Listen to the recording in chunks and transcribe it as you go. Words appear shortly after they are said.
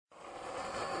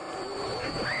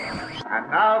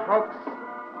Now, folks,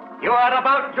 you are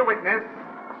about to witness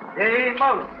the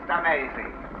most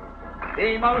amazing,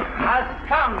 the most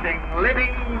astounding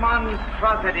living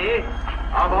monstrosity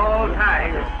of all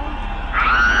time.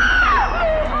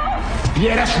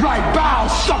 Yeah, that's right. Bow,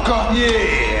 sucker.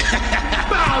 Yeah.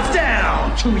 Bow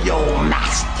down to your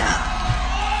master.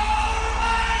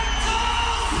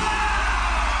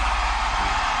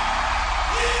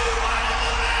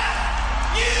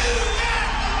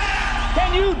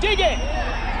 Can you dig it?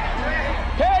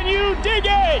 Can you dig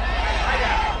it?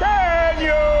 Can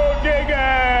you dig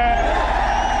it?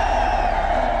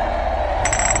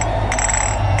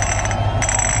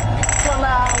 Come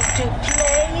out to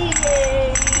play.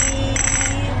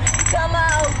 Come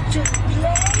out to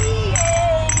play.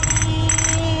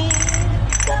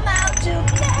 Come out to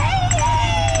play.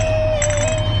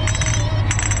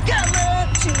 Come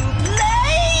out to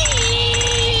play.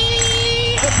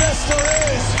 The best there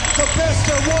is, the best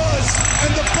there was,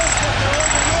 and the best that there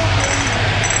ever will be.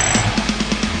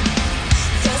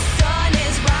 The sun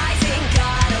is rising,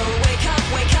 gotta wake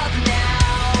up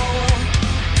now.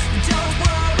 Don't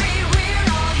worry, we're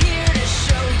all here to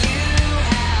show you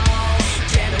how.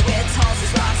 Jamming with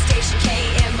Tulsa's Rock Station,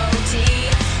 KMOD.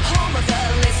 Home of the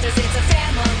listeners, it's a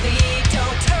family.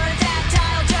 Don't turn that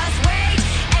dial, just wait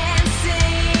and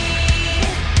see.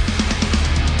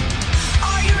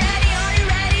 Are you ready? Are you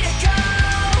ready to go?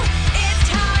 It's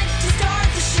time to start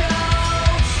the show.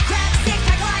 Grab a six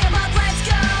pack, line 'em up, let's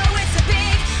go. It's a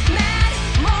big, mad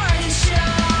morning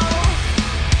show.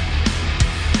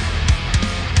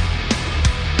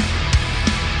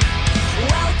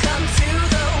 Welcome to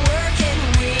the working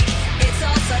week. It's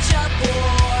all such a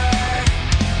bore.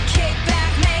 Kick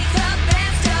back, make the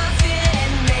best of it,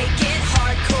 and make it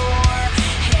hardcore.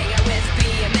 Hang out with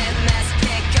BMMS,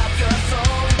 pick up your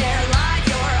phone. They're live,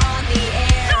 you're on the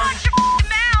air. Watch your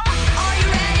mouth. Are you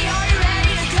ready? Are you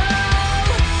ready to go?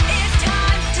 It's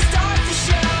time to start the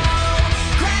show.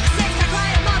 Grab a six pack,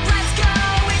 line 'em up, let's go.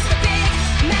 It's the big,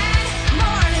 mad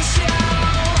morning show.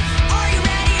 Are you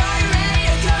ready? Are you ready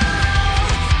to go?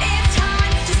 It's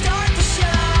time to start the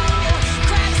show.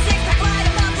 Grab a six pack, line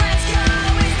 'em up, let's go.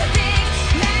 It's the big,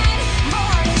 mad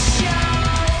morning show.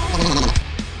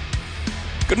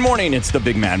 Good morning. It's the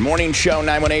Big Mad Morning Show,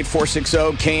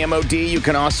 918-460-KMOD. You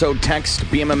can also text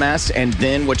BMMS and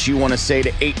then what you want to say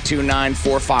to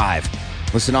 82945.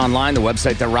 Listen online, the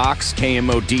website that rocks,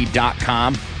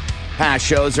 KMOD.com. Past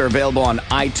shows are available on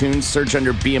iTunes. Search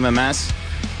under BMMS.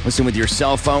 Listen with your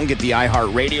cell phone. Get the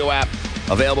iHeartRadio app,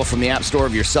 available from the App Store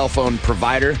of your cell phone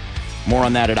provider. More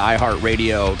on that at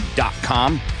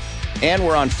iHeartRadio.com. And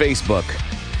we're on Facebook.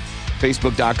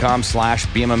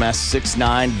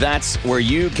 Facebook.com/BMMS69. That's where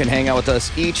you can hang out with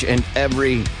us each and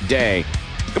every day.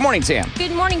 Good morning, Sam.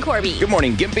 Good morning, Corbin. Good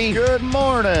morning, Gimpy. Good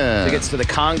morning. Tickets to the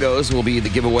Congos will be the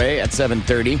giveaway at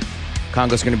 7:30.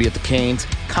 Congos going to be at the Canes.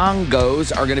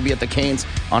 Congos are going to be at the Canes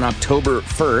on October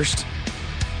 1st.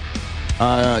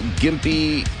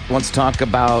 Gimpy wants to talk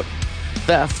about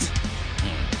theft.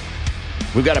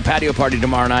 We've got a patio party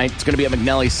tomorrow night. It's going to be at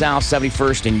McNelly South,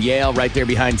 71st and Yale, right there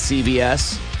behind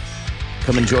CVS.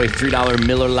 Come enjoy $3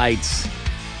 Miller Lights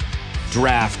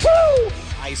draft. Woo!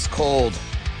 Ice cold.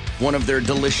 One of their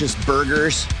delicious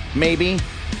burgers, maybe.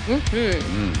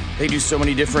 Mm-hmm. They do so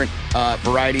many different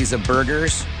varieties of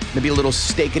burgers. Maybe a little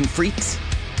steak and frites. A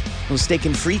little steak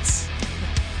and frites.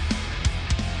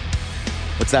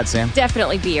 What's that, Sam?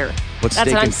 Definitely beer. What's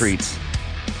steak and frites?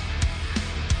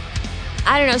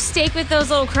 I don't know, steak with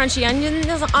those little crunchy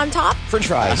onions on top? French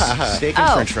fries. Steak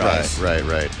and French fries. Right.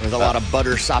 With a lot of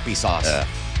butter soppy sauce. Yeah.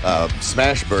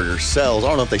 Smash Burger sells, I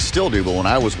don't know if they still do, but when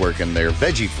I was working there,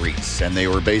 veggie frites, and they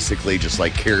were basically just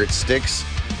like carrot sticks,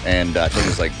 and I think it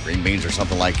was like green beans or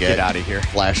something like that. Get out of here.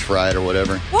 Flash fried or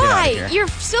whatever. Why? You're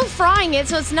still frying it,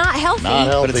 so it's not healthy. Not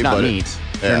healthy, but it's not meat.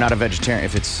 Yeah. You're not a vegetarian.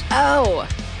 If it's... Oh.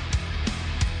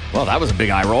 Well, that was a big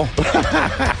eye roll.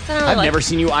 I've never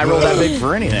seen you eye roll that big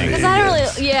for anything. Because I don't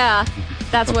really... Yeah,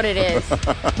 that's what it is.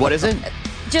 What is it?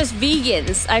 Just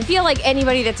vegans. I feel like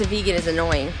anybody that's a vegan is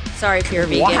annoying. Sorry if you're a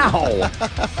vegan. Wow.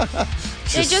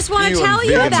 They just want to tell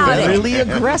you about it. Really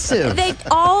aggressive. They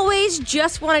always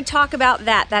just want to talk about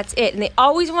that. That's it. And they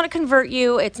always want to convert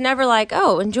you. It's never like,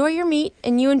 oh, enjoy your meat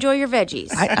and you enjoy your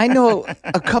veggies. I know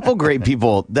a couple great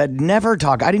people that never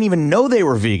talk. I didn't even know they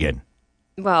were vegan.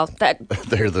 Well, they're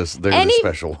the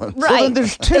special ones. Right. Well, then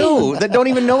there's two that don't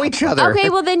even know each other. Okay,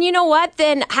 well, then you know what?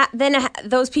 Then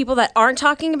those people that aren't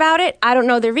talking about it, I don't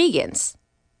know they're vegans.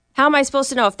 How am I supposed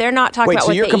to know if they're not talking about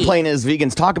what they eat? Wait, so your complaint is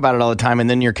vegans talk about it all the time, and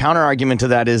then your counter argument to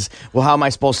that is, well, how am I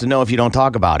supposed to know if you don't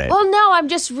talk about it? Well, no, I'm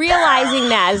just realizing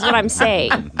that is what I'm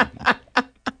saying.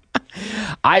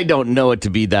 I don't know it to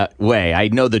be that way. I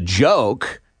know the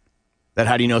joke that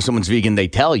how do you know someone's vegan? They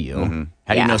tell you. Mm-hmm.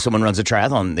 How do you know someone runs a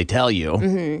triathlon? They tell you.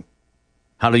 Mm-hmm.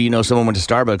 How do you know someone went to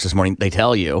Starbucks this morning? They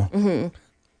tell you. Mm-hmm.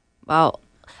 Well,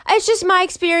 it's just my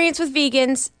experience with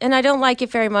vegans, and I don't like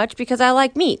it very much because I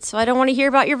like meat, so I don't want to hear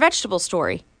about your vegetable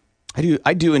story.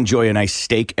 I do enjoy a nice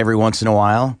steak every once in a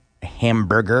while, a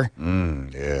hamburger.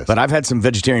 Yes. But I've had some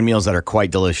vegetarian meals that are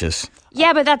quite delicious.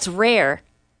 Yeah, but that's rare.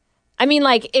 I mean,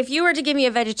 like, if you were to give me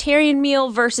a vegetarian meal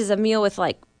versus a meal with,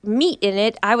 like, meat in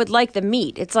it, I would like the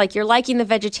meat. It's like you're liking the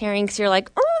vegetarian because you're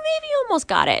like, oh, maybe you almost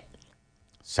got it.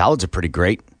 Salads are pretty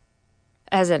great.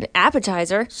 As an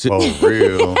appetizer. Oh,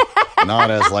 real.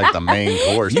 Not as like the main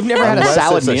course. You've never had a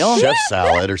salad meal? A chef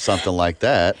salad or something like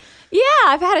that. Yeah,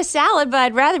 I've had a salad, but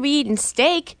I'd rather be eating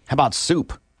steak. How about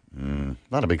soup?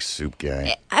 Not a big soup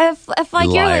guy. If like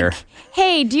you're Liar. like,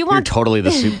 hey, do you You're want totally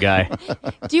the soup guy.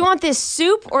 do you want this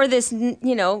soup or this,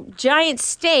 giant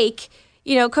steak,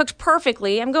 cooked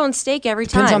perfectly? I'm going steak every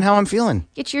time. Depends on how I'm feeling.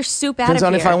 Get your soup out Depends of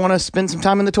on here. if I want to spend some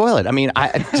time in the toilet. I mean,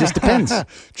 it just depends.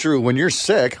 True. When you're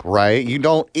sick, right, you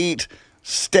don't eat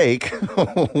steak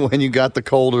when you got the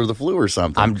cold or the flu or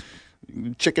something.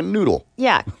 Chicken noodle.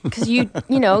 Yeah, because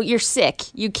you're sick.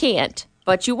 You can't,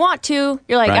 but you want to.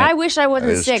 You're like, Right. I wish I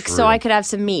wasn't That is sick true. so I could have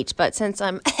some meat. But since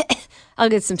I'm, I'll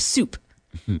get some soup.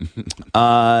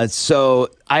 So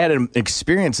I had an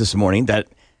experience this morning that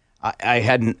I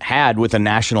hadn't had with a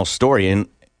national story in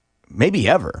maybe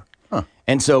ever.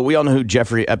 And so we all know who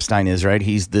Jeffrey Epstein is, right?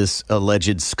 He's this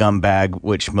alleged scumbag,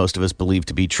 which most of us believe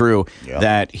to be true,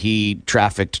 that he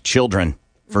trafficked children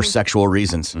for sexual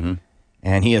reasons.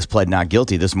 And he has pled not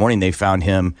guilty. This morning they found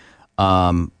him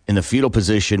in the fetal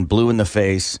position, blue in the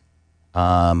face,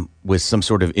 with some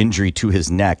sort of injury to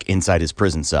his neck inside his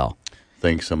prison cell.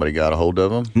 Think somebody got a hold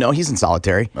of him? No, he's in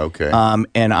solitary. Okay.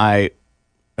 And I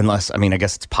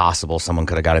guess it's possible someone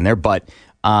could have got in there, but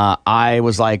I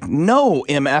was like, no,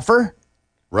 MFer.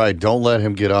 Right. Don't let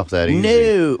him get off that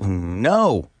easy.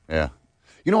 No. Yeah.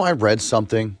 I read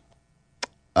something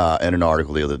in an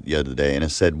article the other day, and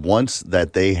it said once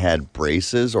that they had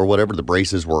braces or whatever, the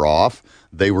braces were off,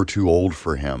 they were too old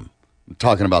for him.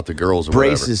 Talking about the girls or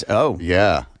Braces, whatever. oh.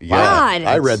 Yeah. God.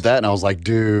 I read that, and I was like,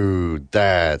 dude,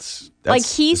 that's Like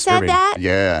he disturbing. said that?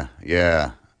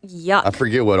 yeah. Yuck. I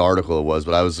forget what article it was,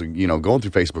 but I was, going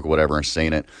through Facebook or whatever and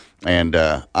seeing it. And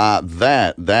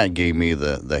that gave me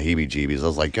the heebie-jeebies. I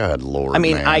was like, God, Lord, I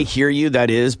mean, man. I hear you, that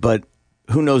is, but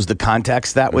who knows the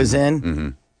context that was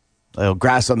in?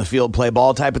 Grass on the field, play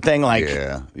ball type of thing. Like,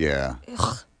 Yeah.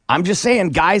 I'm just saying,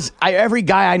 guys, every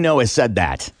guy I know has said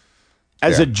that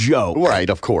as a joke. Right,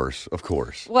 of course.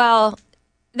 Well,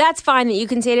 that's fine that you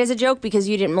can say it as a joke because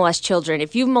you didn't molest children.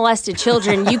 If you've molested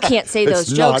children, you can't say those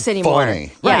It's jokes not anymore.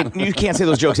 funny. Yeah. Right, you can't say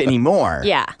those jokes anymore.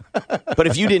 Yeah. But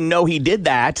if you didn't know he did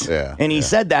that and he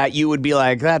said that, you would be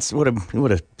like, that's what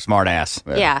a smart ass.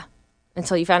 Yeah.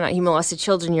 Until you found out he molested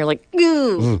children, you're like,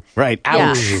 ooh. Right.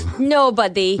 Ouch. Yeah. No,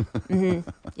 buddy.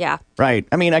 Yeah. Right.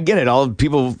 I mean, I get it. All the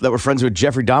people that were friends with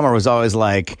Jeffrey Dahmer was always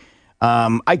like,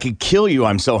 I could kill you.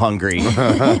 I'm so hungry.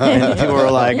 And people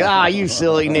were like, you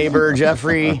silly neighbor,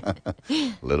 Jeffrey.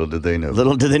 Little did they know.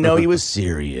 Little did they know he was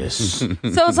serious. So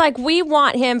it's like we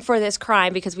want him for this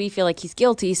crime because we feel like he's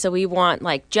guilty. So we want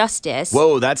like justice.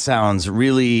 Whoa, that sounds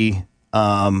really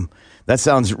Salem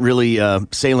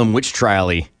witch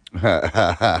trial-y.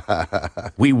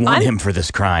 We want him for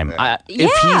this crime.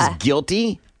 If he's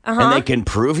guilty and they can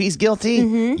prove he's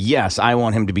guilty, yes, I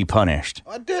want him to be punished.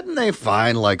 Didn't they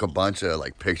find like a bunch of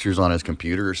like pictures on his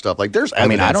computer or stuff? Like there's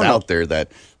evidence I don't know. out there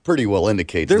that pretty well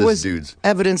indicates There this was dude's.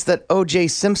 evidence that O.J.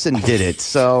 Simpson did it,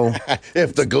 so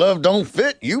If the glove don't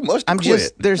fit, you must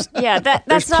quit. Yeah, that's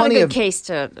there's not a plenty good of- case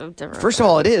to. First of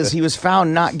all, it is. He was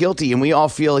found not guilty, and we all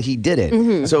feel he did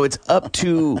it. So it's up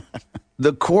to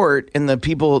the court and the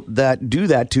people that do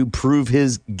that to prove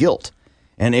his guilt.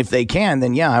 And if they can,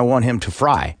 then yeah, I want him to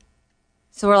fry.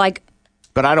 So we're like,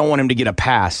 But I don't want him to get a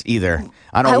pass either.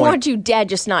 I want you dead,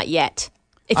 just not yet.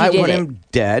 If you I did want it. him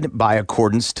dead by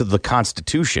accordance to the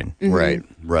Constitution. Right.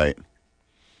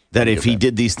 That if he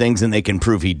did these things, then they can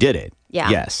prove he did it. Yeah.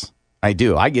 Yes, I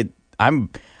do.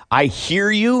 I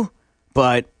hear you,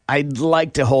 but I'd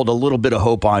like to hold a little bit of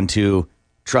hope on to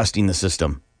trusting the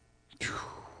system.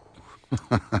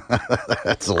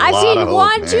 That's a I've lot seen of hope,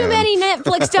 one man. too many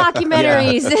Netflix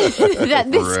documentaries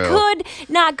that this real. could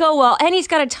not go well. And he's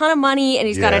got a ton of money and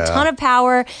he's got a Yeah. ton of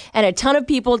power and a ton of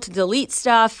people to delete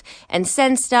stuff and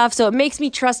send stuff. So it makes me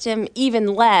trust him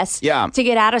even less Yeah. to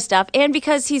get out of stuff. And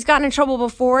because he's gotten in trouble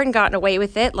before and gotten away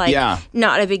with it, like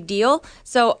not a big deal.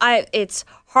 So it's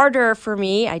harder for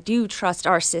me. I do trust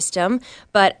our system,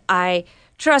 but I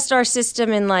trust our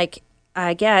system in like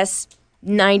I guess,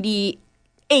 98%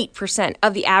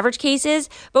 of the average cases.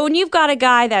 But when you've got a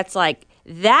guy that's like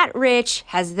that rich,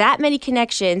 has that many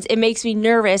connections, it makes me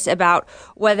nervous about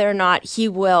whether or not he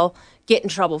will get in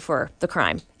trouble for the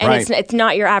crime. And Right. it's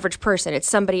not your average person. It's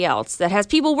somebody else that has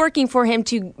people working for him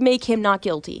to make him not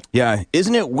guilty. Yeah,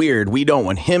 isn't it weird? We don't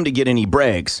want him to get any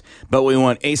breaks, but we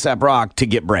want A$AP Rock to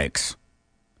get breaks.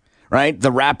 Right?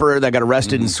 The rapper that got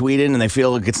arrested in Sweden and they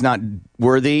feel like it's not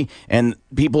worthy, and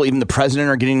people, even the president,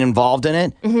 are getting involved in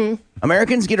it. Mm-hmm.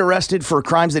 Americans get arrested for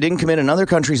crimes they didn't commit in other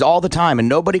countries all the time, and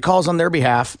nobody calls on their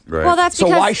behalf. Right. Well, that's So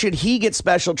because why should he get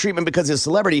special treatment because he's a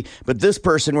celebrity, but this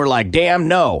person we're like, damn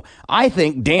no. I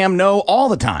think damn no all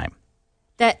the time.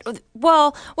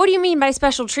 well, what do you mean by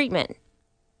special treatment?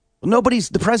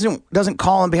 The president doesn't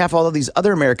call on behalf of all of these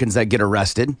other Americans that get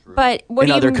arrested But what in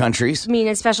do you other countries. mean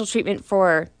in special treatment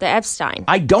for the Epstein?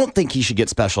 I don't think he should get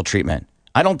special treatment.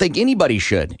 I don't think anybody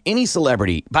should. Any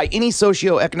celebrity, by any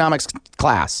socioeconomic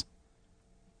class.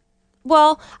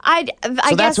 Well, I So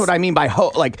guess that's what I mean by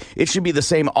like it should be the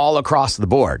same all across the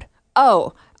board.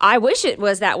 Oh, I wish it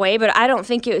was that way, but I don't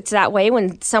think it's that way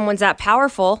when someone's that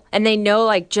powerful and they know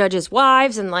like judges'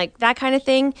 wives and like that kind of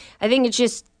thing. I think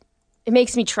it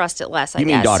makes me trust it less, I You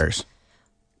guess. mean daughters?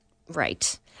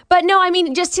 Right. But no, I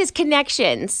mean just his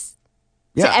connections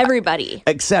to everybody.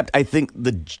 Except I think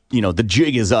the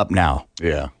jig is up now.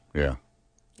 Yeah.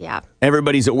 Yeah.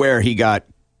 Everybody's aware he got,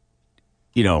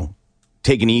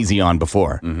 taken easy on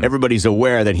before. Mm-hmm. Everybody's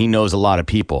aware that he knows a lot of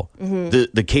people.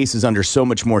 The case is under so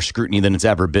much more scrutiny than it's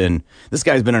ever been. This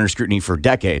guy's been under scrutiny for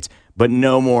decades, but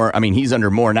no more. I mean, he's under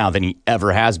more now than he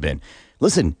ever has been.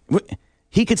 Listen,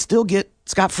 he could still get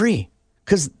scot-free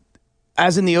because,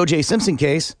 as in the O.J. Simpson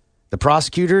case, the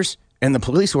prosecutors and the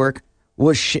police work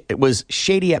was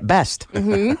shady at best.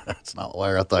 That's not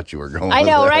where I thought you were going. I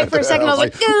know, with right? that. For a second, I was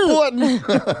like, what?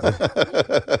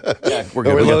 We're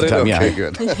good. We got the time.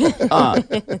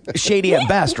 Okay, good. Shady at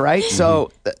best, right?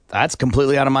 So that's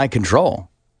completely out of my control.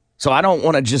 So I don't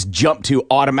want to just jump to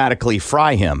automatically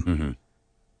fry him.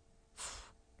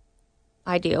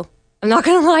 I do. I'm not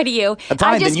going to lie to you. I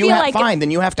Fine, just then you feel have like fine.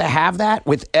 Then you have to have that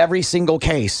with every single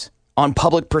case on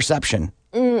public perception.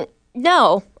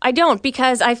 No, I don't,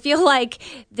 because I feel like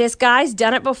this guy's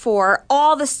done it before.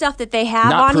 All the stuff that they have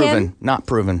Not on proven. him, Not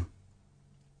proven.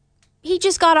 he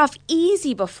just got off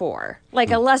easy before,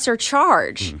 like a lesser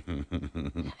charge.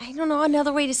 I don't know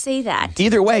another way to say that.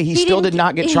 Either way, he still didn't did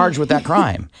not get charged with that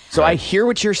crime. So I hear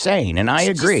what you're saying, and I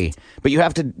agree. But you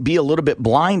have to be a little bit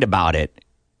blind about it.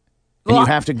 And you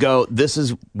have to go, this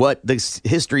is what the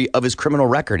history of his criminal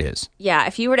record is. Yeah,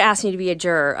 if you were to ask me to be a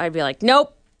juror, I'd be like,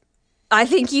 nope. I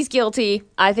think he's guilty.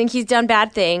 I think he's done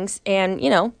bad things, and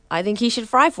I think he should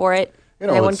fry for it.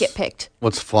 And I wouldn't get picked.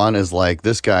 What's fun is like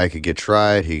this guy could get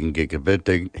tried, he can get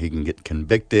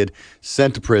convicted,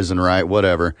 sent to prison, right?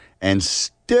 Whatever, and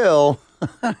still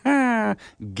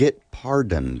get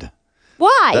pardoned.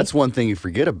 Why? That's one thing you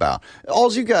forget about.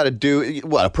 All you got to do,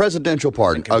 a presidential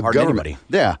pardon. Can pardon anybody.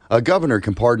 Yeah, a governor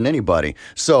can pardon anybody.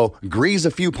 So grease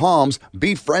a few palms,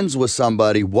 be friends with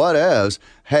somebody, whatevs.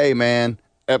 Hey, man,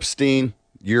 Epstien,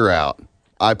 you're out.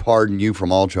 I pardon you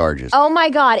from all charges. Oh my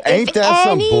God! Ain't that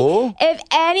some bull? If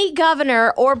any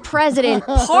governor or president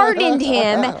pardoned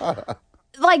him,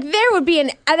 like that would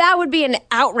be an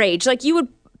outrage. Like you would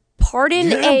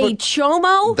pardon a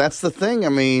chomo. That's the thing. I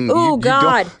mean, Oh,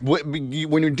 God. when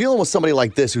you're dealing with somebody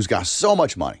like this who's got so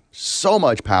much money, so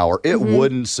much power, it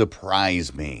wouldn't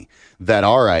surprise me that,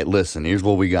 all right, listen, here's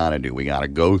what we got to do. We got to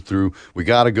go through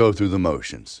the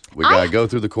motions. We got to go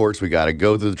through the courts. We got to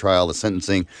go through the trial, the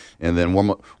sentencing, and then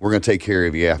we're going to take care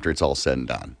of you after it's all said and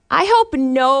done. I hope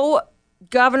no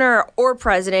governor or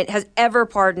president has ever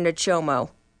pardoned a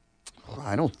chomo.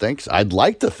 I don't think so. I'd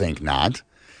like to think not,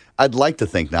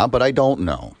 but I don't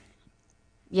know.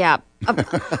 Yeah.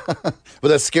 But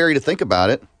that's scary to think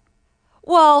about it.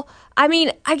 Well, I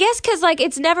mean, I guess because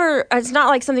it's not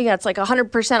like something that's like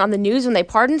 100% on the news when they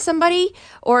pardon somebody,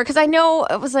 or because I know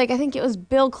it was I think it was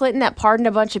Bill Clinton that pardoned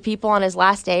a bunch of people on his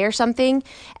last day or something,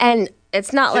 and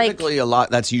it's not Typically, a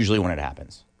lot. That's usually when it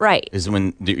happens. Right. Is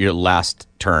when your last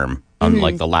term,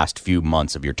 like the last few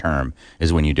months of your term,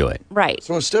 is when you do it. Right.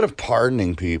 So instead of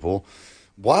pardoning people,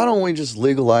 why don't we just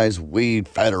legalize weed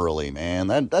federally, man?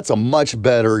 That's a much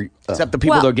better... Except the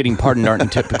people that are getting pardoned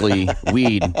aren't typically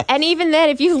weed. And even then,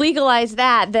 if you legalize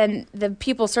that, then the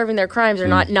people serving their crimes are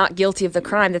not guilty of the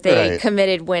crime that they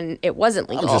committed when it wasn't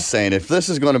legal. I'm just saying, if this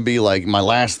is going to be like my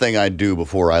last thing I do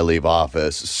before I leave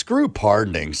office, screw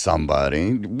pardoning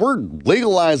somebody. We're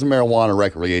legalizing marijuana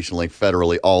recreationally,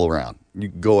 federally, all around. You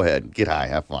go ahead, get high,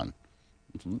 have fun.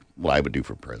 That's what I would do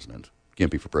for president.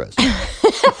 Gimpy for president.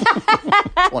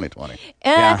 2020.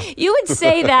 You would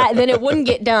say that, and then it wouldn't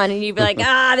get done, and you'd be like,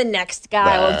 the next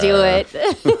guy will do it.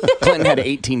 Clinton had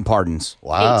 18 pardons.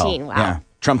 Wow. 18, wow. Yeah.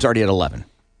 Trump's already at 11.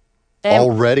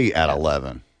 Already at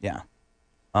 11. Yeah.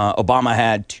 Obama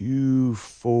had 2,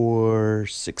 4,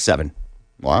 6, 7.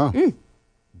 Wow.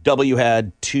 W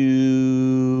had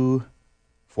 2,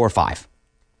 4, 5.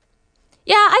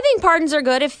 Yeah, I think pardons are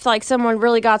good if, like, someone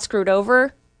really got screwed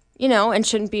over, and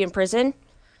shouldn't be in prison.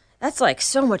 That's, like,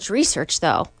 so much research,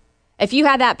 though. If you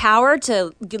had that power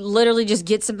to literally just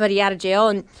get somebody out of jail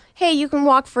and, hey, you can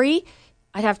walk free,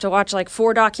 I'd have to watch, like,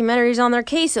 4 documentaries on their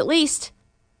case at least.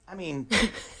 I mean,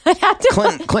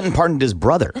 Clinton pardoned his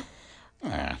brother.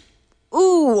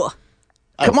 Ooh.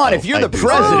 Come on, if you're the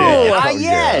president.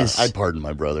 Yes. I'd pardon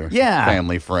my brother. Yeah.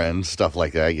 Family, friends, stuff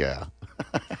like that, yeah.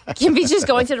 Gimpy's just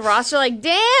going to the roster like,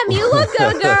 damn, you look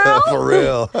good, girl. For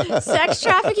real. Sex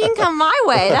trafficking, come my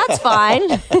way. That's fine.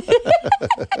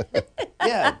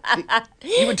 Yeah.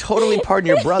 You would totally pardon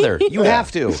your brother. You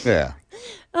have to. Yeah.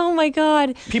 Oh, my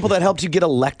God. People that helped you get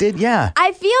elected, yeah.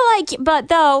 I feel like, but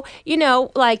though,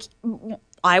 like,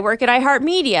 I work at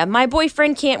iHeartMedia. My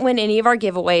boyfriend can't win any of our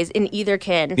giveaways, and either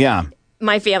can. Yeah.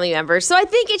 My family members. So I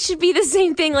think it should be the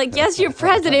same thing. Like, yes, you're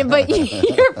president, but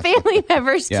your family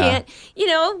members can't,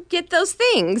 get those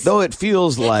things. Though it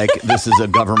feels like this is a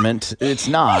government, it's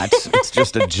not. It's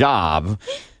just a job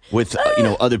with,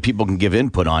 other people can give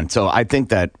input on. So I think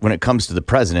that when it comes to the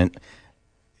president,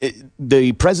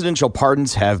 the presidential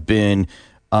pardons have been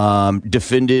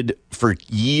defended for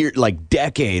years, like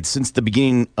decades, since the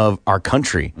beginning of our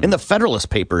country. In the Federalist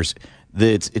Papers,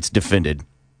 it's defended.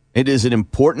 It is an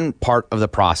important part of the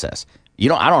process. I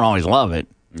don't always love it.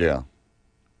 Yeah.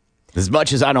 As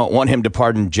much as I don't want him to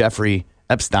pardon Jeffrey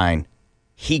Epstein,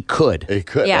 he could. He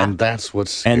could, Yeah. and that's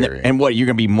what's scary. And what, you're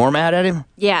going to be more mad at him?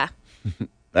 Yeah.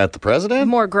 At the president?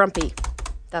 More grumpy.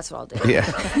 That's what I'll do. Yeah.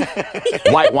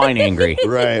 White wine angry.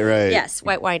 Right. Yes,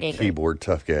 white wine angry. Keyboard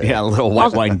tough guy. Yeah, a little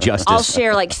white wine justice. I'll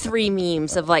share like 3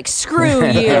 memes of like, screw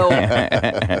you.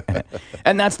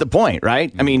 And that's the point,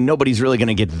 right? I mean, nobody's really going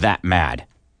to get that mad.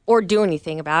 Or do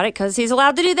anything about it because he's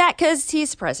allowed to do that because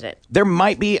he's president. There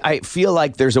might be, I feel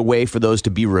like there's a way for those to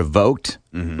be revoked,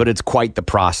 but it's quite the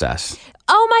process.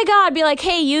 Oh my God, be like,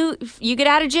 hey, you get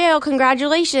out of jail,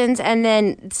 congratulations. And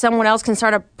then someone else can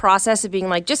start a process of being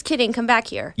like, just kidding, come back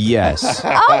here. Yes.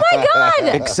 Oh my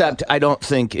God. Except I don't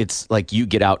think it's like you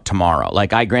get out tomorrow.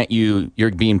 Like I grant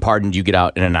you're being pardoned, you get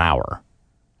out in an hour.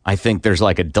 I think there's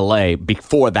like a delay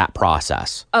before that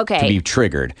process to be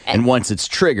triggered. And once it's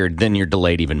triggered, then you're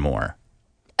delayed even more.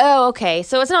 Oh, okay.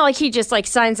 So it's not like he just like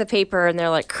signs a paper and they're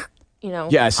like,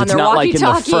 yes, on it's their not like in The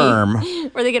walkie-talkie Firm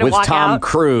where they get to with walk Tom out.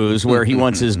 Cruise where he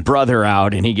wants his brother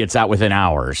out and he gets out within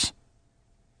hours.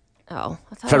 Oh,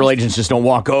 I thought Federal agents just don't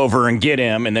walk over and get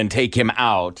him and then take him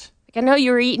out. I know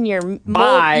you were eating your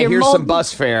Here's some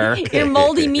bus fare. your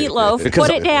moldy meatloaf. Put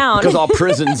it down. Because all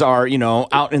prisons are,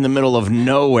 out in the middle of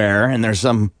nowhere, and there's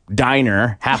some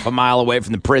diner half a mile away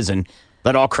from the prison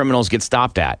that all criminals get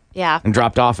stopped at. Yeah. And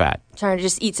dropped off at. Trying to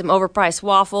just eat some overpriced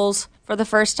waffles for the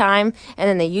first time, and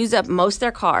then they use up most of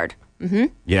their card. Mm-hmm.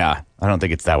 Yeah, I don't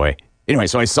think it's that way. Anyway,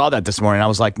 so I saw that this morning. I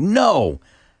was like, no,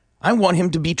 I want him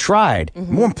to be tried.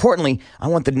 Mm-hmm. More importantly, I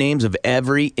want the names of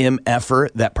every MFer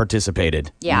that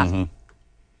participated. Yeah. Mm-hmm.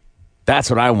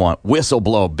 That's what I want.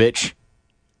 Whistleblow, bitch.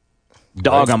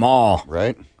 Dog them all.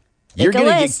 Right? You're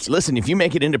gonna listen, if you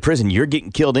make it into prison, you're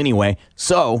getting killed anyway.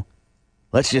 So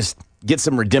let's just get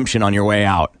some redemption on your way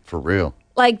out. For real.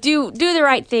 Like, do the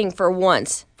right thing for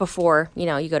once before,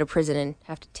 you go to prison and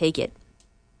have to take it.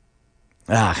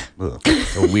 So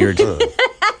weird.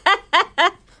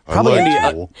 Probably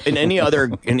in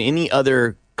any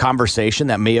other conversation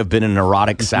that may have been an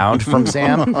erotic sound from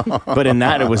Sam, but in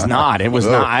that it was not. It was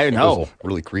not. I know. It was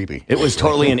really creepy. It was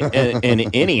totally an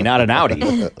innie, not an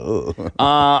outie.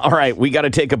 All right, we got to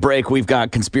take a break. We've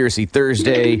got Conspiracy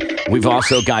Thursday. We've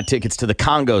also got tickets to the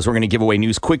Congos. We're going to give away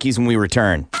news quickies when we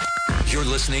return. You're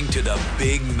listening to the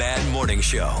Big Mad Morning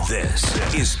Show.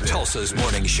 This is Tulsa's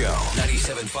Morning Show.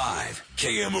 97.5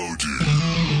 KMOD.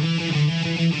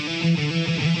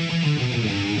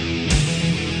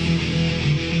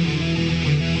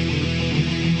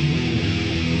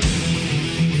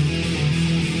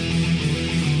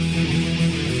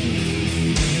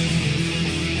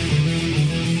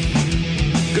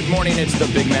 Good morning. It's the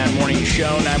Big Man Morning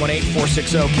Show.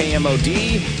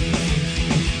 918-460-KMOD.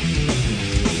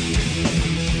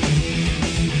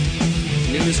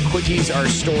 News quickies are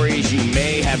stories you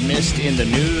may have missed in the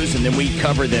news, and then we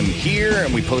cover them here,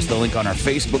 and we post the link on our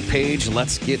Facebook page.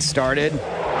 Let's get started.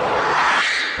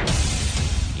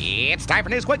 It's time for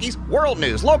News Quickies, world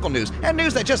news, local news, and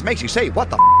news that just makes you say,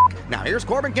 what the f***? Now here's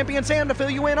Corbin, Gimpy, and Sam to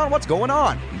fill you in on what's going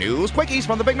on. News Quickies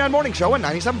from the Big Man Morning Show on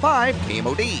 97.5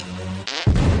 KMOD.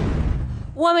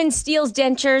 Woman steals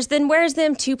dentures, then wears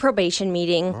them to probation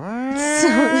meeting.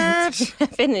 So,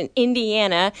 in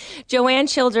Indiana, Joanne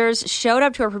Childers showed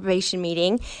up to her probation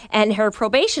meeting, and her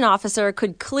probation officer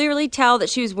could clearly tell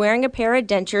that she was wearing a pair of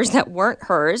dentures that weren't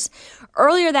hers.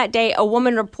 Earlier that day, a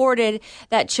woman reported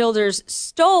that Childers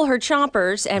stole her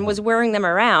chompers and was wearing them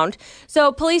around.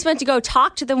 So police went to go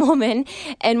talk to the woman,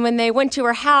 and when they went to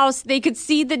her house, they could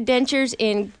see the dentures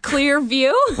in clear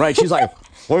view. Right, she's like,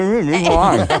 what do you mean?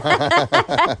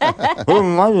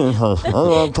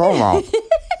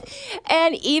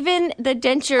 And even the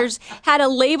dentures had a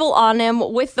label on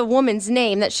them with the woman's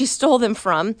name that she stole them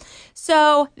from.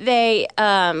 So they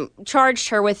charged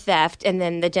her with theft, and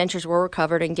then the dentures were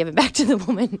recovered and given back to the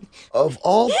woman. Of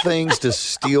all things to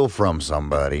steal from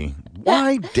somebody,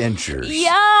 why dentures?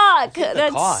 Yuck!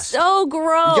 That's so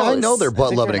gross. Yeah, I know they're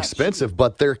butt-loving expensive,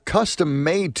 but they're custom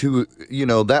made to,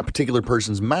 that particular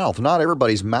person's mouth. Not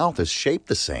everybody's mouth is shaped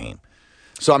the same.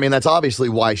 So, I mean, that's obviously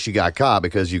why she got caught,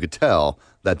 because you could tell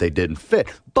that they didn't fit.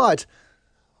 But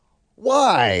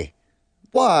why?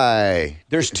 Why?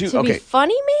 There's two. To be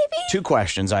funny, maybe? Two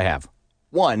questions I have.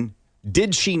 One,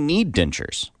 did she need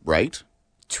dentures? Right?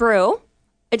 True.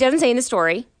 It doesn't say in the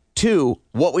story. Two,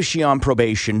 what was she on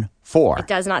probation for? It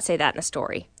does not say that in the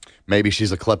story. Maybe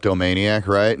she's a kleptomaniac,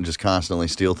 right? And just constantly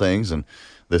steal things, and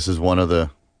this is one of the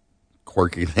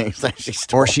quirky things that she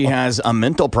stole. Or she has a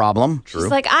mental problem. True.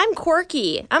 She's like, I'm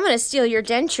quirky. I'm going to steal your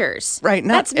dentures. Right.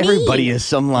 Not That's everybody me. is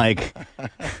some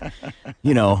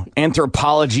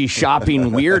anthropology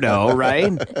shopping weirdo,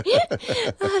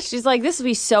 right? She's like, this would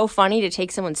be so funny to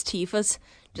take someone's teeths.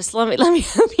 Just let me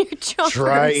have your chompers.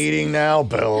 Try eating now,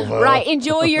 Belva. Right.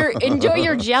 Enjoy your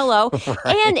Jell-O. Right.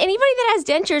 And anybody that has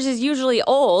dentures is usually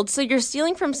old, so you're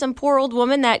stealing from some poor old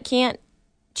woman that can't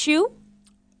chew?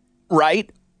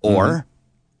 Right. Or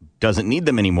doesn't need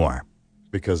them anymore.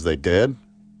 Because they did?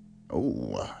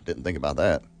 Oh, didn't think about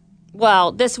that.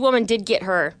 Well, this woman did get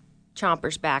her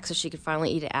chompers back so she could finally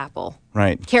eat an apple.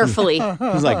 Right. Carefully.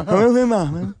 He's like,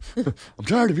 I'm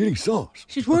tired of eating sauce.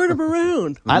 she's wearing them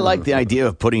around. I like the idea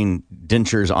of putting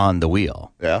dentures on the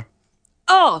wheel. Yeah?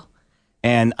 Oh.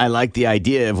 And I like the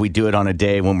idea if we do it on a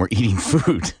day when we're eating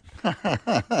food.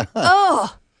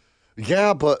 Oh.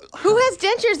 Yeah, but who has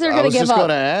dentures they're going to give up? I was just going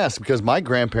to ask, because my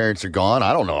grandparents are gone.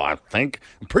 I don't know. I'm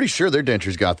pretty sure their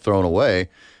dentures got thrown away.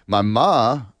 My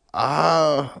ma,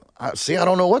 I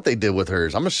don't know what they did with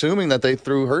hers. I'm assuming that they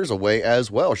threw hers away as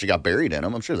well. She got buried in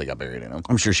them. I'm sure they got buried in them.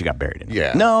 I'm sure she got buried in them.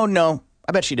 Yeah. No.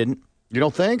 I bet she didn't. You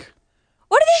don't think?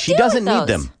 What do they She do doesn't with need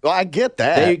those? them. Well, I get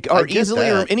that. They are easily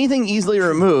anything easily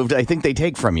removed, I think they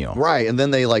take from you. Right, and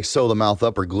then they sew the mouth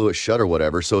up or glue it shut or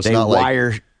whatever. So it's They not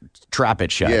wire trap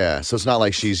it shut. Yeah, so it's not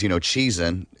like she's,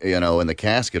 cheesing, in the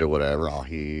casket or whatever.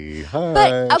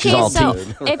 But, okay, all so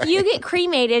teeth. if you get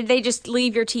cremated, they just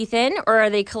leave your teeth in, or are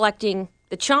they collecting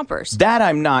the chompers? That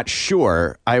I'm not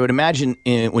sure. I would imagine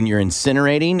when you're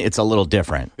incinerating, it's a little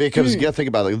different. Because you got to think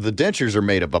about it, the dentures are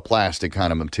made of a plastic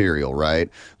kind of material, right?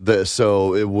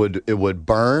 So it would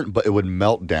burn, but it would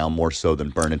melt down more so than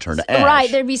burn and turn to ash.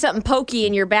 Right, there'd be something pokey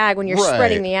in your bag when you're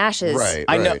spreading the ashes. Right.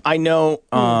 I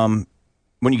know.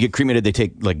 When you get cremated, they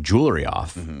take jewelry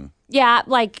off. Mm-hmm. Yeah,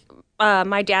 like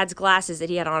my dad's glasses that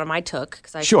he had on him, I took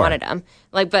because I wanted them.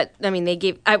 But I mean, they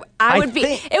gave. It would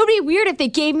be weird if they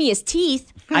gave me his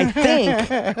teeth. I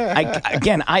think.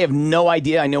 I have no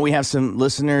idea. I know we have some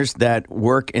listeners that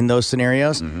work in those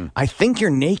scenarios. Mm-hmm. I think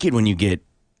you're naked when you get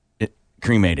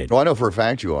cremated. Well, I know for a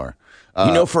fact you are.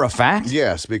 You know for a fact?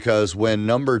 Yes, because when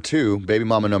baby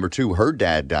mama number 2, her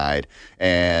dad died,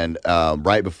 and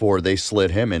right before they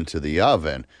slid him into the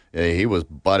oven, he was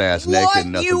butt-ass naked,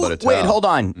 nothing but a towel. Wait, hold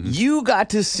on. Mm-hmm. You got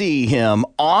to see him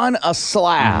on a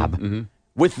slab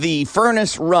with the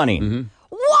furnace running. Mm-hmm.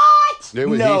 What?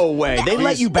 No way. They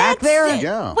let you back there?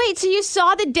 Yeah. Wait, so you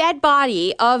saw the dead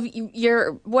body of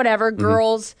your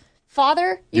girl's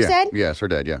father, you said? Yes, her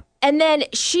dad, yeah. And then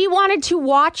she wanted to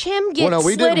watch him get Well, no,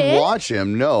 we slid didn't in? watch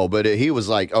him, no, but he was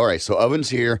like, all right, so oven's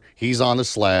here, he's on the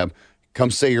slab,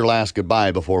 come say your last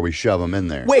goodbye before we shove him in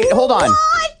there. Wait, hold on.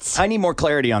 What? I need more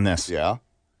clarity on this. Yeah?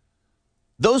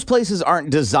 Those places aren't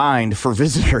designed for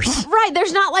visitors. Right,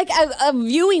 there's not like a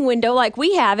viewing window like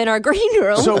we have in our green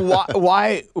room. So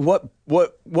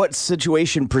what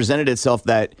situation presented itself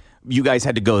that you guys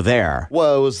had to go there?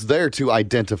 Well, it was there to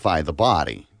identify the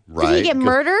body. Right? Did he get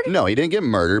murdered? No, he didn't get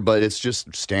murdered, but it's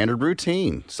just standard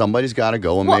routine. Somebody's got to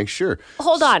go and make sure.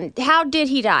 Hold on. How did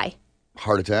he die?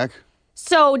 Heart attack?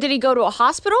 So did he go to a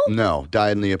hospital? No,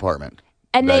 died in the apartment.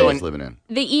 And that they he was living in.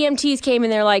 the EMTs came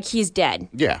and they're like, he's dead.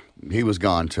 Yeah, he was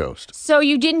gone toast. So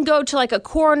you didn't go to like a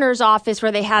coroner's office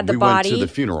where they had the body? We went to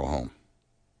the funeral home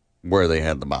where they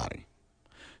had the body.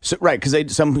 So, right,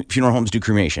 because some funeral homes do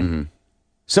cremation. Mm-hmm.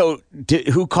 So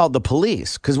who called the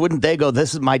police? Because wouldn't they go,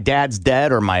 this is my dad's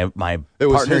dead or my It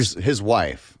was partner's? his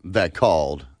wife that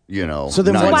called, So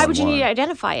then why would you need to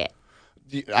identify it?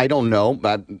 I don't know.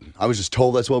 I was just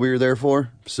told that's what we were there for.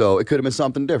 So it could have been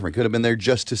something different. Could have been there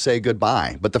just to say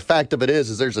goodbye. But the fact of it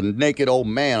is there's a naked old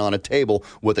man on a table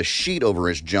with a sheet over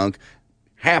his junk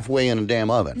halfway in a damn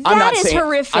oven. That is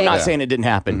horrific. I'm not saying it didn't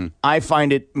happen. Mm-hmm. I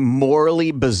find it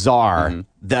morally bizarre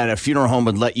that a funeral home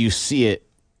would let you see it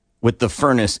with the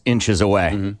furnace inches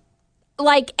away. Mm-hmm.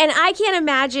 Like, and I can't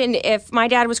imagine if my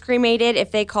dad was cremated,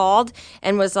 if they called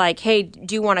and was like, hey,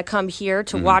 do you want to come here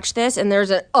to watch this? And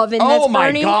there's an oven that's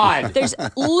burning. Oh, my God. There's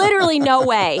literally no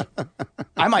way.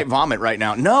 I might vomit right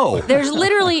now. No. There's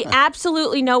literally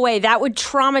absolutely no way. That would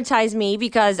traumatize me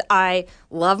because I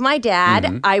love my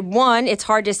dad. One, it's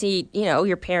hard to see,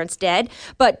 your parents dead.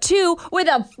 But two, with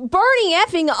a burning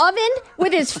effing oven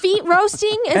with his feet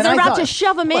roasting as they're about to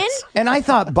shove him in. And I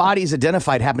thought bodies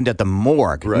identified happened at the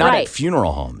morgue, not at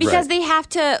funeral homes. Because they have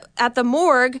to, at the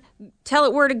morgue, tell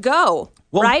it where to go,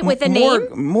 right? With a name?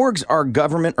 Morgues are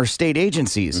government or state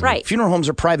agencies. Right. Funeral homes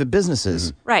are private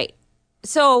businesses. Right.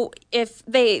 So if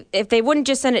they wouldn't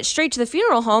just send it straight to the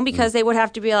funeral home because they would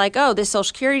have to be like, oh, this social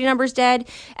security number's dead.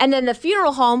 And then the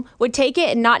funeral home would take it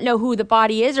and not know who the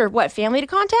body is or what family to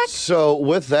contact. So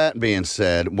with that being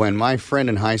said, when my friend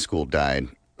in high school died,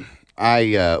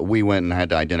 we went and had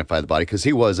to identify the body because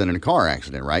he was in a car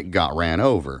accident, right? Got ran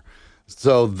over.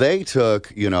 So they took,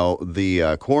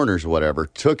 the coroners or whatever,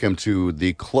 took him to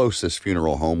the closest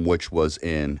funeral home, which was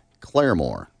in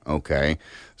Claremore. Okay.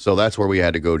 So that's where we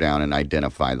had to go down and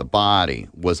identify the body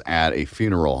was at a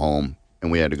funeral home.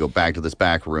 And we had to go back to this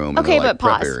back room. Okay, in the, but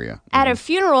pause. Area. At a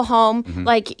funeral home,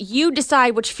 you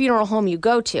decide which funeral home you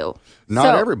go to.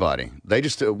 Not everybody. They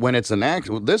just, when it's an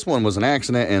accident, this one was an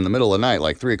accident in the middle of the night,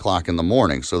 like 3 o'clock in the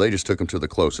morning. So they just took him to the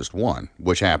closest one,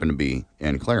 which happened to be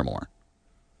in Claremore.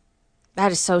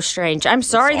 That is so strange. I'm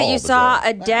sorry that you saw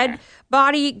a dead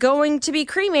body going to be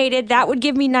cremated. That would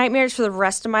give me nightmares for the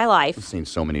rest of my life. I've seen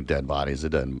so many dead bodies.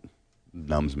 It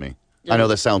numbs me. I know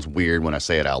that sounds weird when I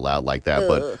say it out loud like that,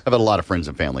 but I've had a lot of friends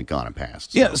and family gone and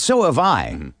passed. So. Yeah, so have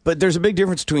I. But there's a big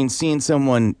difference between seeing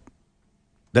someone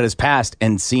that has passed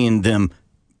and seeing them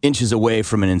inches away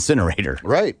from an incinerator.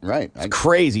 Right. It's a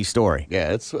crazy story.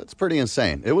 Yeah, it's pretty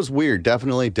insane. It was weird.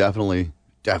 Definitely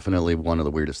one of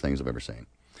the weirdest things I've ever seen.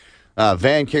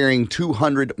 Van carrying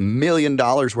 $200 million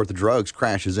worth of drugs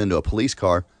crashes into a police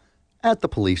car at the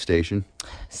police station.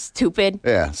 Stupid.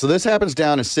 Yeah, so this happens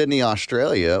down in Sydney,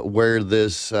 Australia, where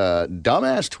this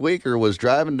dumbass tweaker was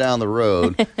driving down the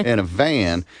road in a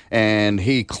van, and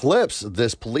he clips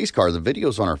this police car. The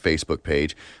video's on our Facebook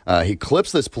page. He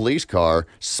clips this police car,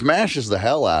 smashes the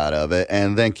hell out of it,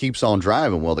 and then keeps on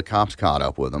driving. Well, the cops caught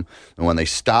up with him, and when they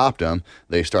stopped him,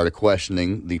 they started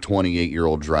questioning the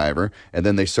 28-year-old driver, and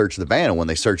then they searched the van, and when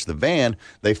they searched the van,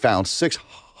 they found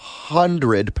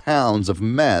 600 pounds of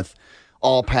meth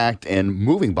all packed in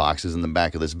moving boxes in the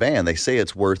back of this van. They say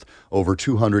it's worth over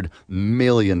 $200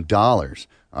 million. All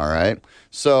right.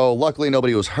 So luckily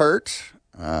nobody was hurt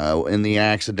in the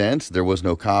accident. There was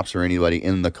no cops or anybody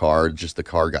in the car. Just the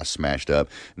car got smashed up.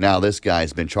 Now this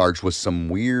guy's been charged with some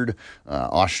weird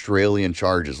Australian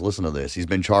charges. Listen to this. He's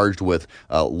been charged with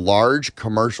large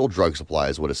commercial drug supply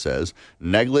is what it says,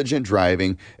 negligent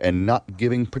driving, and not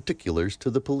giving particulars to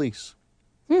the police.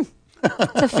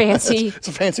 It's a fancy... It's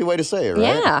a fancy way to say it, right?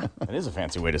 Yeah. It is a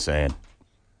fancy way to say it.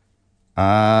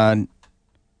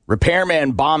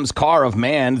 Repairman bombs car of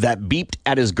man that beeped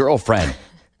at his girlfriend.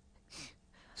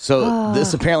 So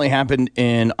this apparently happened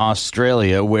in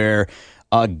Australia where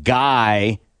a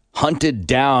guy hunted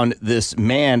down this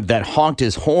man that honked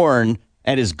his horn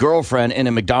at his girlfriend in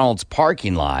a McDonald's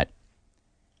parking lot.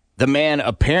 The man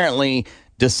apparently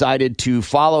decided to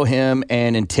follow him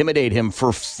and intimidate him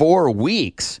for 4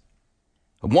 weeks.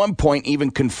 At one point, even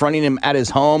confronting him at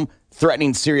his home,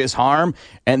 threatening serious harm,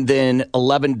 and then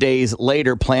 11 days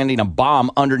later, planting a bomb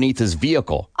underneath his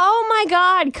vehicle. Oh my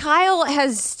God, Kyle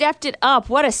has stepped it up.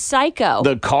 What a psycho.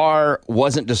 The car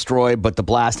wasn't destroyed, but the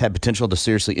blast had potential to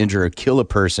seriously injure or kill a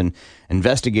person.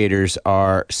 Investigators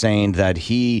are saying that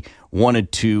he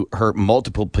wanted to hurt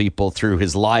multiple people through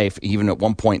his life, even at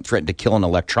one point threatened to kill an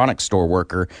electronics store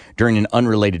worker during an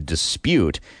unrelated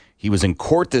dispute. He was in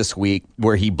court this week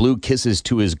where he blew kisses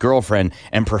to his girlfriend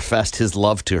and professed his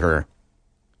love to her.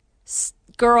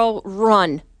 Girl,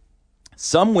 run.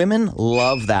 Some women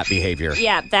love that behavior.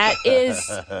 Yeah, that is.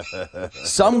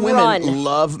 Some women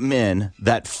love men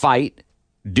that fight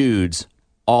dudes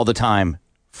all the time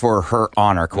for her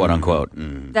honor, quote unquote.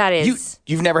 That is.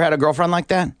 You've never had a girlfriend like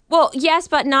that? Well, yes,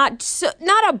 but not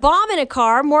a bomb in a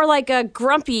car. More like a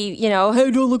grumpy, hey,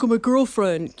 don't look at my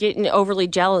girlfriend, getting overly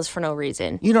jealous for no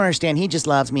reason. You don't understand. He just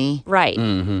loves me. Right.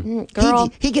 Girl.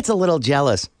 He gets a little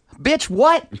jealous. Bitch,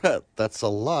 what? That's a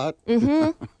lot.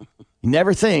 You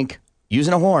never think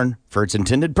using a horn for its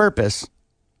intended purpose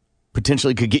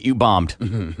potentially could get you bombed.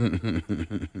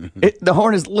 The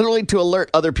horn is literally to alert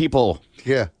other people.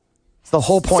 Yeah. It's the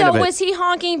whole point of it. So was he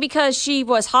honking because she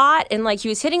was hot and like he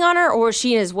was hitting on her, or was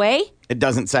she in his way? It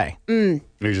doesn't say. You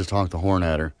just honked the horn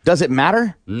at her. Does it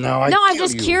matter? No, I'm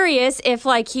just curious if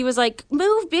like he was like,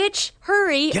 move, bitch,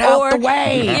 hurry. Get out the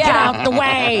way. Yeah. Get out the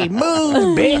way.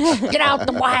 Move, bitch. Get out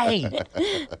the way.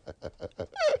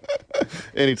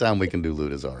 Anytime we can do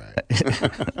Luda is all right.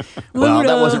 Well,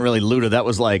 that wasn't really Luda. That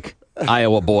was like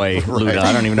Iowa boy Luda.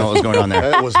 I don't even know what was going on there.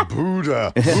 That was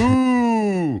Buddha. Ooh.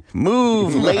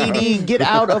 Move, lady. Get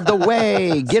out of the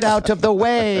way. Get out of the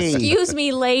way. Excuse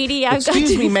me, lady.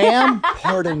 Excuse me, ma'am.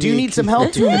 Pardon Do you me. need some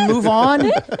help to move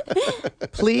on?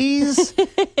 Please?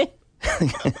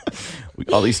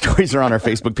 All these stories are on our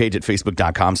Facebook page at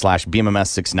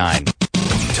facebook.com/BMMS69.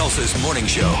 Tulsa's Morning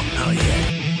Show. Oh,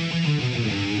 yeah.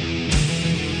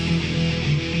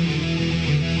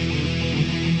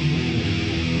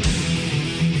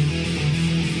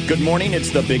 Good morning. It's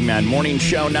the Big Man Morning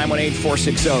Show,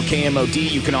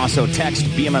 918-460-KMOD. You can also text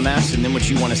BMMS and then what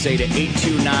you want to say to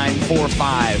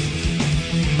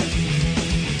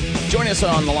 82945. Joining us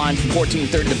on the line from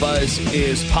 1430 to Buzz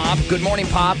is Pop. Good morning,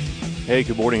 Pop. Hey,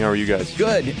 good morning. How are you guys?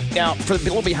 Good. Now, for a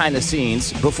little behind the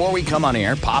scenes, before we come on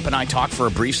air, Pop and I talked for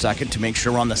a brief second to make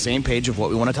sure we're on the same page of what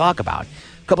we want to talk about.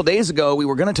 A couple days ago, we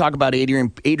were going to talk about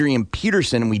Adrian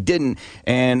Peterson, and we didn't.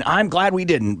 And I'm glad we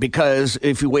didn't, because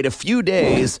if you wait a few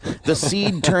days, the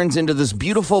seed turns into this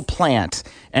beautiful plant.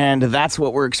 And that's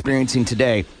what we're experiencing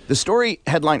today. The story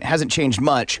headline hasn't changed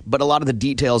much, but a lot of the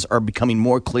details are becoming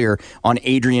more clear on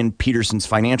Adrian Peterson's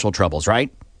financial troubles,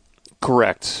 right?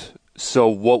 Correct. So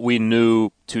what we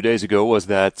knew 2 days ago was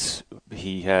that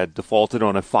he had defaulted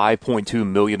on a $5.2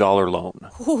 million loan,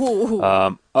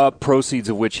 proceeds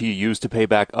of which he used to pay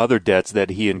back other debts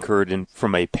that he incurred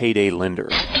from a payday lender.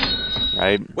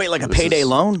 Right? Wait, like a payday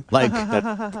loan? Like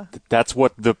that's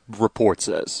what the report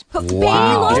says.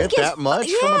 Wow. Get that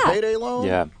much from a payday loan?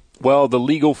 Yeah. Well, the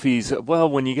legal fees,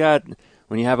 when you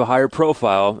have a higher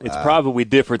profile, it's probably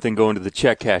different than going to the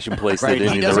check cashing place that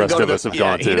any of the rest of us have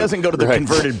gone to. He doesn't go to the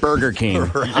converted Burger King.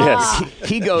 Yes.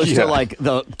 He goes to like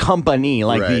the company,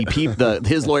 like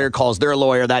his lawyer calls their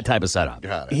lawyer, that type of setup.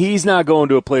 He's not going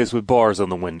to a place with bars on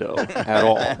the window at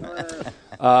all.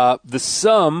 The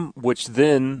sum, which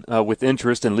then, with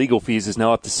interest and legal fees, is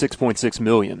now up to $6.6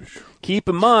 million. Keep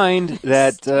in mind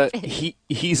that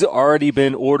he's already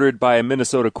been ordered by a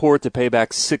Minnesota court to pay back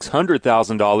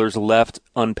 $600,000 left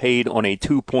unpaid on a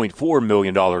 $2.4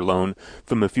 million loan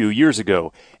from a few years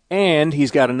ago. And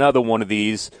he's got another one of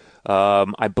these,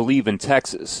 I believe, in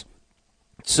Texas.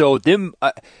 So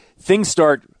things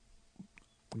start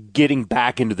getting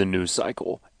back into the news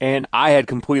cycle. And I had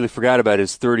completely forgot about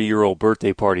his 30-year-old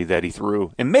birthday party that he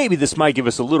threw. And maybe this might give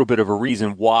us a little bit of a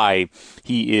reason why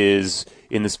he is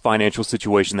in this financial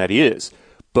situation that he is.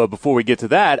 But before we get to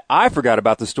that, I forgot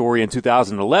about the story in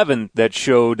 2011 that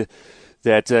showed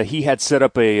that he had set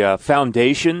up a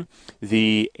foundation,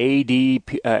 the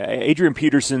Adrian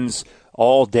Peterson's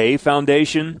All Day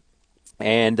Foundation.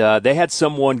 And they had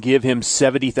someone give him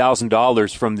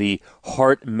 $70,000 from the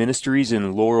Heart Ministries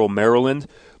in Laurel, Maryland.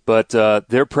 But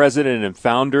their president and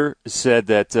founder said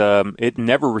that it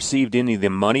never received any of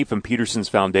the money from Peterson's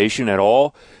foundation at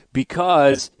all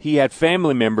because he had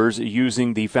family members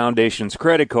using the foundation's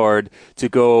credit card to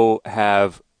go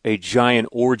have a giant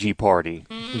orgy party.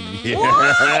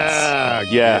 Yeah.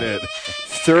 Get it.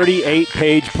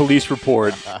 38-page police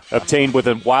report obtained with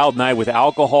a wild night with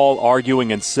alcohol,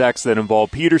 arguing, and sex that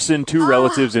involved Peterson, 2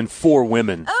 relatives, and 4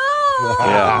 women.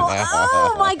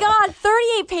 Oh my God,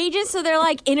 38 pages. So they're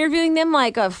like interviewing them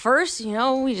like first,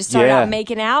 we just started out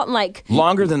making out and like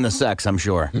longer than the sex, I'm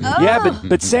sure. Oh. Yeah,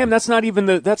 but Sam, that's not even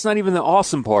the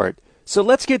awesome part. So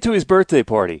let's get to his birthday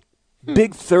party.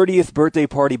 Big 30th birthday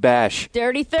party bash.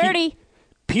 Dirty 30.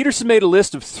 Peterson made a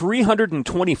list of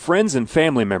 320 friends and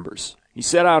family members. He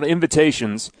set out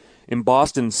invitations in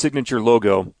Boston's signature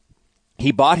logo.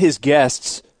 He bought his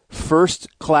guests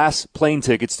first-class plane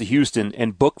tickets to Houston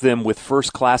and booked them with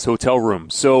first-class hotel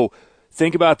rooms. So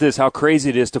think about this, how crazy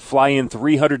it is to fly in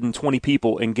 320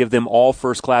 people and give them all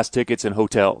first-class tickets and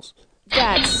hotels.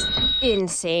 That's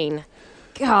insane.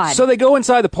 God. So they go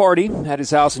inside the party at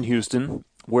his house in Houston,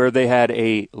 where they had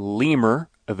a lemur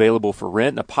available for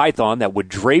rent, and a python that would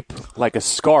drape like a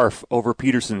scarf over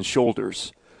Peterson's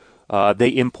shoulders.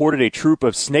 They imported a troupe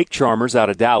of snake charmers out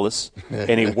of Dallas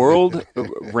and a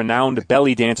world-renowned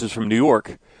belly dancers from New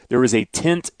York. There was a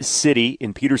tent city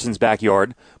in Peterson's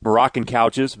backyard, Moroccan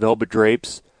couches, velvet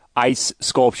drapes, ice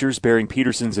sculptures bearing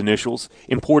Peterson's initials,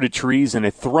 imported trees, and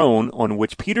a throne on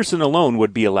which Peterson alone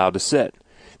would be allowed to sit.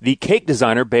 The cake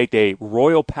designer baked a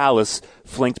royal palace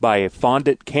flanked by a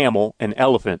fondant camel and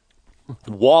elephant.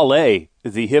 Wale,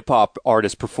 the hip-hop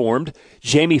artist, performed.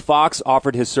 Jamie Foxx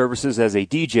offered his services as a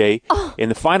DJ. In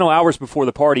the final hours before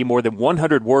the party, more than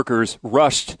 100 workers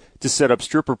rushed to set up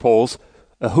stripper poles,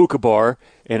 a hookah bar,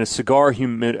 and a cigar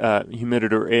humidifier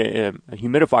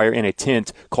in a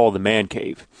tent called the Man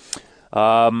Cave.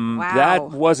 That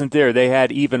wasn't there. They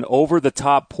had even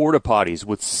over-the-top porta potties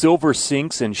with silver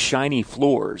sinks and shiny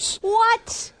floors.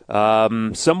 What?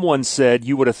 Someone said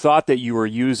you would have thought that you were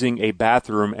using a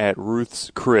bathroom at Ruth's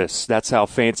Chris. That's how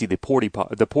fancy the porta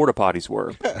potties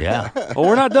were. Yeah. Well,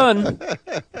 we're not done.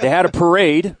 They had a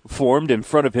parade formed in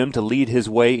front of him to lead his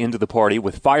way into the party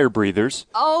with fire breathers.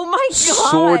 Oh, my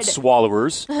God. Sword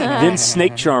swallowers, then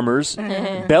snake charmers,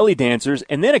 belly dancers,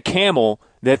 and then a camel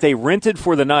that they rented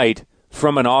for the night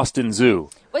from an Austin zoo.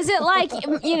 Was it like,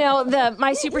 the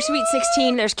My Super Sweet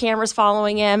 16, there's cameras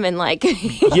following him and like...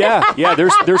 Yeah,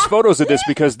 there's photos of this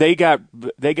because they got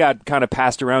kind of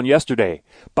passed around yesterday.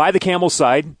 By the camel's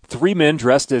side, 3 men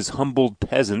dressed as humbled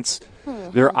peasants,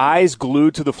 their eyes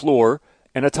glued to the floor,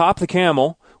 and atop the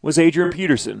camel was Adrian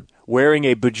Peterson, wearing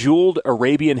a bejeweled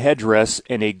Arabian headdress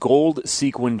and a gold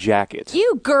sequin jacket.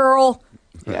 You girl!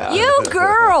 Yeah. You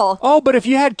girl! Oh, but if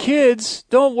you had kids,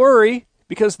 don't worry,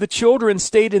 because the children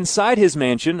stayed inside his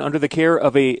mansion under the care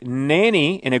of a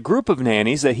nanny and a group of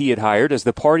nannies that he had hired as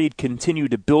the party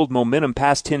continued to build momentum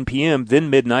past 10 p.m., then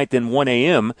midnight, then 1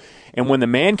 a.m. And when the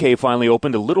man cave finally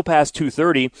opened a little past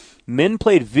 2:30, men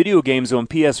played video games on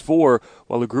PS4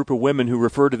 while a group of women who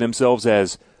referred to themselves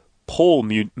as pole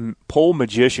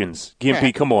magicians.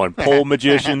 Gimpy, come on, pole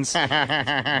magicians.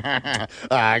 I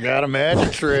got a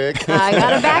magic trick. I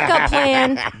got a backup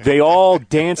plan. They all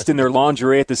danced in their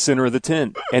lingerie at the center of the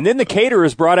tent. And then the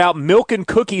caterers brought out milk and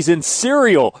cookies and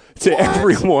cereal to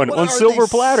everyone on silver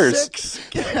platters.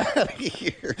 Get out of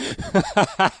here.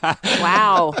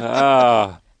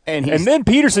 Wow. And then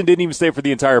Peterson didn't even stay for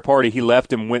the entire party. He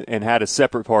left and went and had a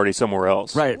separate party somewhere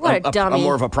else. Right. What a dummy.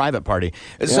 More of a private party.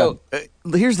 Yeah. So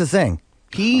here's the thing.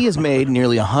 He has made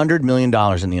nearly $100 million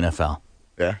in the NFL.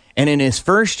 Yeah. And in his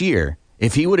first year,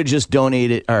 if he would have just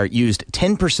donated or used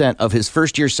 10% of his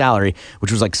first year's salary,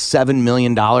 which was like $7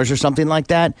 million or something like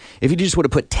that, if he just would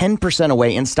have put 10%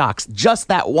 away in stocks just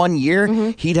that 1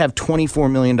 year, he'd have $24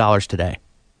 million today.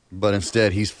 But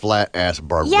instead, he's flat-ass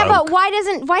broke. Yeah, but why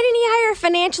didn't he hire a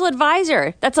financial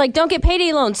advisor? That's like, don't get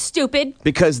payday loans, stupid.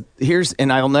 Because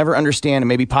and I'll never understand, and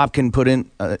maybe Pop can put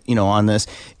in, on this,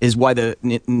 is why the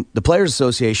Players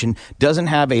Association doesn't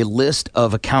have a list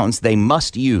of accountants they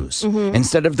must use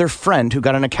instead of their friend who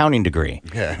got an accounting degree.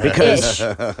 Because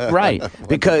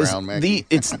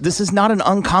this is not an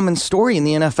uncommon story in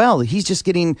the NFL. He's just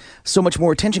getting so much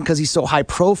more attention because he's so high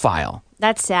profile.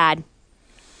 That's sad.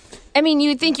 I mean,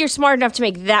 you'd think you're smart enough to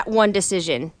make that one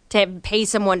decision, to pay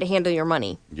someone to handle your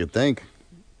money. You'd think.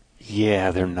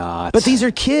 Yeah, they're not. But these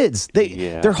are kids.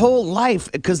 Their whole life,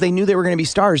 because they knew they were going to be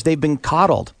stars, they've been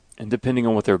coddled. And depending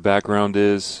on what their background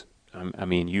is, I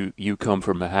mean, you come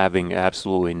from having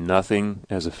absolutely nothing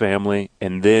as a family,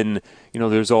 and then,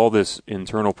 there's all this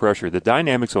internal pressure. The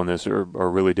dynamics on this are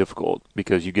really difficult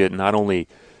because you get not only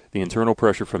the internal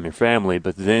pressure from your family,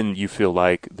 but then you feel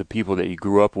like the people that you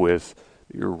grew up with,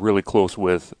 you're really close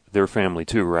with their family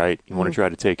too, right? You want to try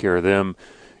to take care of them.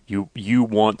 You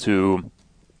want to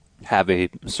have a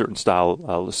certain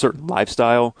style, a certain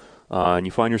lifestyle, and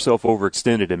you find yourself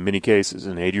overextended in many cases.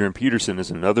 And Adrian Peterson is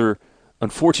another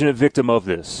unfortunate victim of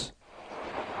this.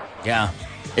 Yeah,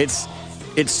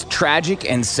 it's tragic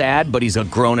and sad, but he's a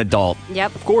grown adult.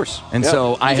 Yep. Of course. And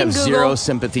so I have zero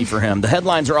sympathy for him. The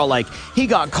headlines are all like, he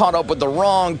got caught up with the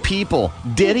wrong people.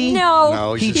 Did he?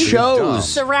 No. He chose.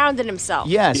 Surrounded himself.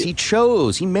 Yes, he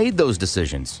chose. He made those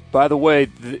decisions. By the way,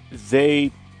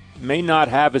 they may not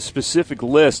have a specific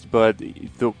list, but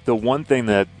the one thing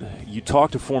that you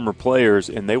talk to former players,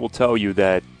 and they will tell you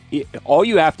that all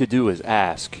you have to do is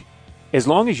ask. As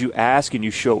long as you ask and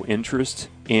you show interest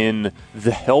in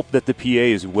the help that the PA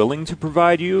is willing to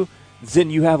provide you, then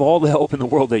you have all the help in the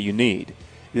world that you need.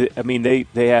 I mean,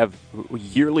 they have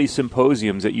yearly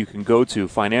symposiums that you can go to,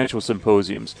 financial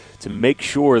symposiums, to make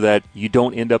sure that you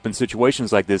don't end up in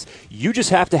situations like this. You just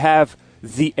have to have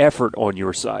the effort on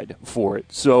your side for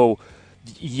it. So,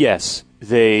 yes,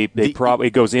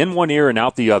 it goes in one ear and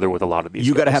out the other with a lot of these.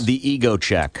 You got to have the ego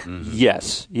check. Mm-hmm.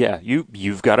 Yes, yeah,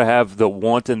 you've got to have the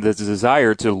want and the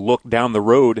desire to look down the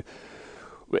road.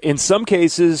 In some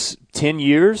cases, 10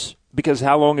 years. Because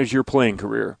how long is your playing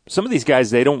career? Some of these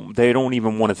guys, they don't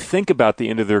even want to think about the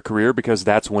end of their career because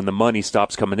that's when the money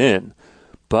stops coming in.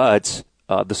 But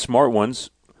the smart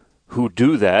ones who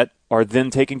do that are then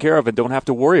taken care of and don't have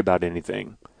to worry about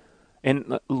anything.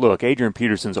 And look, Adrian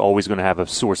Peterson's always going to have a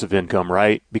source of income,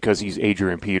 right? Because he's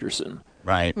Adrian Peterson.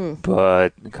 Right.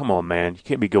 But come on, man. You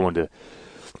can't be going to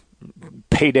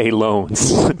payday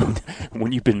loans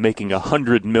when you've been making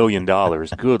 $100 million.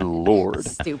 Good Lord.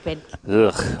 Stupid.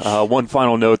 Ugh. One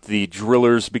final note, the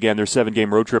Drillers began their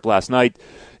 7-game road trip last night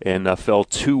and fell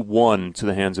 2-1 to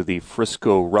the hands of the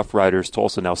Frisco Rough Riders.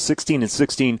 Tulsa now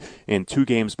 16-16 and 2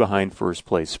 games behind first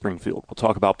place Springfield. We'll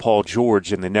talk about Paul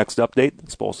George in the next update.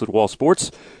 It's Balls to the Wall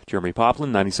Sports. Jeremy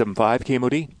Poplin, 97.5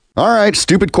 KMOD. All right,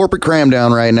 stupid corporate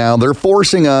cramdown right now. They're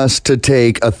forcing us to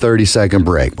take a 30-second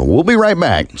break, but we'll be right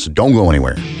back, so don't go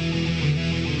anywhere.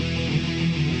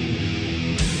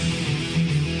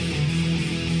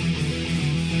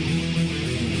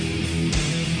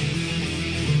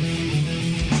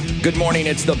 Good morning.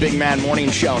 It's the Big Man Morning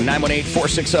Show,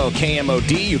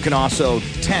 918-460-KMOD. You can also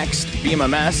text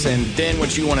BMMS and then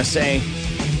what you want to say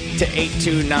to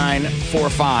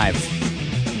 82945.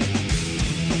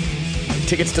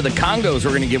 Tickets to the Congos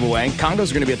we're going to give away.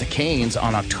 Congos are going to be at the Canes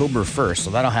on October 1st, so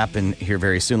that'll happen here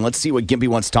very soon. Let's see what Gimpy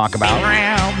wants to talk about.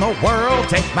 Around the world,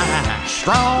 take my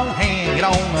strong hand, get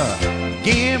on the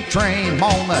Gimp train,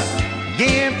 on the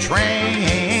Gimp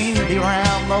train.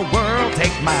 Around the world,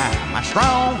 take my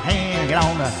strong hand, get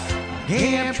on the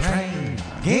Gimp train,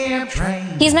 Gimp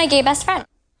train. He's my gay best friend.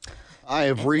 I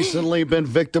have recently been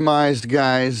victimized,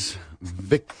 guys.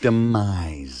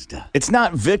 Victimized. It's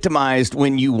not victimized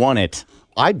when you want it.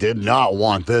 I did not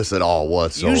want this at all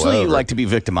whatsoever. Usually you like to be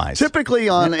victimized. Typically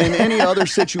in any other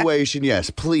situation, yes,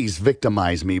 please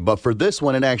victimize me. But for this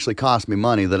one, it actually cost me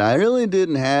money that I really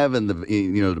didn't have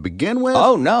to begin with.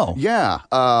 Oh, no. Yeah.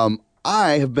 I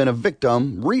have been a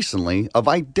victim recently of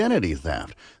identity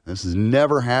theft. This has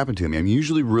never happened to me. I'm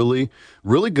usually really,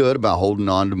 really good about holding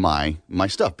on to my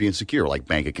stuff, being secure, like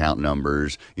bank account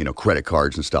numbers, credit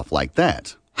cards and stuff like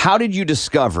that. How did you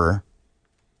discover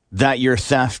that your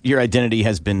identity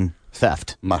has been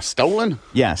theft? Stolen?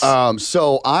 Yes.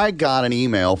 So I got an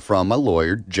email from my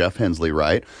lawyer, Jeff Hensley,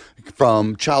 right,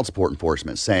 from Child Support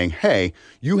Enforcement saying, hey,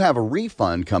 you have a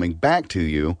refund coming back to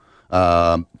you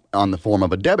on the form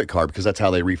of a debit card because that's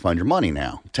how they refund your money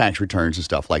now. Tax returns and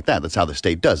stuff like that. That's how the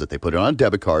state does it. They put it on a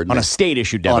debit card. On a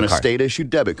state-issued debit card. On a state-issued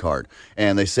debit card.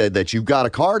 And they said that you've got a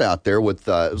card out there with,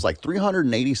 it was like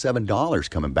 $387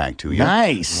 coming back to you.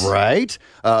 Nice. Right?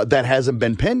 That hasn't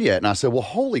been pinned yet. And I said, well,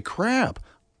 holy crap.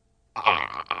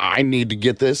 I need to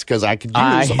get this because I could use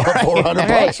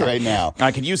 $400 right now.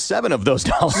 I could use 7 of those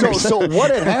dollars. So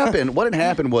what had happened? What had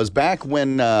happened was back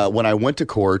when I went to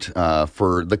court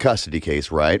for the custody case,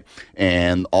 right,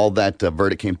 and all that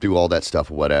verdict came through, all that stuff,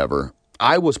 whatever.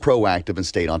 I was proactive and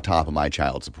stayed on top of my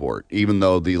child support, even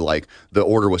though the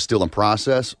order was still in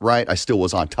process. Right, I still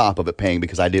was on top of it, paying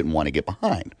because I didn't want to get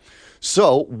behind.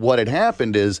 So what had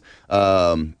happened is,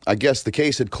 I guess the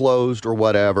case had closed or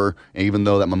whatever, even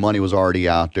though that my money was already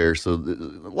out there. So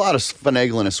a lot of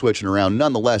finagling and switching around.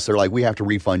 Nonetheless, they're like, we have to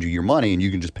refund you your money and you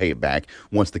can just pay it back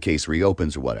once the case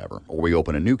reopens or whatever, or we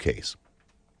open a new case.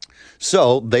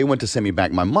 So they went to send me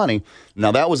back my money.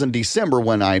 Now, that was in December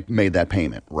when I made that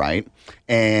payment, right?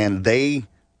 And they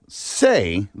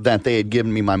say that they had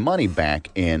given me my money back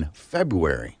in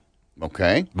February.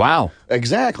 Okay. Wow.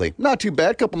 Exactly. Not too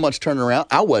bad. Couple months turning around.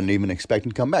 I wasn't even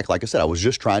expecting to come back. Like I said, I was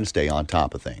just trying to stay on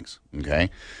top of things. Okay.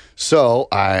 So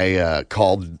I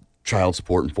called Child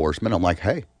Support Enforcement. I'm like,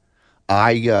 hey,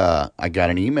 I got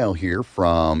an email here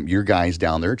from your guys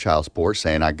down there, Child Support,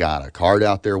 saying I got a card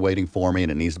out there waiting for me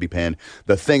and it needs to be pinned.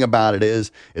 The thing about it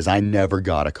is I never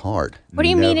got a card. What do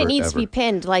you mean it needs to be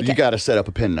pinned? Like, you got to set up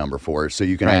a PIN number for it so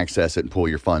you can access it and pull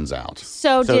your funds out.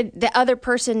 So did the other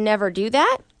person never do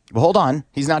that? Well, hold on.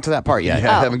 He's not to that part yet.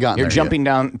 Yeah, I haven't gotten You're there jumping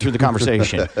yet. down through the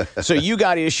conversation. So you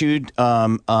got issued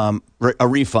a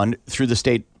refund through the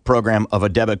state program of a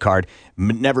debit card.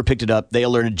 Never picked it up. They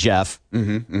alerted Jeff.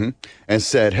 And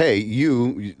said,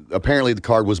 hey, apparently the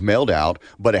card was mailed out,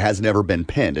 but it has never been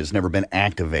pinned. It's never been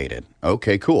activated.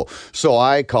 Okay, cool. So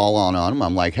I call on him.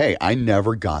 I'm like, hey, I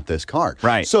never got this card.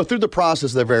 Right. So through the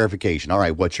process of the verification, all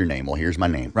right, what's your name? Well, here's my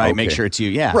name. Right, Okay. make sure it's you,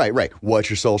 yeah. Right. What's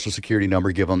your social security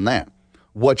number? Give them that.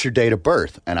 What's your date of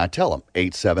birth? And I tell them,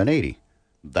 8780.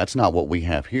 That's not what we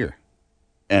have here.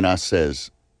 And I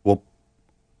says, well,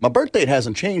 my birth date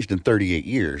hasn't changed in 38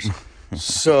 years.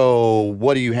 So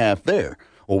what do you have there?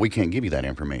 Well, we can't give you that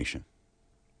information.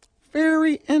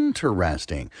 Very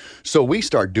interesting. So we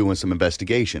start doing some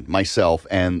investigation, myself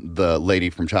and the lady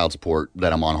from child support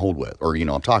that I'm on hold with, or,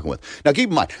 I'm talking with. Now, keep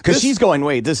in mind. Because she's going,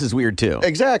 wait, this is weird too.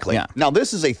 Exactly. Yeah. Now,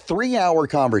 this is a 3-hour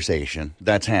conversation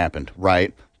that's happened,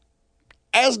 right?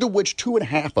 As to which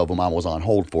 2.5 of them I was on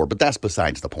hold for, but that's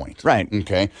besides the point. Right.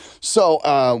 Okay.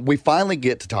 So we finally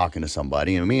get to talking to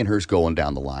somebody, and me and her's going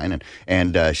down the line,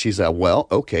 and she's like, well,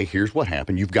 okay, here's what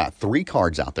happened. You've got 3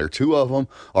 cards out there. 2 of them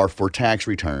are for tax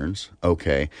returns,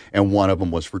 okay, and 1 of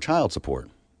them was for child support.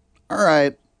 All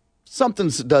right. Something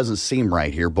doesn't seem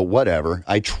right here, but whatever.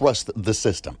 I trust the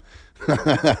system.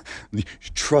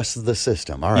 Trust the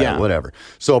system. All right, whatever.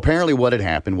 So apparently what had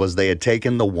happened was they had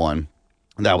taken the one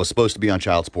that was supposed to be on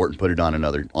child support and put it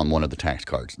on one of the tax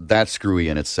cards. That's screwy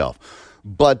in itself.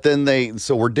 But then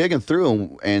so we're digging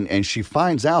through, and she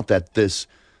finds out that this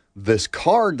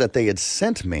card that they had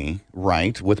sent me,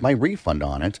 right, with my refund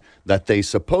on it, that they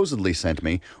supposedly sent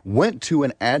me, went to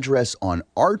an address on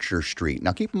Archer Street.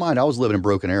 Now, keep in mind, I was living in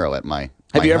Broken Arrow at my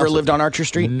Have you ever house. lived on Archer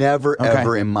Street? Never,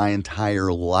 ever in my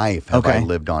entire life have I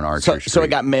lived on Archer Street. So it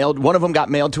got mailed. One of them got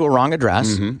mailed to a wrong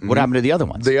address. What happened to the other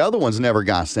ones? The other ones never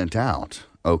got sent out.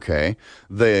 Okay.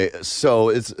 So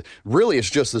it's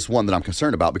just this one that I'm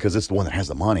concerned about because it's the one that has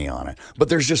the money on it. But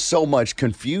there's just so much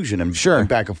confusion and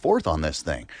back and forth on this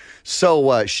thing.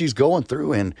 So she's going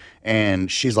through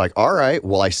and she's like, all right,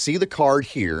 well, I see the card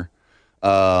here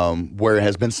where it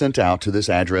has been sent out to this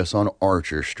address on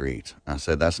Archer Street. I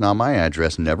said, that's not my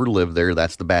address. Never lived there.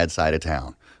 That's the bad side of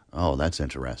town. Oh, that's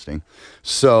interesting.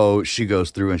 So she goes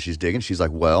through and she's digging. She's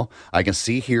like, well, I can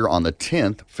see here on the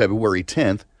 10th, February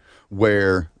 10th,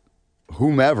 where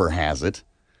whomever has it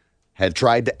had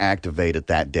tried to activate it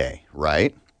that day,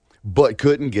 right? But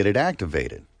couldn't get it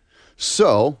activated.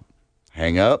 So,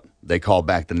 hang up. They called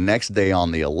back the next day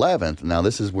on the 11th. Now,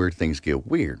 this is where things get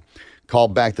weird.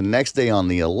 Called back the next day on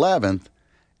the 11th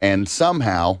and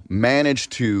somehow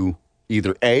managed to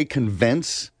either A,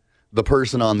 convince the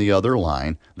person on the other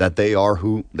line that they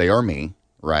are me,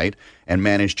 right? And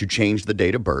managed to change the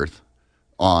date of birth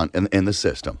in the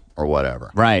system or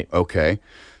whatever. Right. Okay.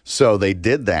 So they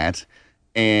did that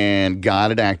and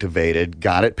got it activated,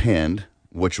 got it pinned,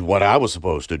 which is what I was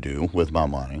supposed to do with my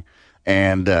money.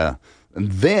 And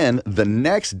then the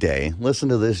next day, listen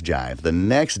to this jive. The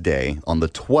next day on the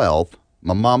 12th,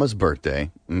 my mama's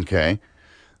birthday, okay,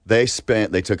 they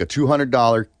took a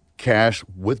 $200 cash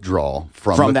withdrawal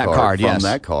from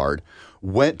that card.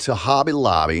 Went to Hobby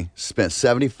Lobby, spent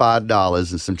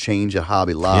 $75 and some change at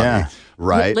Hobby Lobby. Yeah.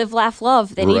 Right. Live, laugh,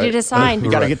 love. They needed a sign. You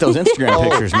got to get those Instagram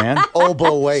pictures, man. Oh,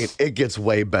 but wait, it gets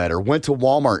way better. Went to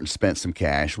Walmart and spent some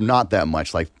cash. Not that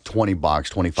much, like $20,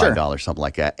 $25, something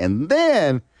like that. And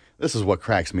then, this is what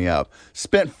cracks me up,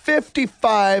 spent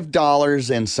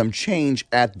 $55 and some change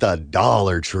at the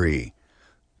Dollar Tree.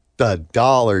 The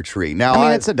Dollar Tree. Now, I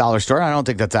mean, it's a dollar store. I don't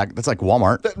think that's like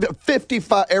Walmart.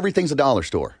 55, everything's a dollar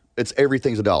store.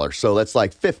 Everything's a dollar. So that's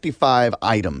like 55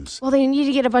 items. Well, they need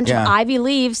to get a bunch of ivy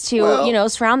leaves to,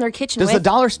 surround their kitchen with. I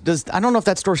don't know if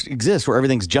that store exists where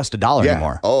everything's just $1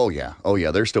 anymore. Oh, yeah.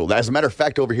 There's still, as a matter of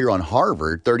fact, over here on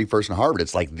Harvard, 31st and Harvard,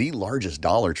 it's like the largest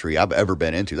Dollar Tree I've ever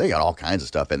been into. They got all kinds of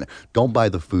stuff in there. Don't buy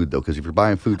the food, though, because if you're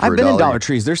buying food for I've been in Dollar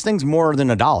Trees. There's things more than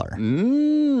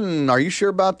 $1. Are you sure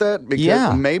about that?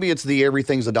 Because maybe it's the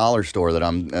everything's a dollar store that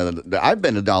I've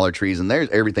been to Dollar Trees, and there's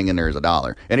everything in there is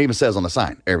 $1. And it even says on the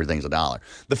sign, everything's $1.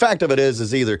 The fact of it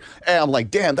is either, I'm like,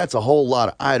 damn, that's a whole lot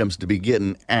of items to be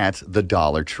getting at the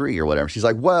Dollar Tree or whatever. She's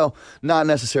like, well, not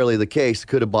necessarily the case.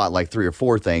 Could have bought like 3 or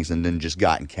 4 things and then just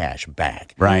gotten cash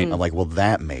back. Right. I'm like, well,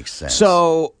 that makes sense.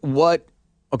 So what?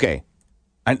 Okay,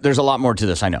 there's a lot more to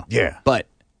this, I know. Yeah. But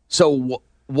so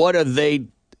what are they?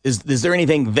 Is there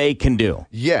anything they can do?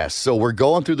 Yes. So we're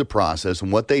going through the process,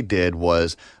 and what they did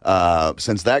was,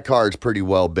 since that card's pretty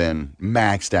well been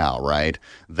maxed out, right?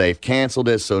 They've canceled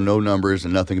it, so no numbers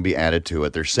and nothing can be added to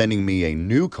it. They're sending me a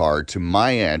new card to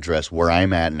my address where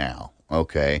I'm at now.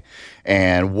 Okay.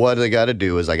 And what they got to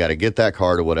do is I got to get that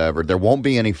card or whatever. There won't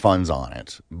be any funds on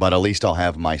it, but at least I'll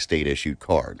have my state issued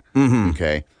card. Mm-hmm.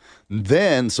 Okay.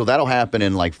 Then, so that'll happen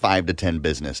in like 5 to 10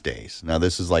 business days. Now,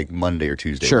 this is like Monday or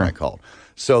Tuesday Sure. when I called.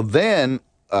 So then,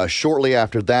 shortly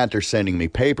after that, they're sending me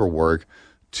paperwork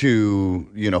to,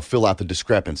 fill out the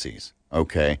discrepancies.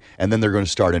 Okay. And then they're going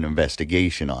to start an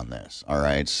investigation on this. All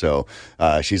right. So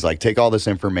she's like, take all this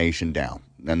information down.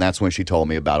 And that's when she told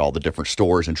me about all the different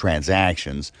stores and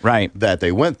transactions that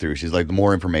they went through. She's like, the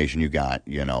more information you got,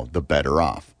 the better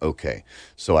off. Okay.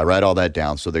 So I write all that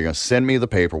down. So they're going to send me the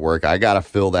paperwork. I got to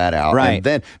fill that out. Right. And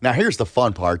then, now here's the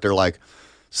fun part. They're like,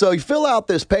 so you fill out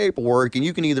this paperwork and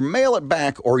you can either mail it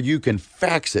back or you can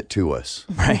fax it to us.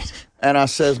 Right. And I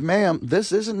says, ma'am,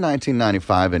 this isn't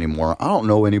 1995 anymore. I don't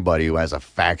know anybody who has a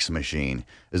fax machine.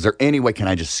 Is there any way, can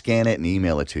I just scan it and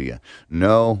email it to you?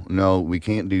 No, we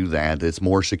can't do that. It's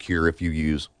more secure if you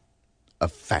use a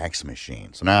fax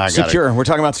machine. So now I got secure. We're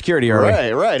talking about security, are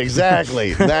we? Right,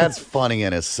 exactly. That's funny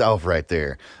in itself right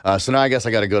there. So now I guess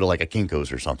I got to go to like a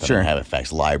Kinko's or something and have a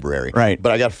fax library. Right.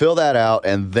 But I got to fill that out,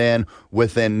 and then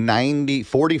within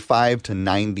 45 to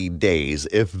 90 days,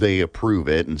 if they approve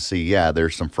it and see, yeah,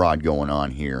 there's some fraud going on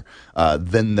here,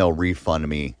 then they'll refund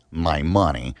me my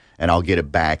money, and I'll get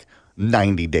it back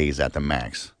 90 days at the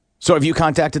max. So have you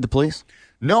contacted the police?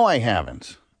 No, I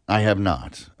haven't. I have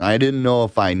not. I didn't know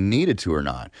if I needed to or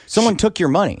not. Someone took your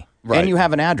money, Right. and you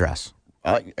have an address,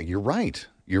 You're right.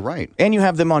 You're right. and you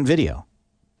have them on video.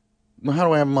 Well, how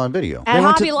do I have them on video? At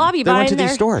Hobby Lobby, They went to buying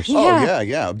these stores. Yeah. Oh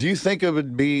yeah. Do you think it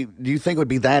would be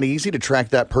that easy to track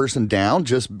that person down?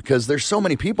 Just because there's so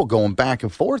many people going back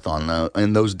and forth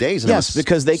in those days. And Yes, it was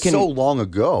because they can- so long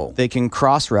ago. They can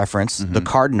cross-reference the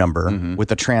card number with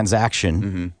the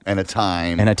transaction And a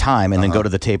time. and then go to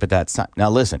the tape at that time. Now,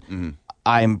 listen,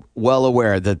 I'm well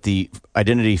aware that the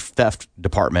identity theft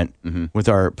department with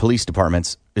our police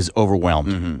departments is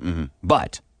overwhelmed.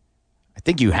 But I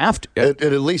think you have to.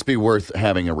 It'd at least be worth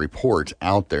having a report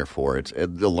out there for it, at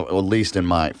least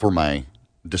for my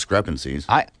discrepancies.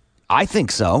 I think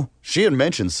so. She had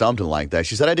mentioned something like that.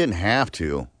 She said I didn't have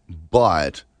to,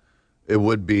 but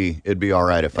it'd be all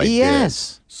right if I did.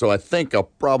 Yes. So I think I'll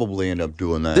probably end up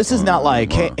doing that. This is not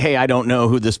like, hey, I don't know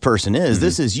who this person is.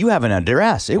 This is, you have an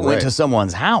address. It went Right. to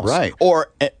someone's house. Right.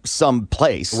 Or at some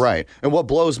place. Right. And what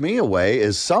blows me away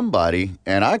is somebody,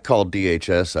 and I called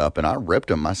DHS up and I ripped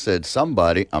them. I said,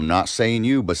 somebody, I'm not saying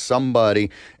you, but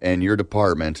somebody in your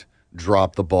department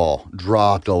dropped the ball,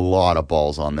 dropped a lot of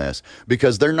balls on this,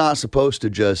 because they're not supposed to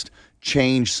just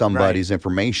change somebody's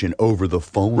information over the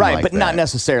phone. Right, like but not that.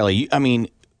 necessarily. I mean,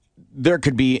 there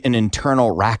could be an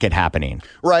internal racket happening.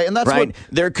 Right, and that's right. what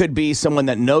There could be someone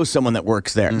that knows someone that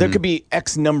works there. There could be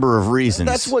X number of reasons.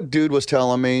 That's what dude was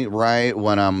telling me, right?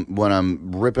 When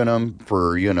I'm ripping him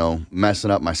for,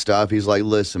 messing up my stuff. He's like,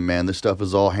 listen, man, this stuff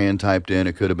is all hand typed in.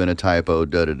 It could have been a typo,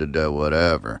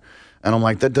 whatever. And I'm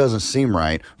like, that doesn't seem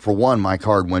right. For one, my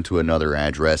card went to another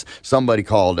address. Somebody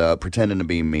called up, pretending to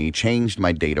be me, changed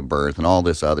my date of birth and all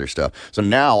this other stuff. So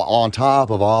now, on top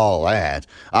of all that,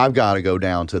 I've got to go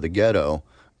down to the ghetto,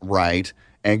 right,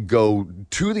 and go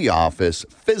to the office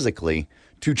physically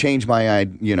to change my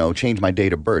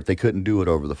date of birth. They couldn't do it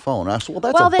over the phone. I said, well,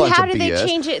 that's a bunch of BS. Well, then how did they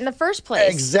change it in the first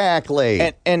place?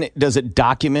 Exactly. And does it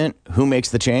document who makes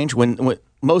the change? When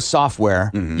most software,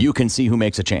 you can see who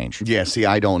makes a change. Yeah, see,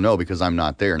 I don't know because I'm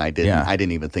not there, and I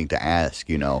didn't even think to ask,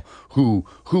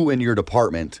 who in your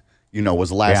department,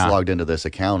 was last logged into this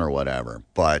account or whatever.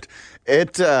 But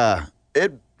it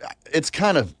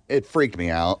freaked me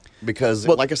out because,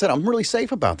 like I said, I'm really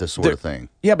safe about this sort of thing.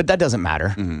 Yeah, but that doesn't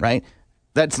matter, right?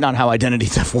 That's not how identity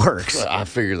theft works. I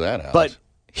figured that out. But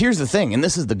here's the thing, and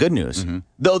this is the good news.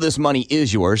 Though this money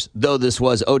is yours, though this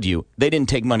was owed you, they didn't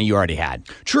take money you already had.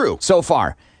 True. So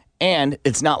far. And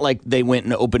it's not like they went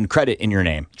and opened credit in your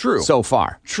name. True. So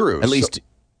far. True. At least,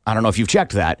 I don't know if you've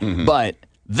checked that, but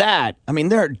that, I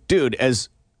mean, as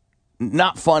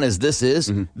not fun as this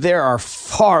is, there are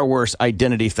far worse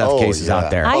identity theft cases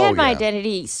out there. I had my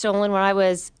identity stolen when I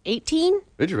was 18.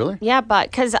 Did you really? Yeah,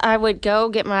 but because I would go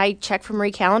get my check from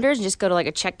Recalendars and just go to like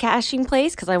a check cashing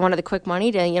place because I wanted the quick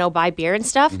money to, buy beer and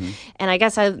stuff. And I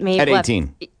guess I may have At left.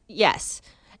 18. Yes.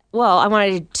 Well, I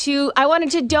wanted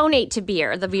to donate to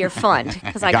the beer fund,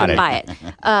 because I couldn't buy it.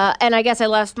 And I guess I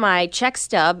left my check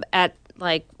stub at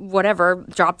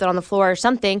dropped it on the floor or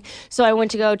something. So I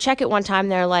went to go check it one time.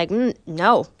 They're like,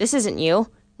 no, this isn't you.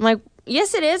 I'm like,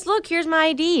 yes, it is. Look, here's my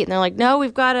ID. And they're like, no,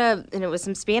 we've got and it was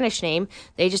some Spanish name.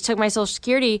 They just took my social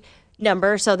security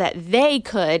number so that they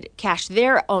could cash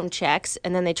their own checks.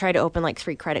 And then they tried to open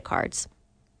 3 credit cards.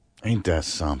 Ain't that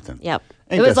something? Yep.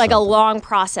 Ain't it was that a something? long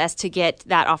process to get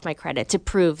that off my credit to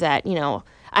prove that,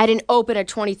 I didn't open a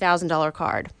 $20,000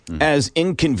 card. As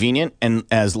inconvenient and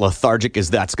as lethargic as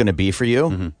that's going to be for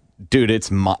you, dude,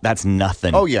 that's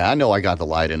nothing. Oh, yeah, I know I got the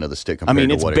light end of the stick compared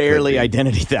to it's what barely it could be.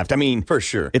 identity theft. I mean, for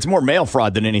sure. It's more mail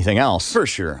fraud than anything else. For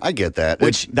sure. I get that.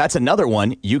 That's another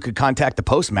one. You could contact the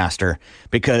postmaster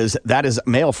because that is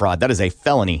mail fraud. That is a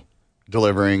felony.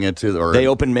 Delivering it to they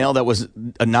opened mail that was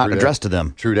not addressed to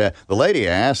them. True that. The lady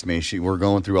asked me, we're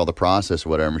going through all the process or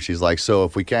whatever. She's like, so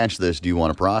if we catch this, do you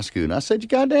want to prosecute? And I said, you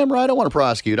goddamn right I want to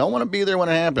prosecute. I want to be there when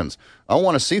it happens. I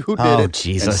want to see who did it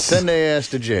Jesus. and send their ass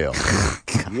to jail.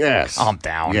 Yes. Calm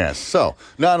down. Yes. So,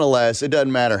 nonetheless, it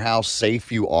doesn't matter how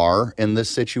safe you are in this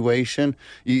situation.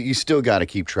 You still got to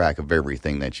keep track of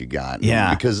everything that you got.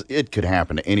 Yeah. Because it could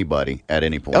happen to anybody at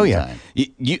any point in time.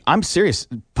 I'm serious.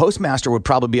 Postmaster would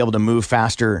probably be able to move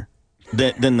faster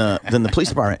than the police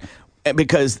department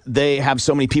because they have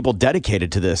so many people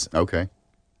dedicated to this. Okay.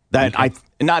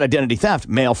 Not identity theft,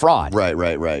 mail fraud.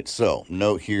 Right. So,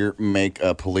 note here, make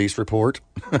a police report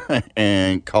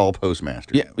and call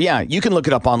postmaster. Yeah. You can look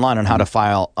it up online on how to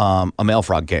file a mail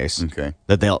fraud case. Okay.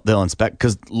 That they'll inspect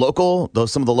because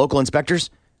some of the local inspectors,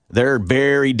 they're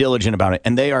very diligent about it,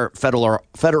 and they are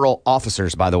federal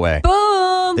officers, by the way.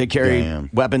 Boom. They carry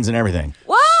weapons and everything.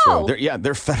 Whoa. So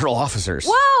they're federal officers.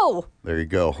 Whoa. There you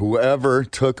go. Whoever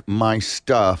took my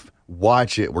stuff,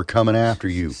 watch it. We're coming after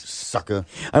you, sucker.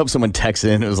 I hope someone texted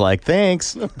in and was like,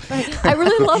 thanks. I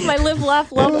really love my Live,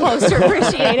 Laugh, Love poster.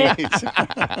 Appreciate it.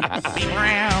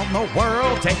 Around the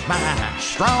world, take my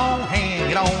strong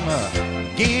hand, get on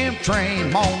the Gimp train,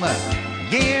 I'm on the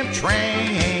Gimp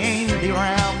train.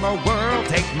 Around the world,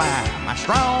 take my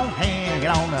strong hand,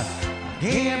 get on the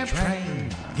Gimp train,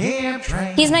 Gimp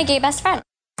train. He's my gay best friend.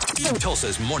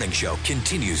 Tulsa's Morning Show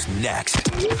continues next.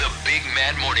 The Big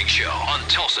Mad Morning Show on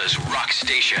Tulsa's Rock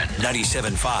Station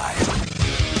 97.5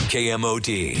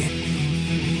 KMOD.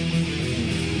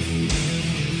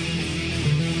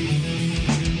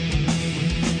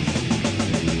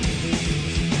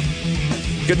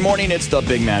 Good morning. It's the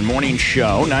Big Mad Morning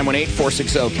Show,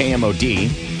 918-460-KMOD.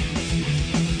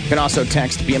 You can also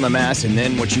text BMMS and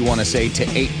then what you want to say to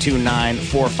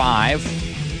 82945.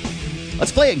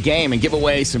 Let's play a game and give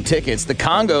away some tickets. The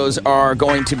Congos are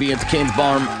going to be at the Canes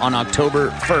Ballroom on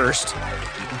October 1st.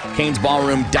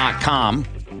 CanesBallroom.com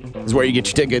is where you get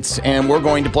your tickets. And we're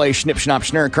going to play Schnipp, Schnapp,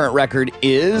 Schnurr. Current record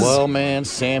is... Well, man,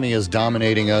 Sammy is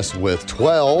dominating us with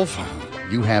 12.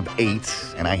 You have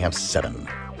 8, and I have 7.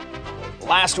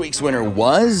 Last week's winner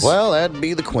was... Well, that'd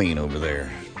be the queen over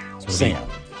there. Sam.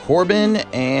 Corbin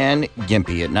and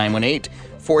Gimpy at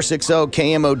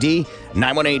 918-460-KMOD.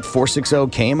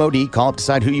 918-460-KMOD. Call up,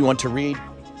 decide who you want to read.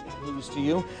 Who's to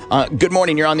you? Good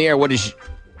morning. You're on the air. Good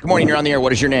morning. You're on the air.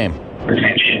 What is your name?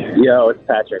 Yo, it's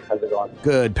Patrick. How's it going?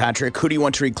 Good, Patrick. Who do you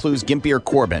want to read clues, Gimpy or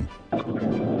Corbin?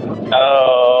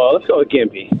 Let's go with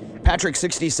Gimpy. Patrick,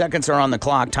 60 seconds are on the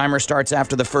clock. Timer starts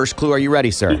after the first clue. Are you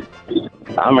ready, sir?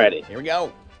 I'm ready. Here we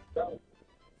go.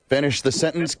 Finish the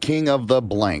sentence, king of the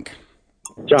blank.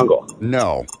 Jungle.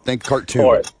 No. Think cartoon.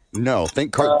 Forest. No.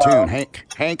 Think cartoon.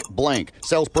 Hank blank.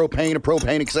 Sells propane and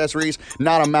propane accessories.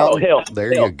 Not a mountain. Hill.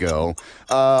 There Hill. you go.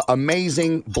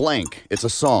 Amazing blank. It's a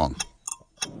song.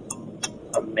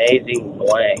 Amazing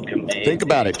blank. Amazing. Think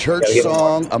about it. Church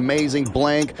song. Amazing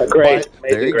blank. Great.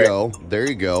 There you Great. go. There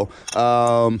you go.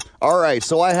 All right.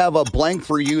 So I have a blank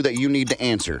for you that you need to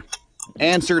answer.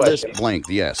 Answer Question. this blank.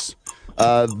 Yes.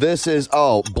 This is,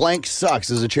 Blank Sucks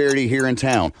is a charity here in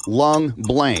town. Lung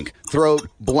blank. Throat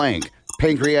blank.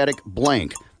 Pancreatic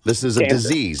blank. This is a Cancer.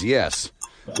 disease, yes.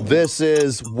 This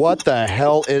is, what the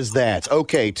hell is that?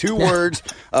 Okay, 2 words.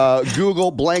 Google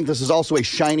blank. This is also a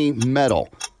shiny metal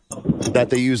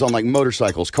that they use on like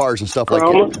motorcycles, cars, and stuff like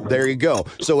that. There you go.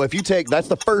 So if you take, that's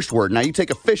the first word. Now you take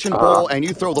a fishing pole and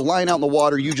you throw the line out in the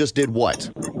water, you just did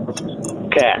what?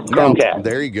 Cat. No, Cat.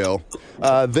 there you go.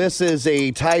 This is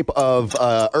a type of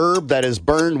herb that is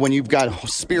burned when you've got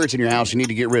spirits in your house you need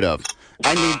to get rid of.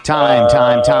 I need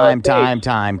Time.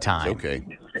 Okay.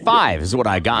 5 is what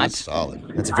I got. That's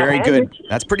solid. That's very good.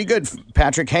 That's pretty good,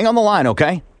 Patrick. Hang on the line,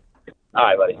 okay? All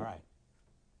right, buddy. All right.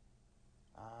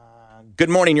 Good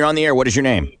morning. You're on the air. What is your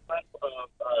name?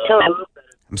 Tony.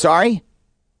 I'm sorry?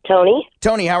 Tony.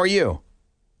 Tony, how are you?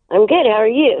 I'm good. How are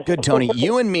you? Good, Tony.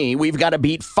 You and me, we've got to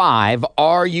beat 5.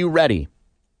 Are you ready?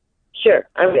 Sure,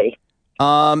 I'm ready.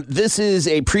 This is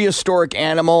a prehistoric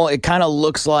animal. It kind of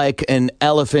looks like an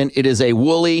elephant. It is a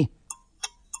woolly.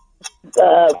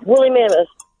 Woolly mammoth.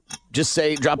 Just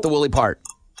drop the woolly part.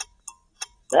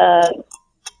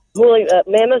 Woolly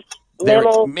mammoth.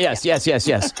 Mammal. Yes. This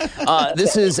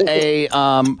is a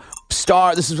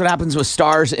star. This is what happens with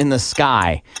stars in the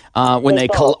sky when they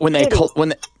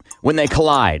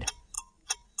collide.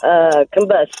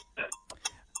 Combust.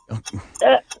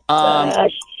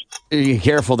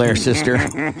 Careful there, sister.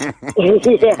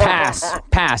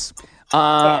 Pass.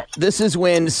 This is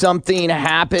when something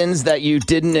happens that you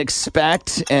didn't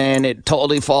expect, and it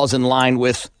totally falls in line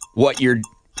with what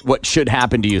should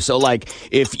happen to you. So, like,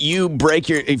 if you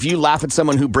laugh at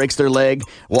someone who breaks their leg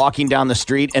walking down the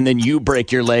street, and then you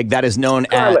break your leg, that is known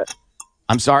as.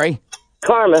 I'm sorry.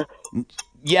 Karma.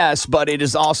 Yes, but it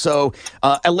is also.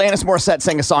 Alanis Morissette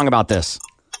sang a song about this.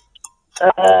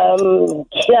 Yeah,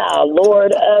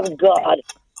 Lord of God.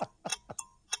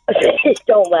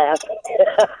 Don't laugh.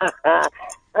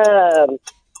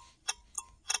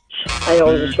 I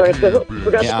almost forgot the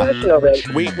question already.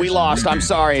 We lost. I'm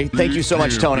sorry. Thank you so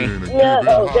much, Tony.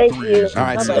 No, thank you. All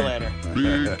right, see you later.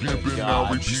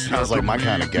 Sounds like my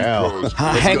kind of gal.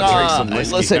 Hang on.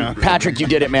 Listen, Patrick, you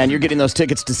did it, man. You're getting those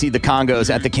tickets to see the Congos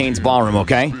at the Canes Ballroom,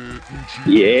 okay?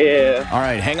 Yeah. All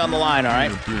right, hang on the line, all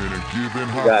right?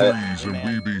 Got it.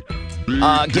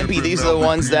 Gimpy, these are the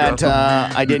ones that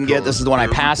I didn't get. This is the one I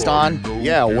passed on.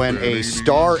 Yeah, when a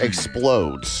star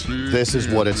explodes, this is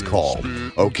what it's called.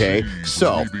 Okay,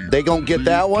 so they gonna get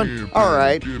that one. All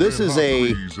right, this is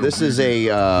a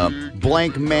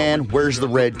blank man. Where's the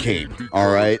red cape?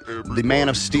 All right, the Man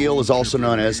of Steel is also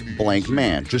known as blank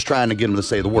man. Just trying to get him to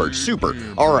say the word. Super.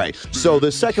 All right, so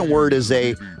the second word is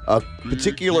a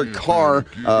particular car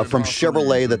from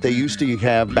Chevrolet that they used to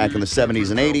have back in the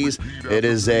 70s and 80s. It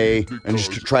is and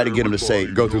just try to get him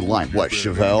to go through the line. What,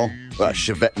 Chevelle?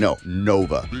 Chevette? No,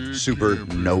 Nova.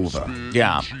 Supernova.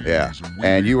 Yeah. Yeah.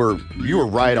 And you were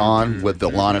right on with the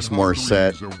Alanis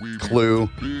Morissette clue,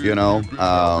 you know.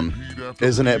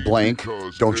 Isn't it blank?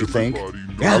 Don't you think?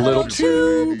 Yeah. A little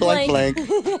too blank.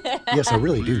 Yes, I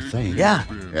really do think. Yeah.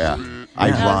 Yeah.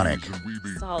 Ironic.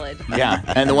 Solid. Yeah.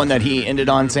 And the one that he ended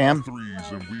on, Sam?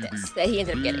 Yes, that he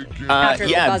ended up getting. After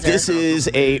the buzzer. This is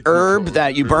a herb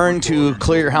that you burn to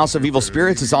clear your house of evil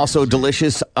spirits. It's also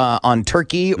delicious on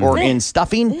turkey or in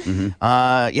stuffing.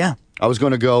 Yeah. I was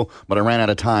going to go, but I ran out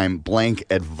of time. Blank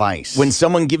advice. When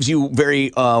someone gives you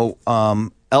very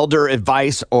elder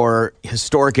advice or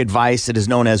historic advice, it is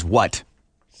known as what?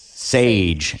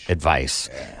 Sage advice.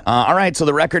 All right, so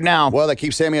the record now. Well, that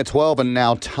keeps Sammy at 12 and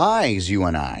now ties you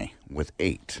and I with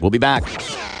 8. We'll be back.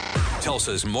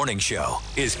 Tulsa's Morning Show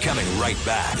is coming right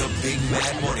back. The Big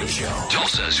Mad Morning Show.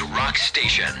 Tulsa's Rock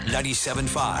Station.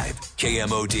 97.5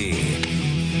 KMOD.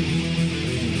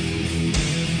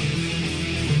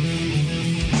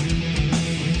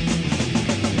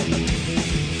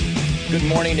 Good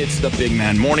morning. It's the Big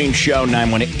Man Morning Show,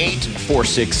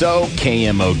 918-460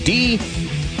 KMOD.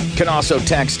 Can also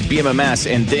text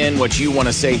BMMS and then what you want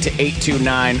to say to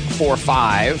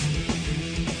 82945.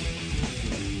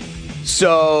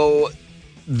 So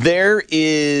there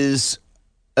is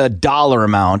a dollar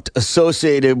amount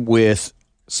associated with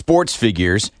sports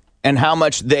figures and how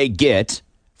much they get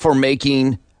for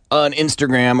making an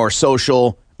Instagram or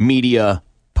social media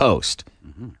post.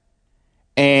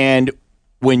 And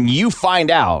when you find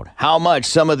out how much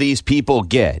some of these people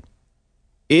get,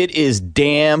 it is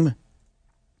damn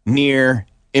near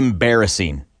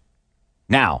embarrassing.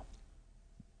 Now,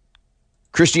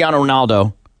 Cristiano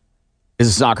Ronaldo is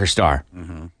a soccer star.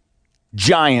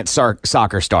 Giant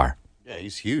soccer star. Yeah,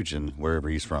 he's huge in wherever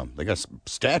he's from. They got a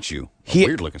statue.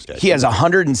 Weird-looking statue. He has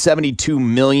 172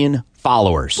 million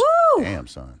followers. Woo! Damn,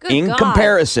 son. Good In God.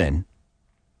 comparison,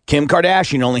 Kim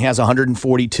Kardashian only has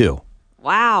 142.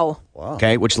 Wow.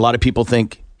 Okay, which a lot of people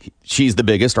think she's the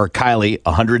biggest, or Kylie,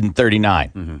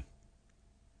 139.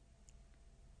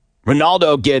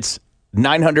 Ronaldo gets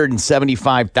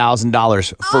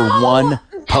 $975,000 for one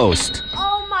post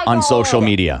on social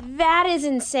media. That is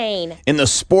insane. In the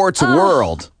sports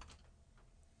world,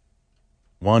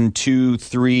 1, 2,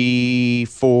 3,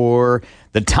 4.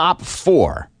 The top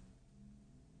 4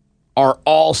 are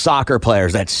all soccer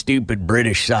players. That stupid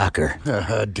British soccer.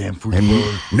 Damn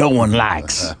football. No one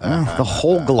likes. The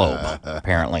whole globe,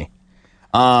 apparently.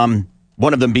 One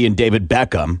of them being David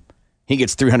Beckham. He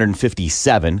gets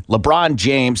 357. LeBron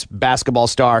James, basketball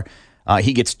star,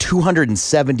 he gets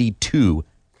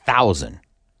 272,000.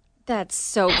 That's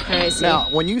so crazy. Now,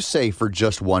 when you say for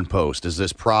just one post, is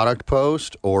this product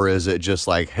post or is it just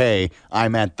like, hey,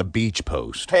 I'm at the beach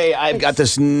post? Hey, I've got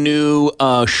this new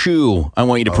shoe I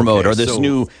want you to promote, or this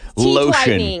new lotion.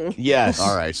 whitening. Yes.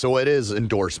 All right, so it is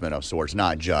endorsement of sorts,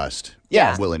 not just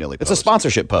willy-nilly It's post. a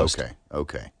sponsorship post.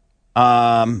 Okay.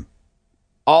 All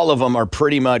of them are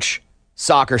pretty much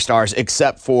soccer stars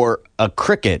except for a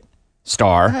cricket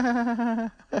star,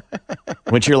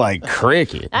 which you're like,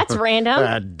 cricket? That's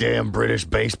random. Damn British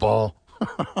baseball.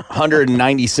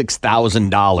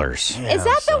 $196,000. Is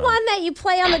that the one that you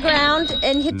play on the ground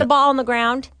and hit the ball on the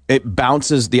ground? It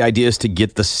bounces the ideas to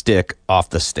get the stick off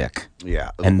the stick.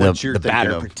 Yeah. And What the you're batter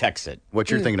thinking of- protects it. What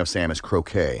you're thinking of, Sam, is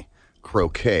croquet.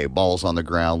 Croquet, balls on the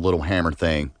ground, little hammer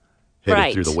thing, hit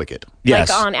Right. it through the wicket. Yes.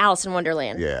 Like on Alice in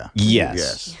Wonderland. Yeah.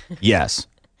 Yes. Yes.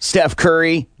 Steph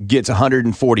Curry gets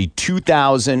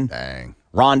 142,000. Dang.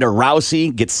 Ronda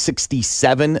Rousey gets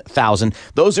 67,000.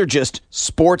 Those are just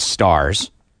sports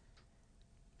stars.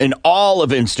 In all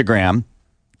of Instagram,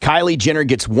 Kylie Jenner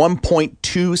gets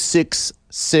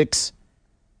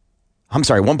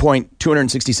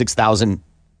 1,266,000.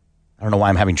 I don't know why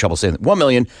I'm having trouble saying that.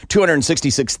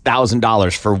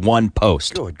 $1,266,000 for one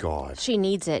post. Good God. She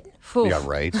needs it. Whew. Yeah,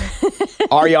 right.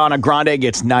 Ariana Grande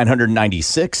gets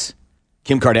 996.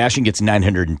 Kim Kardashian gets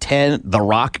 910. The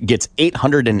Rock gets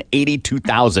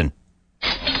 882,000.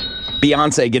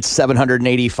 Beyonce gets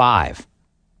 785.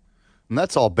 And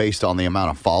that's all based on the amount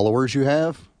of followers you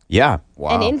have? Yeah.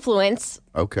 Wow. And influence.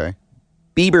 Okay.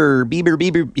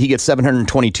 Bieber, he gets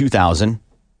 722,000.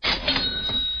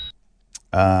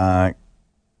 I'm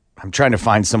trying to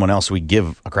find someone else we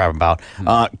give a crap about.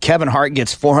 Kevin Hart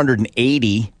gets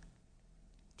 480.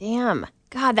 Damn.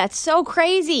 God, that's so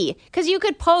crazy. Because you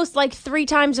could post like 3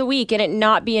 times a week and it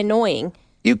not be annoying.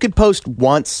 You could post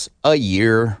once a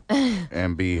year.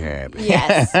 And be happy.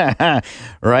 Yes.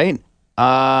 Right?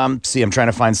 See, I'm trying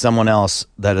to find someone else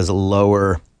that is a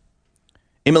lower.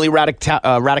 Emily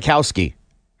Ratajkowski.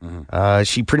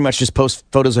 She pretty much just posts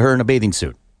photos of her in a bathing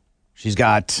suit. She's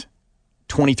got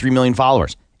 23 million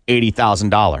followers,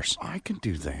 $80,000. I can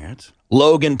do that.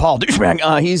 Logan Paul,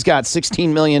 douchebag, he's got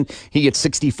 16 million. He gets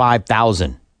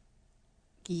 65,000.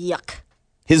 Yuck.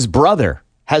 His brother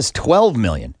has 12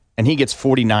 million, and he gets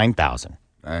 49,000.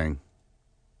 Dang.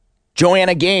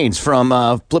 Joanna Gaines from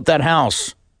Flip That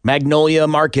House, Magnolia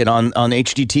Market on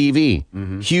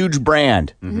HGTV. Huge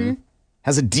brand.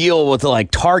 Has a deal with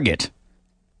like Target.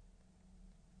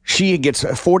 She gets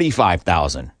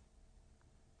 45,000.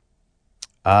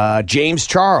 James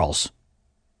Charles,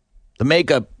 the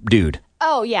makeup dude,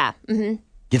 Oh, yeah. Mm-hmm.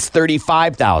 gets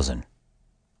 35,000.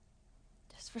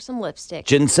 Just for some lipstick.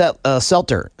 Jen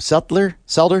Seltler,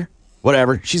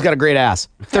 whatever. She's got a great ass.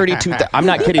 32. I'm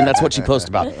not kidding. That's what she posted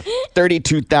about.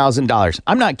 $32,000.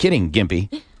 I'm not kidding,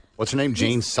 Gimpy. What's her name?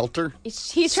 Jane Selter?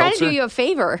 He's trying to do you a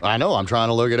favor. I know. I'm trying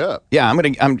to look it up. Yeah, I'm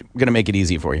gonna make it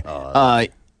easy for you.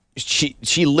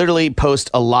 She literally posts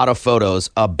a lot of photos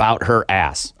about her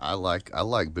ass I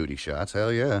like booty shots.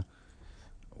 Hell yeah.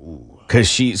 because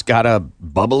she's got a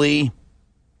bubbly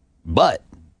butt.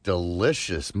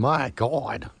 Delicious. My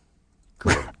God.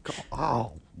 Good God.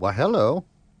 Oh, well, hello.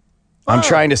 I'm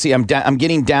trying to see. I'm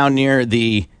getting down near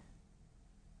the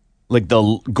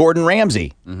Gordon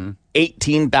Ramsay.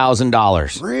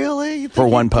 $18,000 Really? You think for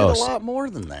one he'd get post. a lot more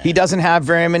than that. He doesn't have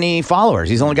very many followers.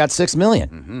 He's only got 6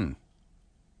 million.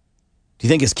 Do you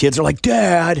think his kids are like,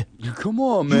 Dad, Come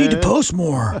on, you man. need to post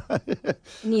more? And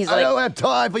he's I like, don't have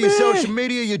time for your social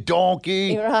media, you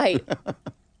donkey. you're right.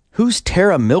 Who's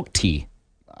Tara Milk Tea?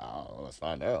 Oh, let's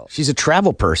find out. She's a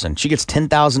travel person. She gets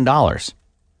 $10,000.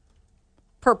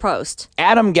 Per post.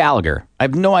 Adam Gallagher, I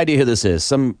have no idea who this is.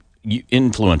 Some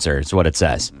influencer is what it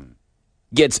says.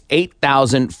 Gets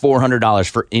 $8,400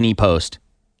 for any post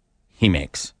he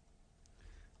makes.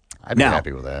 I'd be Now,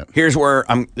 happy with that. Here's where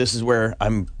this is why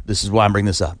I'm bringing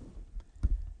this up.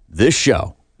 This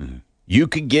show, you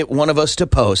could get one of us to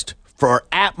post for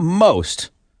at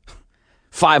most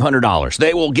 $500.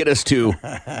 They will get us to,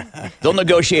 they'll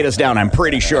negotiate us down, I'm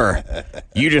pretty sure.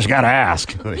 You just got to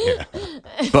ask.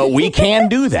 But we can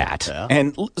do that. Yeah.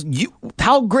 And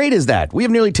how great is that? We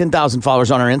have nearly 10,000 followers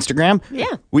on our Instagram. Yeah.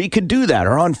 We could do that.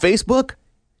 Or on Facebook,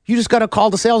 you just got to call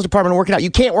the sales department and work it out.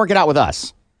 You can't work it out with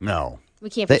us. No. We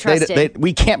can't be trusted.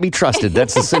 We can't be trusted.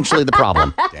 That's essentially the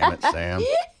problem. Damn it, Sam.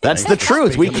 That's the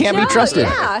truth. We can't be trusted.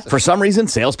 yeah. For some reason,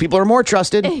 salespeople are more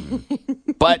trusted.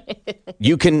 But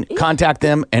you can contact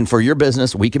them, and for your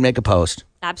business, we can make a post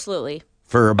Absolutely.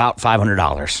 for about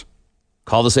 $500.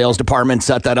 Call the sales department,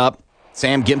 set that up.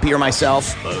 Sam, Gimpy, or myself.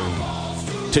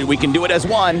 So we can do it as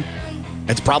one.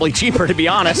 It's probably cheaper, to be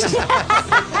honest,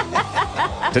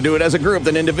 to do it as a group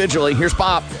than individually. Here's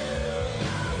Pop.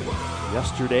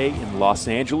 Yesterday in Los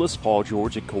Angeles, Paul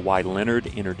George and Kawhi Leonard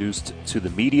introduced to the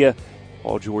media.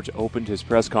 Paul George opened his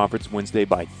press conference Wednesday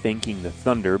by thanking the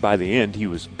Thunder. By the end, he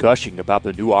was gushing about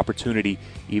the new opportunity,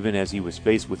 even as he was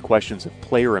faced with questions of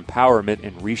player empowerment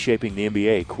and reshaping the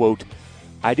NBA. Quote,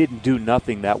 I didn't do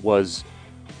nothing that was,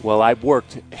 well, I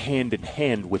worked hand in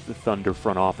hand with the Thunder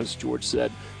front office, George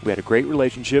said. We had a great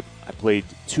relationship. I played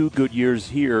 2 good years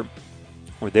here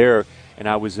or there, and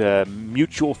I was a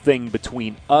mutual thing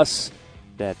between us.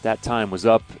 That time was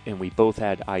up, and we both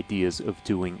had ideas of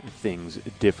doing things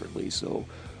differently. So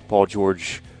Paul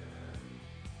George.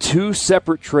 2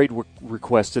 separate trade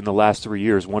requests in the last 3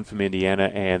 years, one from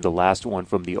Indiana and the last one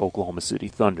from the Oklahoma City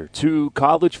Thunder. To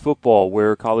college football,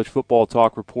 where College Football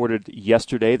Talk reported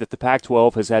yesterday that the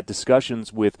Pac-12 has had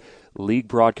discussions with league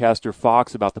broadcaster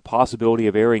Fox about the possibility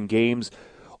of airing games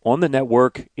on the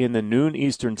network in the noon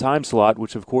Eastern time slot,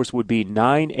 which of course would be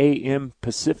 9 a.m.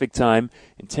 Pacific time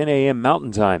and 10 a.m.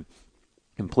 Mountain time,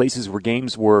 in places where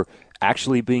games were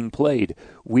actually being played.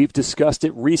 We've discussed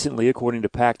it recently, according to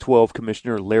Pac-12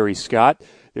 Commissioner Larry Scott.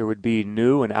 There would be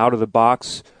new and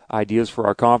out-of-the-box ideas for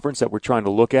our conference that we're trying to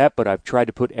look at, but I've tried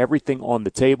to put everything on the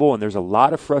table, and there's a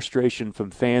lot of frustration from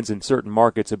fans in certain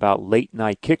markets about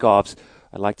late-night kickoffs.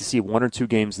 I'd like to see 1 or 2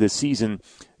 games this season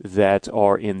that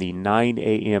are in the 9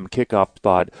 a.m. kickoff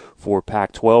spot for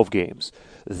Pac-12 games.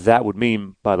 That would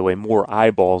mean, by the way, more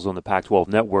eyeballs on the Pac-12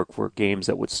 network for games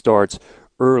that would start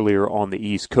earlier on the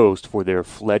East Coast for their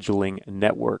fledgling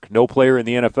network. No player in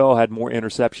the NFL had more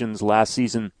interceptions last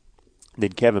season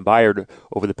than Kevin Byard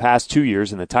over the past 2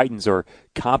 years, and the Titans are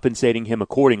compensating him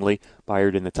accordingly.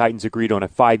 Byard and the Titans agreed on a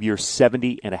 5-year,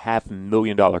 $70.5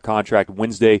 million contract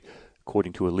Wednesday,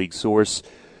 according to a league source.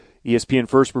 ESPN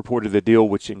first reported the deal,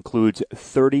 which includes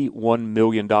 $31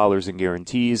 million in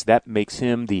guarantees. That makes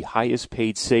him the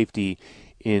highest-paid safety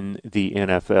in the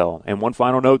NFL. And one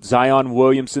final note, Zion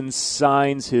Williamson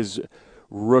signs his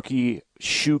rookie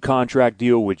shoe contract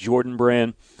deal with Jordan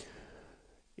Brand.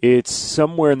 It's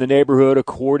somewhere in the neighborhood,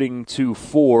 according to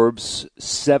Forbes,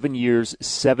 7 years,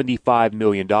 $75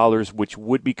 million, which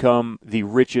would become the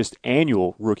richest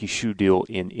annual rookie shoe deal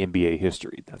in NBA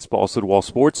history. That's Balls to the Wall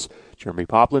Sports. Jeremy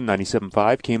Poplin, 97.5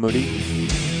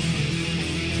 KMOD.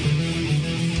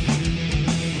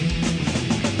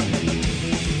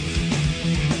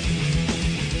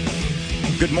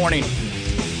 Good morning.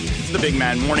 It's the Big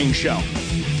Man Morning Show.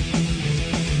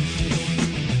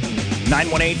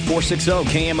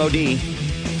 918-460-KMOD.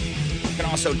 You can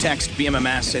also text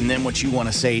BMMS and then what you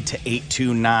want to say to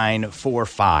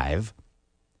 82945.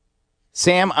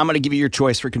 Sam, I'm going to give you your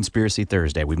choice for Conspiracy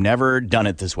Thursday. We've never done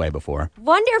it this way before.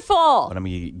 Wonderful. But I'm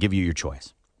going to give you your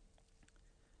choice.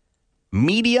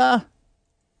 Media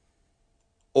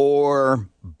or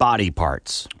body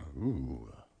parts? I'm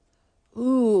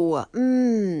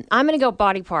going to go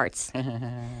body parts.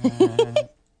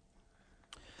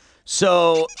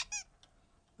 So,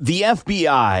 the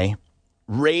FBI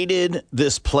raided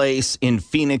this place in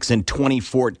Phoenix in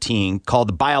 2014 called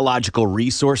the Biological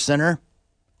Resource Center.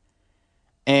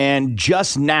 And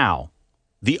just now,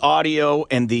 the audio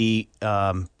and the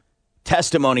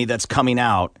testimony that's coming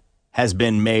out has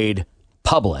been made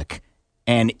public.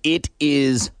 And it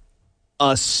is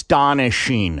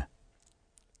astonishing.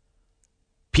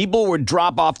 People would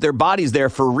drop off their bodies there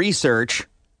for research,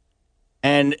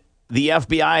 and the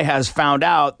FBI has found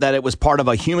out that it was part of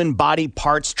a human body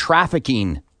parts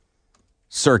trafficking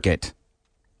circuit.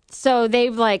 So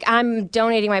they've I'm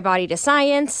donating my body to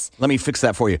science. Let me fix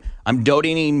that for you. I'm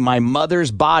donating my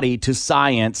mother's body to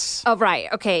science. Oh,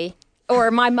 right. Okay.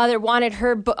 Or my mother wanted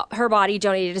her body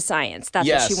donated to science. That's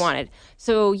what she wanted.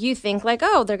 So you think they're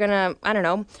going to, I don't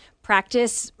know,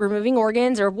 practice removing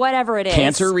organs or whatever it is.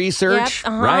 Cancer research.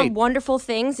 Yep, right. Wonderful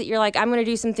things that you're I'm going to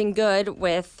do something good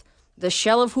with the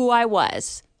shell of who I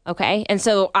was. Okay. And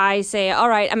so I say, all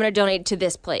right, I'm going to donate to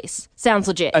this place. Sounds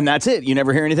legit. And that's it. You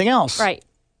never hear anything else. Right.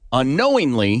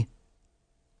 Unknowingly,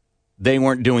 they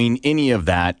weren't doing any of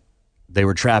that. They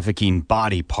were trafficking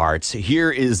body parts.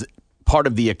 Here is part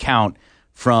of the account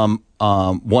from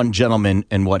one gentleman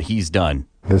and what he's done.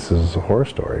 This is a horror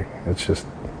story. It's just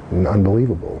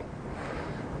unbelievable.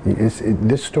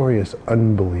 This story is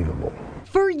unbelievable.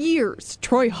 For years,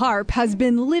 Troy Harp has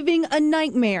been living a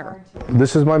nightmare.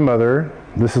 This is my mother.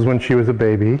 This is when she was a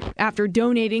baby. After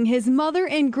donating his mother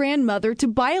and grandmother to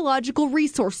Biological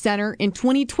Resource Center in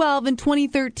 2012 and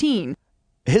 2013.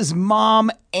 His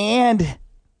mom and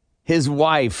his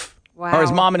wife. Wow. Or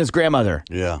his mom and his grandmother.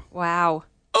 Yeah. Wow.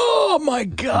 Oh, my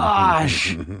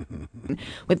gosh.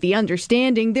 With the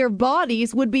understanding their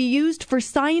bodies would be used for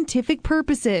scientific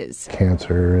purposes.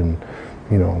 Cancer and,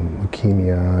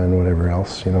 leukemia and whatever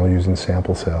else, using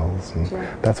sample cells. And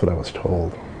that's what I was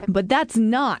told. But that's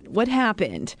not what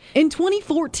happened. In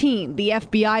 2014, the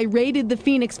FBI raided the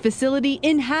Phoenix facility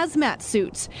in hazmat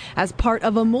suits as part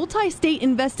of a multi-state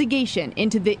investigation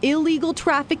into the illegal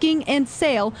trafficking and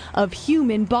sale of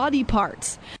human body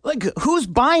parts. Who's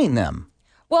buying them?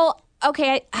 Well,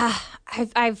 okay,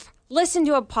 I've listened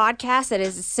to a podcast that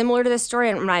is similar to this story,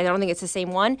 and I don't think it's the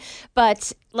same one.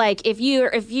 But if you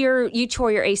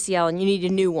tore your ACL and you need a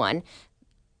new one,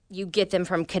 you get them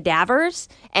from Cadavers,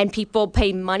 and people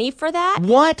pay money for that.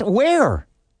 What? Where?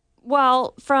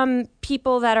 Well, from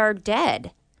people that are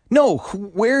dead. No,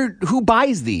 who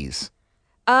buys these?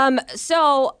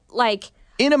 So, like...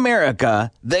 In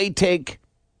America, they take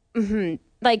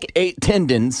like 8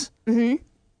 tendons,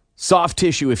 soft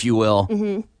tissue, if you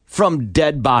will, from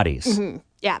dead bodies.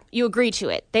 Yeah, you agree to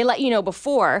it. They let you know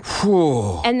before.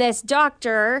 And this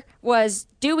doctor was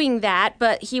doing that,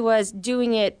 but he was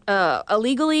doing it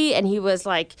illegally, and he was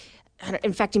like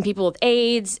infecting people with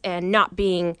AIDS and not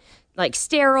being like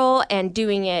sterile and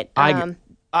doing it.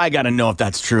 I got to know if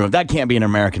that's true. That can't be an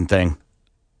American thing.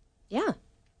 Yeah.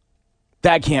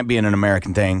 That can't be an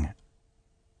American thing.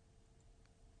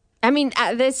 I mean,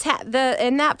 in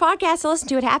that podcast I listened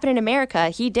to, it happened in America.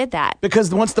 He did that.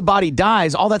 Because once the body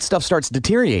dies, all that stuff starts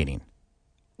deteriorating.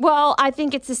 Well, I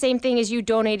think it's the same thing as you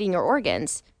donating your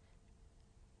organs.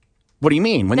 What do you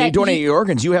mean? When you donate your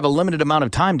organs, you have a limited amount of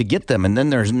time to get them, and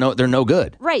then they're no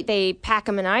good. Right. They pack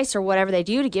them in ice or whatever they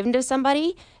do to give them to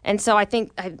somebody. And so I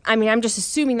think, I'm just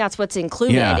assuming that's what's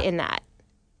included in that.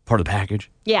 Part of the package?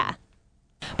 Yeah.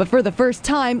 But for the first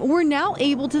time, we're now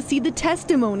able to see the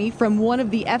testimony from one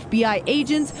of the FBI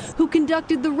agents who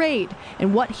conducted the raid.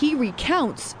 And what he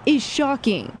recounts is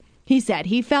shocking. He said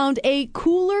he found a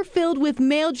cooler filled with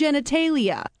male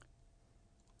genitalia.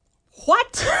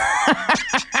 What?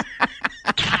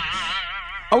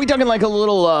 Are we talking like a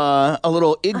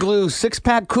little igloo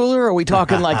 6-pack cooler? Or are we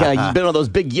talking like you've been on those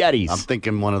big Yetis? I'm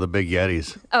thinking one of the big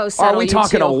Yetis. Oh, so are we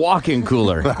talking a walk-in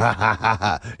cooler?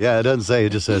 Yeah, it doesn't say.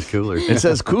 It just says cooler. It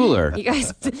says cooler. You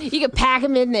guys, you can pack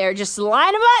them in there. Just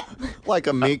line them up. Like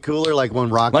a meat cooler, like when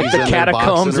Rocky's like the in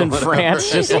catacombs there in boxing or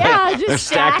France. just they're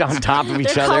stacked on top of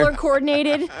each they're other. Color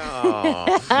coordinated.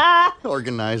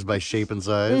 Organized by shape and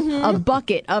size. A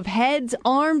bucket of heads,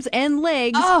 arms, and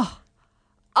legs.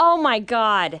 Oh my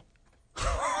God.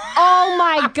 Oh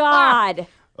my God.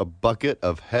 A bucket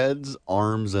of heads,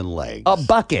 arms, and legs. A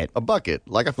bucket. A bucket,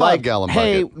 like a 5-gallon bucket.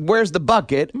 Hey, where's the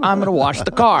bucket? I'm going to wash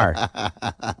the car.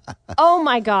 Oh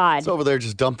my God. It's over there.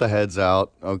 Just dump the heads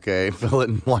out. Okay, fill it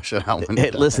and wash it out.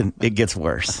 Listen, it gets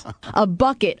worse. A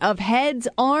bucket of heads,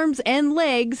 arms, and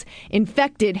legs,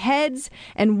 infected heads,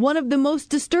 and one of the most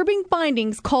disturbing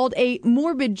findings called a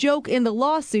morbid joke in the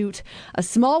lawsuit, a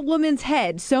small woman's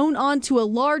head sewn onto a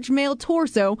large male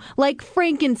torso like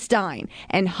Frankenstein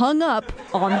and hung up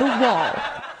on the wall.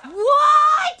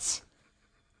 What?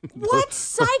 What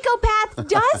psychopath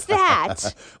does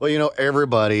that? Well,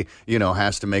 everybody,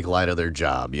 has to make light of their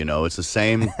job. It's the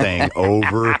same thing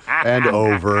over and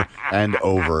over and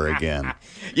over again.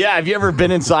 Yeah, have you ever been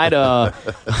inside a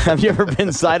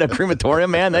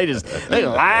crematorium, man? They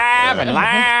laugh and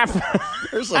laugh.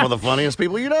 They're some of the funniest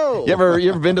people you know. You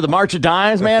ever been to the March of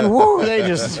Dimes, man? Woo, they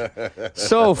just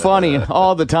so funny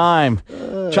all the time.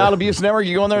 Child Abuse Network,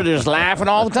 you go in there, they're just laughing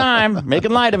all the time, making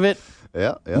light of it.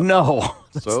 Yeah. No.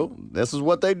 So this is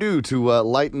what they do to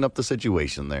lighten up the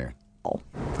situation there.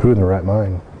 Who in the right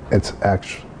mind? It's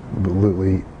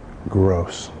absolutely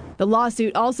gross. The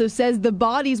lawsuit also says the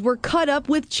bodies were cut up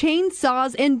with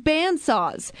chainsaws and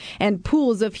bandsaws, and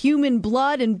pools of human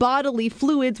blood and bodily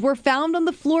fluids were found on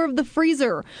the floor of the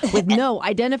freezer, with no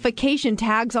identification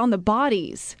tags on the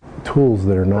bodies. Tools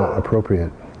that are not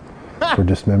appropriate for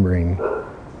dismembering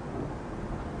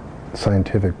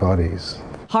scientific bodies.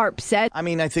 Harp said,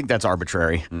 I think that's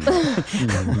arbitrary.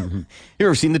 You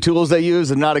ever seen the tools they use?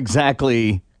 They're not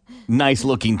exactly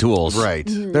nice-looking tools. Right.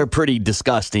 They're pretty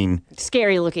disgusting.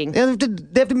 Scary looking. They have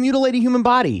to mutilate a human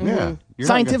body. Yeah.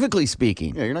 Scientifically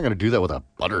speaking. Yeah, you're not going to do that with a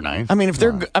butter knife.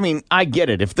 I get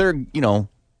it. If they're,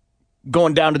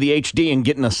 going down to the HD and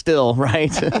getting a still,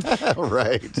 right?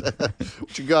 Right.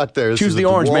 What you got there? Choose the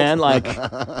orange, man.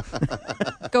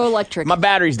 Go electric. My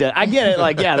battery's dead. I get it.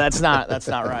 That's not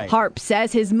right. Harp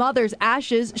says his mother's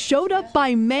ashes showed up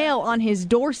by mail on his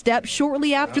doorstep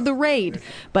shortly after the raid,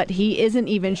 but he isn't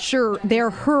even sure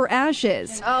they're her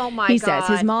ashes. Oh my He God.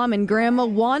 says his mom and grandma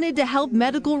wanted to help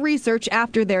medical research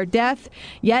after their death,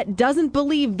 yet doesn't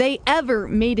believe they ever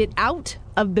made it out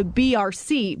of the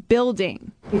BRC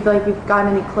building. You feel like you've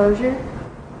gotten any closure?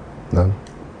 None.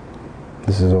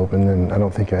 This is open, and I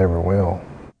don't think I ever will.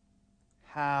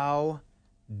 How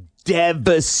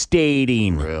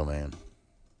devastating. Real, man.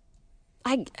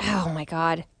 Oh my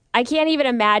God. I can't even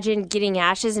imagine getting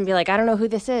ashes and be like, I don't know who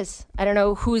this is. I don't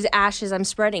know whose ashes I'm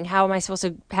spreading. How am I supposed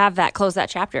to close that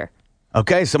chapter?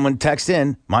 Okay, someone text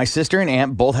in, my sister and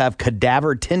aunt both have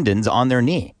cadaver tendons on their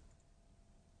knee.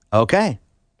 Okay.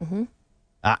 Mm-hmm.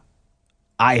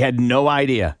 I had no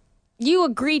idea. You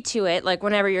agreed to it, like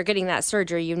whenever you're getting that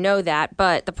surgery, you know that,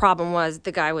 but the problem was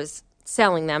the guy was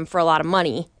selling them for a lot of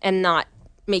money and not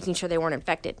making sure they weren't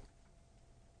infected.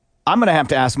 I'm going to have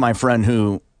to ask my friend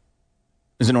who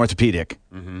is an orthopedic.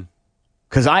 Mm-hmm.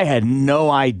 Because I had no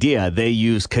idea they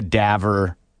use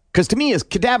cadaver. Because to me,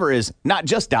 cadaver is not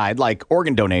just died, like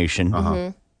organ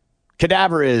donation.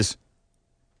 Cadaver is,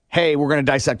 hey, we're going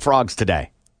to dissect frogs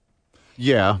today.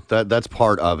 Yeah, that's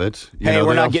part of it. Hey,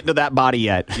 we're not getting to that body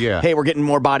yet. Yeah. Hey, we're getting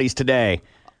more bodies today.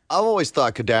 I've always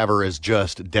thought cadaver is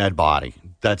just dead body.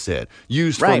 That's it.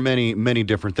 Used for many, many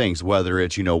different things, whether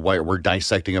it's, we're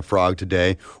dissecting a frog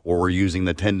today or we're using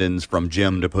the tendons from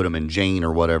Jim to put them in Jane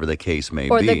or whatever the case may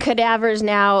Or be. the cadavers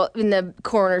now in the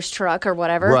coroner's truck or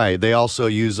whatever. Right. They also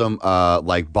use them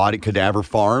like body cadaver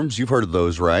farms. You've heard of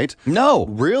those, right? No.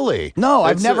 Really? No,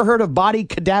 I've never heard of body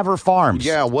cadaver farms.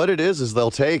 Yeah, what it is they'll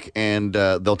take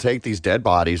these dead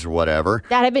bodies or whatever.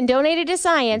 That have been donated to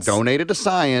science.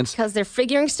 Because they're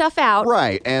figuring stuff out.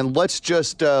 Right. And let's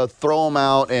just throw them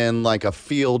out in like a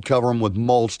field, cover them with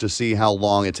mulch to see how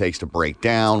long it takes to break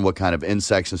down, what kind of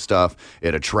insects and stuff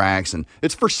it attracts. And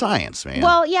it's for science, man.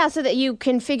 Well, yeah, so that you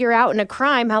can figure out in a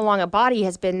crime how long a body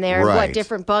has been there, and what Right.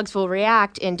 different bugs will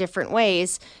react in different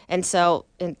ways. And so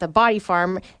in the body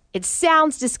farm, it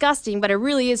sounds disgusting, but it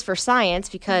really is for science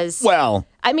because... Well,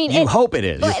 I mean, you hope it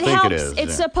is. But You it think helps. it is, It's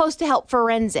yeah. supposed to help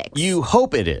forensics. You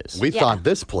hope it is. We thought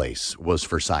this place was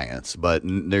for science, but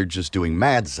they're just doing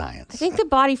mad science. I think the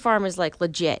body farm is like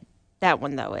legit. That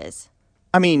one, though, is.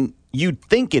 I mean, you'd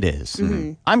think it is.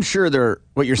 Mhm. I'm sure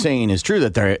what you're saying is true,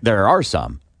 that there are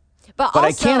some. But I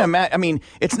also- can't imagine. I mean,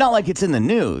 it's not like it's in the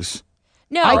news.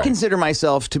 No. I consider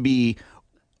myself to be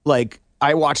like,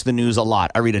 I watch the news a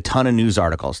lot. I read a ton of news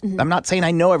articles. Mm-hmm. I'm not saying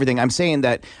I know everything. I'm saying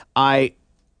that I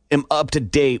am up to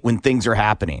date when things are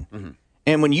happening.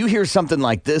 And when you hear something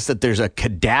like this, that there's a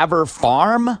cadaver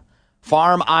farm,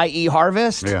 i.e.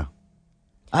 harvest,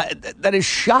 that is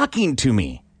shocking to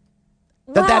me.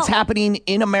 That's happening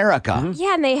in America.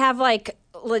 Yeah, and they have like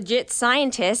legit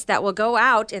scientists that will go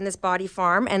out in this body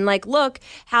farm and like look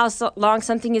how long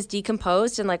something is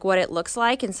decomposed and like what it looks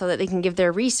like, and so that they can give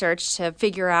their research to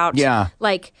figure out. Yeah.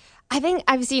 Like I think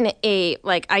I've seen a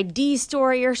like ID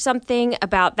story or something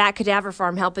about that cadaver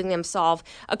farm helping them solve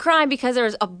a crime because there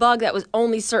was a bug that was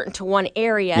only certain to one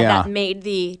area Yeah. that made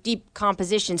the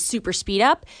decomposition super speed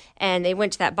up, and they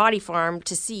went to that body farm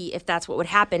to see if that's what would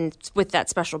happen with that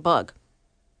special bug.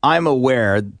 I'm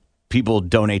aware people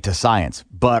donate to science,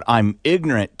 but I'm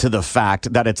ignorant to the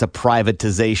fact that it's a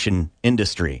privatization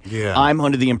industry. Yeah. I'm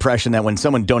under the impression that when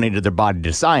someone donated their body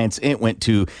to science, it went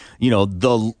to,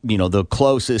 the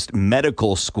closest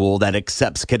medical school that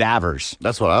accepts cadavers.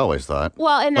 That's what I always thought.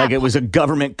 Well, and that Like it was a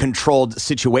government controlled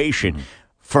situation.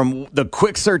 From the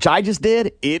quick search I just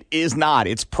did, it is not.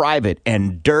 It's private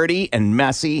and dirty and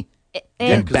messy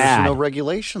and 'cause bad. there's no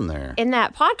regulation there. in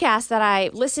that podcast that I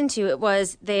listened to, it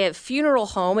was the funeral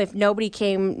home. If nobody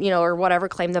came, or whatever,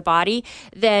 claimed the body,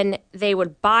 then they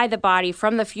would buy the body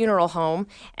from the funeral home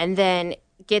and then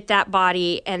get that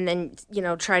body and then,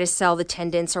 try to sell the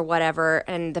tendons or whatever.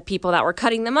 And the people that were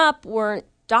cutting them up weren't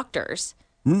doctors.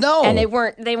 No. And they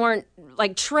weren't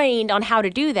like trained on how to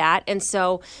do that. And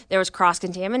so there was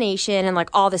cross-contamination and like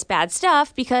all this bad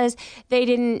stuff because they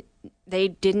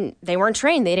weren't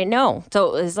trained. They didn't know.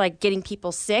 So it was like getting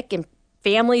people sick, and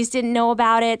families didn't know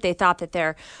about it. They thought that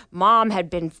their mom had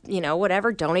been,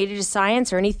 donated to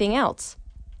science or anything else.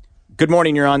 Good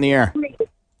morning. You're on the air.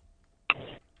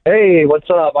 Hey, what's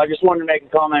up? I just wanted to make a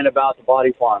comment about the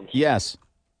body farms. Yes.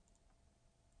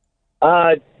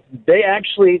 They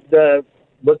actually,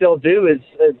 what they'll do is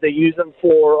they use them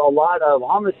for a lot of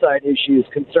homicide issues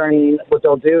concerning. What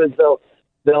they'll do is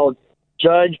they'll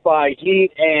judge by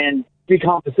heat and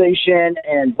decomposition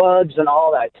and bugs and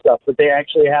all that stuff, but they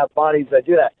actually have bodies that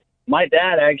do that. My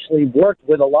dad actually worked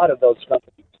with a lot of those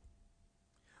companies.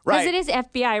 Because it is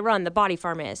FBI run, the body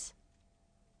farm is.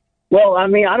 Well, I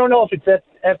mean, I don't know if it's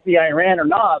FBI ran or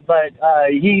not, but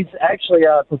he's actually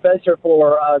a professor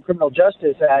for criminal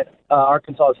justice at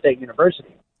Arkansas State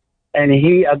University. And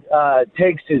he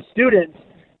takes his students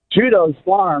to those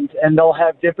farms, and they'll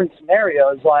have different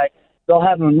scenarios, like they'll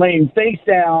have them laying face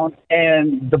down,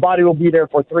 and the body will be there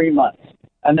for 3 months.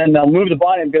 And then they'll move the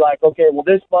body and be like, okay, well,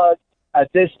 this bug at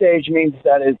this stage means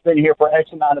that it's been here for X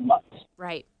amount of months.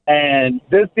 Right. And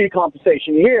this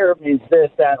decomposition here means this,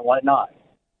 that, and whatnot.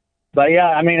 But, yeah,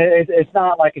 I mean, it's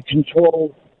not like a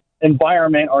controlled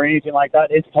environment or anything like that.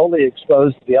 It's totally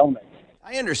exposed to the elements.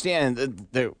 I understand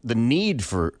the need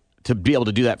to be able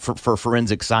to do that for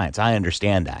forensic science. I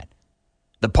understand that.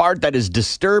 The part that is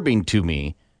disturbing to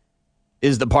me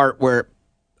is the part where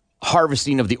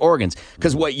harvesting of the organs.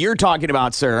 Because what you're talking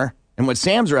about, sir, and what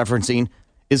Sam's referencing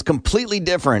is completely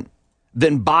different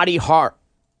than body part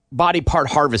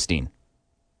harvesting.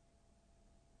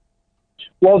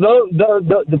 Well,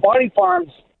 the body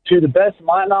farms to the best of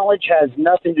my knowledge, has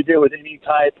nothing to do with any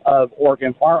type of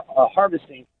organ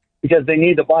harvesting, because they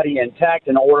need the body intact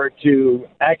in order to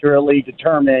accurately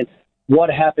determine what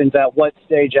happens at what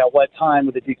stage, at what time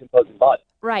with a decomposing body.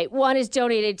 Right. One is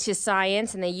donated to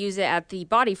science, and they use it at the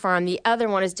body farm. The other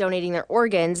one is donating their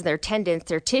organs, their tendons,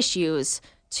 their tissues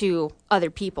to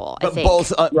other people, I think.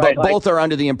 Both are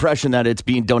under the impression that it's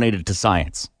being donated to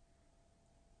science.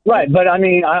 Right, but I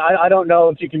mean, I don't know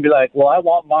if you can be like, well, I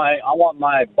want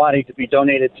my body to be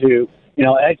donated to,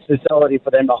 X facility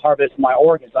for them to harvest my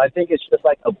organs. I think it's just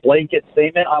like a blanket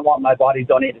statement. I want my body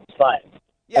donated to science.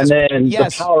 Yes, and then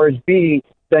the powers be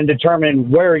then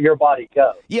determine where your body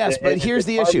goes. Yes, but here's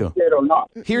the issue. Or not.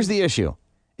 Here's the issue,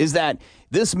 is that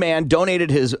this man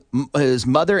donated his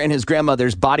mother and his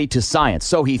grandmother's body to science,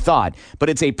 so he thought. But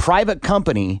it's a private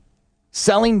company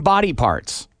selling body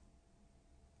parts.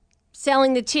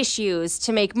 Selling the tissues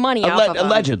to make money off of them.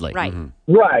 Allegedly. Right.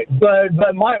 Mm-hmm. Right, but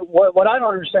what I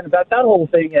don't understand about that whole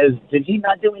thing is, did he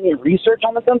not do any research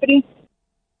on the company?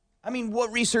 I mean,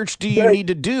 what research do you need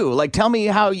to do? Like, tell me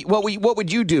what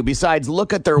would you do besides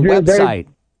look at their website?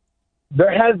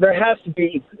 There has to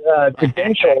be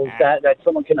credentials that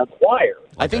someone can acquire.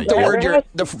 I think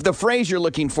the phrase you're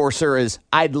looking for, sir, is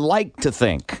 "I'd like to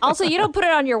think." Also, you don't put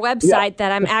it on your website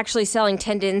that I'm actually selling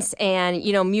tendons and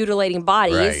mutilating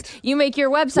bodies. Right. You make your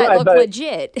website look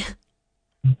legit.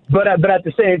 But at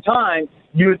the same time,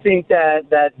 you would think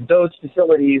that those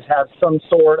facilities have some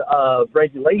sort of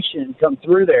regulation come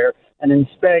through there and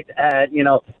inspect at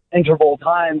interval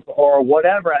times or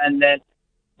whatever, and then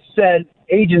said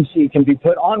agency can be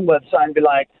put on website and be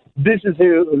like, this is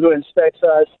who inspects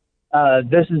us,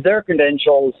 this is their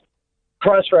credentials,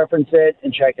 cross-reference it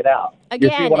and check it out.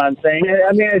 Again, you see what I'm saying?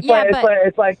 I mean, it's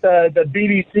like the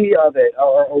BBC of it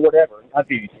or whatever, not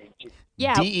BBC.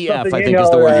 Yeah. DEF, I think,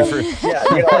 is the word you're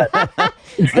for.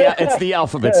 Yeah, it's the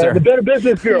alphabet, sir. The Better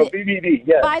Business Bureau, BBB,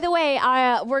 yes. By the way,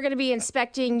 we're going to be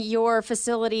inspecting your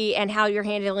facility and how you're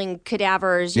handling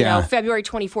cadavers, February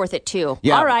 24th at 2.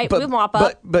 Yeah, all right, we'll mop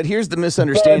up. But here's the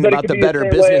misunderstanding about the Better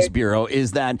Business Bureau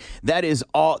is that is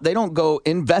all, they don't go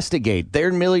investigate.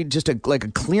 They're merely just like a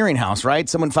clearinghouse, right?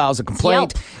 Someone files a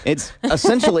complaint. Yep. It's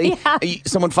essentially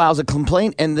someone files a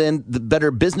complaint, and then the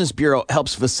Better Business Bureau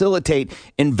helps facilitate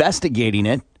investigating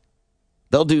it.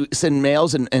 They'll send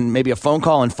mails and maybe a phone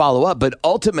call and follow up. But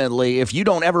ultimately, if you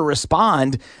don't ever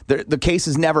respond, the case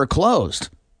is never closed.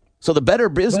 So the Better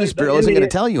Business Bureau isn't going to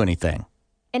tell you anything.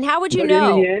 And how would you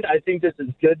know? In the end, I think this is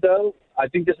good, though. I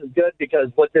think this is good because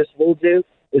what this will do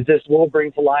is this will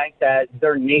bring to light that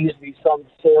there needs to be some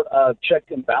sort of check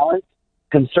and balance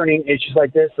concerning issues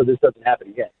like this so this doesn't happen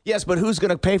again. Yes, but who's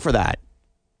going to pay for that?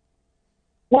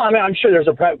 Well, I mean, I'm sure there's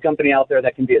a private company out there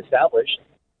that can be established.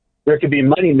 There could be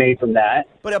money made from that.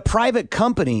 But a private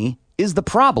company is the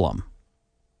problem.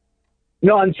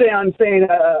 No, I'm saying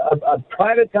a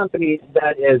private company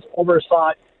that is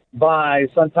oversought by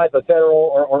some type of federal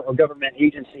or government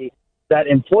agency that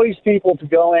employs people to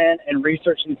go in and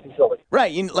research these facilities.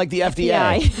 Right, like the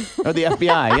FDA or the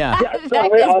FBI, yeah.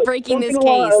 That is breaking this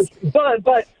case.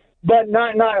 But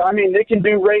not. I mean, they can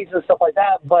do raids and stuff like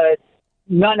that, but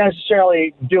not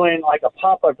necessarily doing like a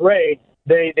pop-up raid.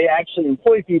 They actually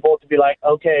employ people to be like,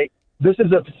 okay, this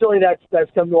is a facility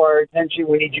that's come to our attention.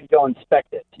 We need you to go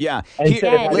inspect it. Yeah.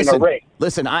 Instead of having a raid.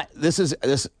 Listen, this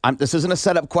isn't a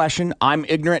setup question. I'm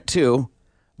ignorant too,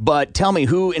 but tell me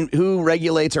who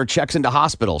regulates or checks into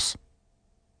hospitals?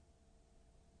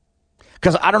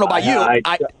 Because I don't know about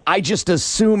you, I just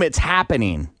assume it's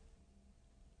happening.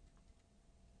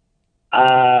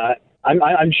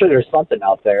 I'm sure there's something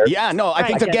out there. Yeah, no, I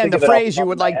think, again, the phrase you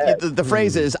would like, the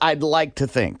phrase is, I'd like to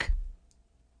think.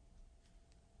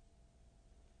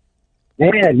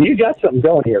 Man, you got something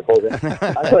going here, Corbin.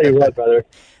 I'll tell you what, brother.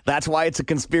 That's why it's a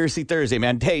Conspiracy Thursday,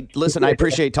 man. Hey, listen, I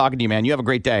appreciate talking to you, man. You have a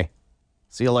great day.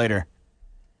 See you later.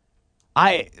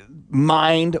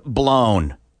 Mind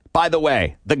blown. By the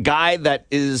way, the guy that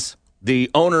is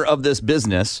the owner of this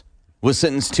business was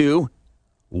sentenced to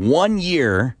 1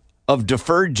 year of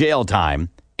deferred jail time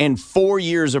and 4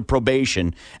 years of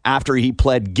probation after he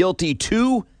pled guilty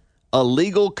to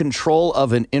illegal control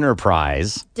of an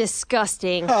enterprise.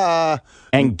 Disgusting.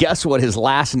 And guess what his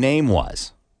last name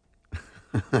was?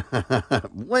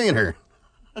 Wayner.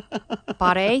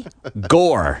 Bade?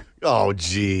 Gore. Oh,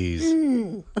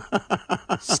 jeez.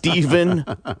 Stephen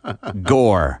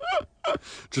Gore.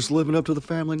 Just living up to the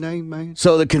family name, man.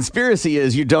 So the conspiracy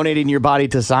is you're donating your body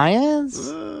to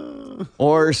science?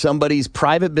 Or somebody's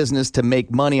private business to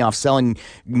make money off selling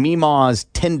Meemaw's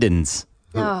tendons?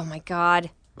 Oh, my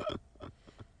God.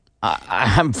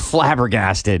 I'm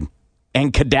flabbergasted.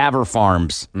 And cadaver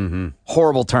farms. Mm-hmm.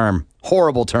 Horrible term.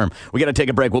 Horrible term. We got to take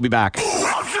a break. We'll be back.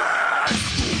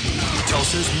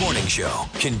 Tulsa's Morning Show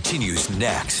continues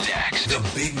next. The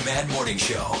Big Mad Morning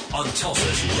Show on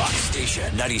Tulsa's Rock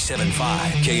Station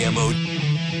 97.5 KMO.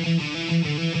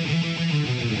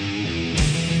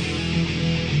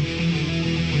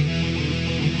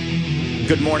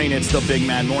 Good morning. It's the Big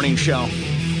Mad Morning Show.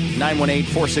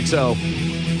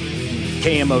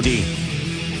 918-460-KMOD.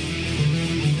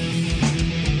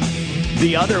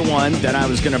 The other one that I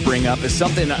was going to bring up is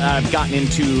something that I've gotten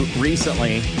into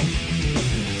recently.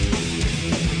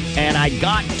 And I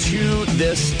got to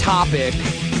this topic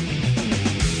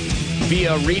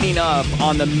via reading up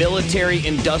on the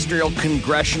military-industrial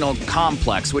congressional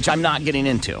complex, which I'm not getting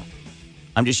into.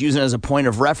 I'm just using it as a point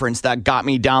of reference that got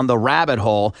me down the rabbit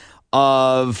hole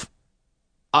of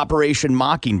Operation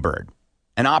Mockingbird.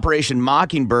 And Operation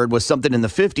Mockingbird was something in the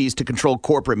 50s to control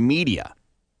corporate media.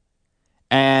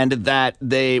 And that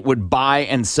they would buy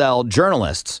and sell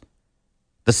journalists.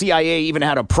 The CIA even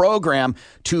had a program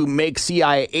to make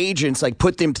CIA agents, like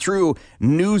put them through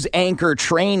news anchor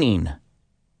training.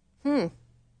 They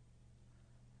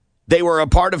were a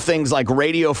part of things like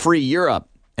Radio Free Europe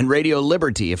and Radio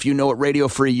Liberty. If you know what Radio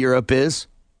Free Europe is,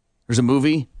 there's a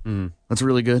movie that's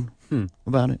really good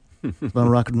about it. About a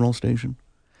rock and roll station.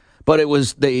 But it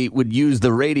was, they would use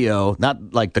the radio,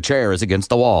 not like the chair is against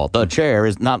the wall. The chair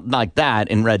is not like that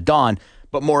in Red Dawn,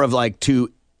 but more of like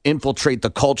to infiltrate the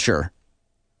culture.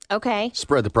 Okay.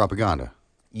 Spread the propaganda.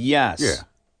 Yes. Yeah.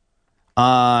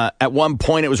 At one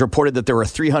point, it was reported that there were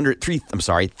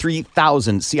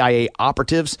 3,000 CIA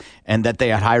operatives and that they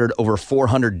had hired over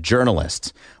 400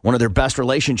 journalists. One of their best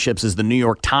relationships is the New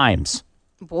York Times.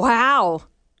 Wow.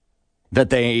 That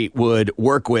they would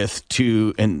work with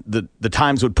to, and the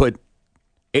Times would put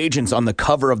agents on the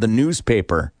cover of the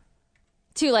newspaper.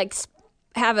 To like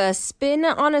have a spin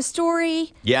on a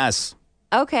story? Yes.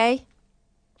 Okay.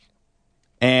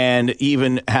 And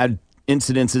even had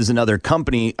incidences in other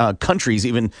countries,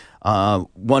 even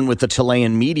one with the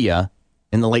Chilean media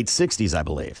in the late 60s, I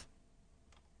believe.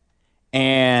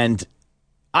 And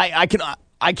I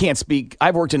can't speak.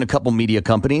 I've worked in a couple media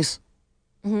companies.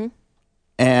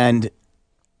 And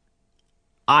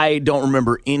I don't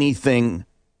remember anything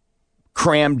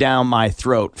crammed down my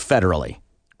throat federally.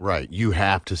 Right. You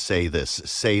have to say this,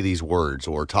 say these words,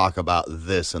 or talk about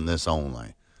this and this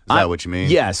only. Is that what you mean?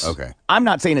 Yes. Okay. I'm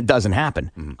not saying it doesn't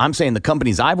happen. I'm saying the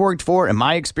companies I've worked for and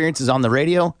my experiences on the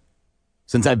radio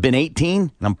since I've been 18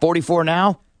 and I'm 44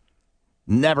 now,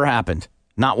 never happened.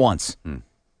 Not once.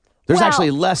 There's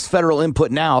actually less federal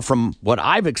input now from what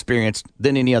I've experienced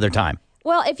than any other time.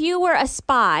 Well, if you were a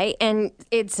spy and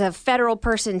it's a federal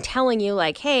person telling you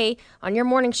like, hey, on your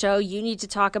morning show, you need to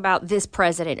talk about this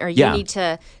president or you need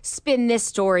to spin this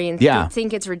story and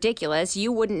think it's ridiculous,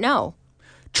 you wouldn't know.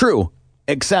 True.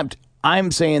 Except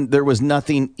I'm saying there was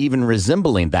nothing even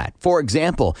resembling that. For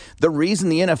example, the reason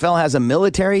the NFL has a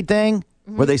military thing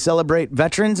where they celebrate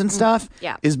veterans and stuff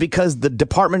is because the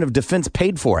Department of Defense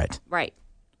paid for it. Right.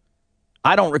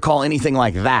 I don't recall anything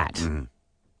like that.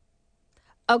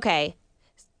 Okay.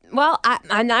 Well,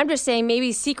 I'm just saying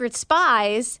maybe secret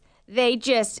spies, they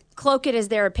just cloak it as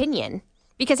their opinion.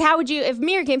 Because how would you, if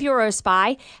me or Gimpy were a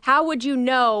spy, how would you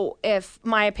know if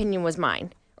my opinion was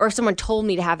mine? Or if someone told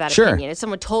me to have that opinion, if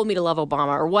someone told me to love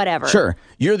Obama or whatever. Sure.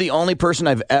 You're the only person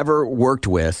I've ever worked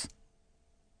with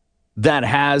that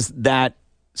has that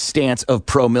stance of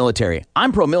pro-military.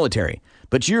 I'm pro-military,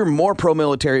 but you're more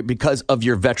pro-military because of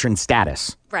your veteran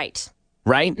status. Right.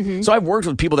 Right? So I've worked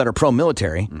with people that are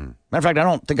pro-military. Matter of fact, I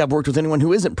don't think I've worked with anyone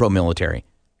who isn't pro-military.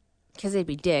 Because they'd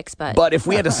be dicks, but... But if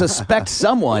we had to suspect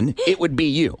someone, it would be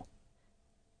you.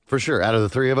 For sure. Out of the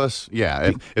three of us,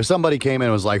 yeah. If somebody came in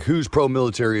and was like, who's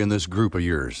pro-military in this group of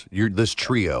yours? You're this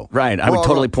trio. Right. I would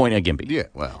totally point at Gimpy. Yeah,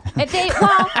 well. If they,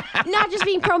 not just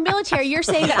being pro-military, you're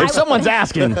saying that if someone's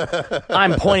asking,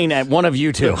 I'm pointing at one of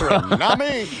you two. Not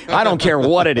me. I don't care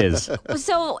what it is.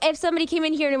 So if somebody came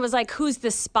in here and it was like, who's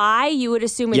the spy? You would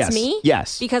assume it's me?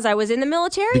 Yes. Because I was in the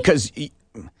military? Because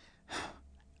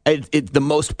the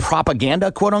most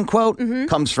propaganda, quote unquote,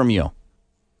 comes from you.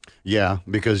 Yeah,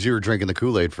 because you were drinking the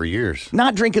Kool-Aid for years.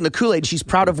 Not drinking the Kool-Aid. She's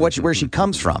proud of where she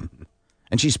comes from.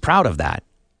 And she's proud of that.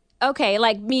 Okay,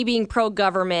 like me being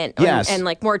pro-government and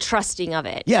like more trusting of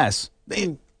it. Yes.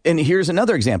 And here's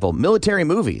another example. Military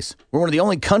movies. We're one of the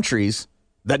only countries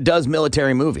that does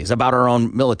military movies about our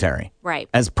own military. Right.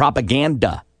 As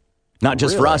propaganda. Not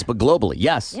just for us, but globally.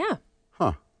 Yes. Yeah.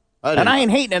 Huh. And I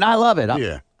ain't hating it. I love it.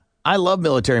 Yeah. I love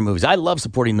military movies. I love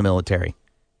supporting the military.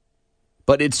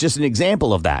 But it's just an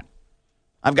example of that.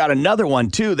 I've got another one,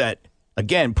 too, that,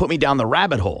 again, put me down the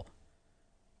rabbit hole.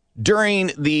 During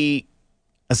the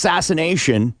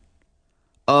assassination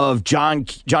of John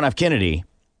F. Kennedy,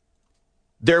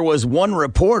 there was one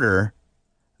reporter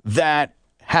that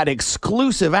had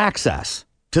exclusive access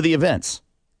to the events.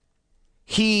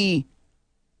 He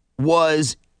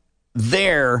was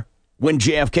there when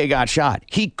JFK got shot.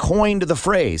 He coined the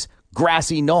phrase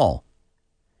grassy knoll.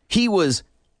 He was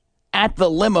at the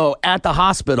limo at the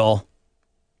hospital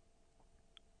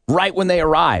right when they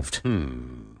arrived.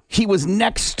 He was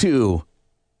next to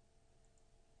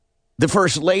the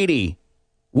First Lady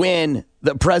when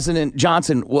the President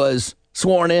Johnson was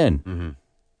sworn in.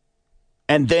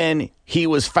 And then he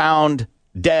was found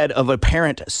dead of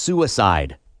apparent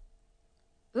suicide.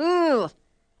 Ooh.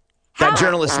 That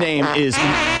journalist's name is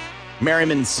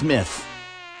Merriman Smith.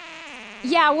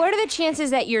 Yeah, what are the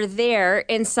chances that you're there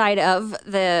inside of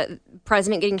the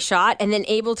president getting shot and then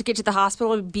able to get to the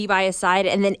hospital, be by his side,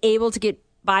 and then able to get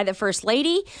by the First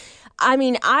Lady? I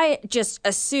mean, I just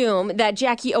assume that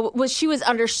Jackie she was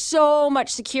under so much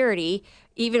security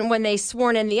even when they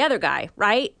sworn in the other guy,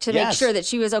 right? To make sure that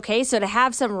she was okay. So to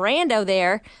have some rando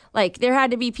there, like there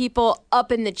had to be people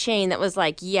up in the chain that was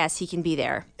like, yes, he can be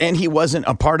there. And he wasn't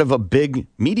a part of a big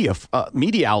media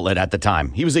outlet at the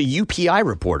time. He was a UPI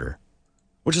reporter,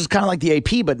 which is kind of like the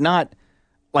AP, but not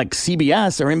like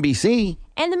CBS or NBC.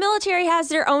 And the military has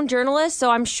their own journalists, so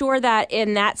I'm sure that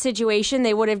in that situation,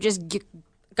 they would have just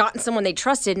gotten someone they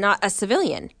trusted, not a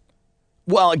civilian.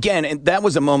 Well, again, that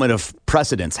was a moment of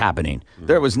precedence happening.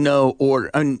 There was no order,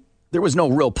 there was no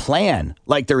real plan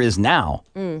like there is now.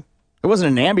 There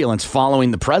wasn't an ambulance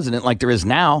following the president like there is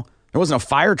now. There wasn't a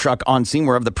fire truck on scene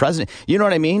wherever the president. You know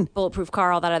what I mean? Bulletproof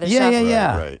car, all that other stuff.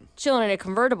 Yeah. Right. Chilling in a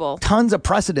convertible. Tons of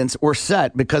precedents were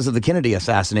set because of the Kennedy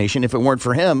assassination. If it weren't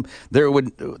for him,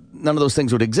 none of those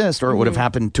things would exist, or it would have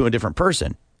happened to a different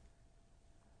person.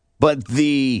 But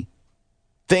the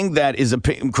thing that is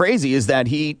crazy is that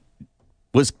he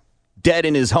was dead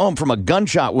in his home from a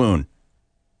gunshot wound.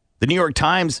 The New York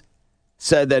Times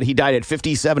said that he died at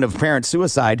 57 of apparent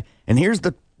suicide. And here's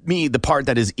the part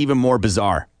that is even more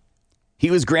bizarre. He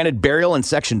was granted burial in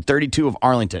Section 32 of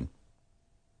Arlington.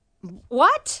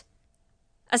 What?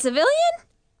 A civilian?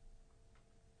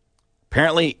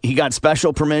 Apparently, he got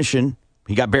special permission.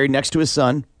 He got buried next to his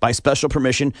son by special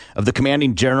permission of the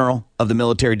commanding general of the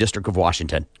military district of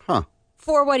Washington.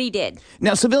 For what he did.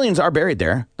 Now, civilians are buried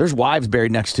there. There's wives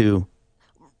buried next to...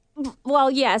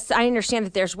 Well, yes, I understand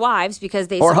that there's wives because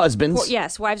they... Or husbands.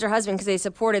 Yes, wives or husbands because they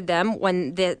supported them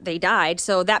when they died.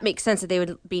 So that makes sense that they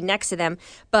would be next to them,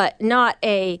 but not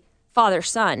a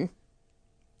father-son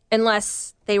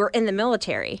unless they were in the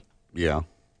military. Yeah.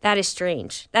 That is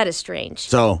strange. That is strange.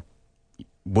 So,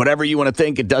 whatever you want to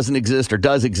think, it doesn't exist or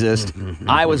does exist.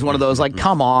 I was one of those like,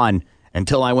 come on,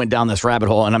 until I went down this rabbit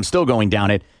hole, and I'm still going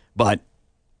down it. But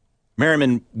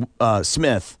Merriman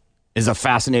Smith is a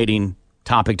fascinating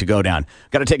topic to go down.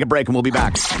 Got to take a break, and we'll be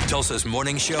back. Tulsa's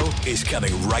Morning Show is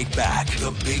coming right back.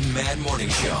 The Big Man Morning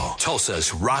Show.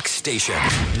 Tulsa's Rock Station.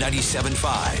 97.5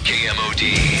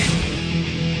 KMOD.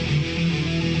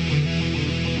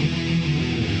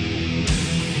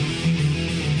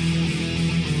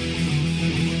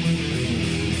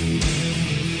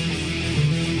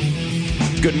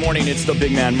 Good morning. It's the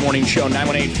Big Man Morning Show,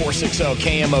 918-460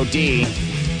 KMOD.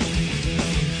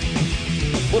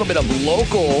 A little bit of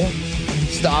local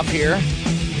stuff here,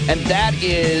 and that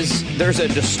is there's a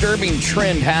disturbing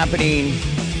trend happening,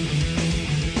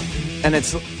 and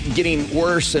it's getting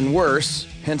worse and worse,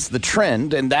 hence the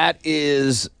trend, and that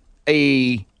is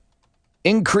a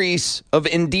increase of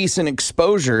indecent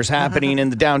exposures happening in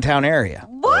the downtown area.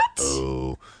 What?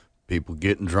 Oh, people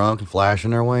getting drunk and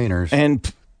flashing their wieners.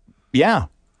 And yeah,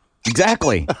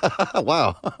 exactly.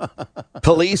 Wow.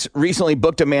 Police recently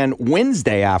booked a man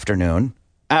Wednesday afternoon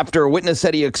after a witness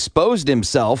said he exposed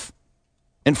himself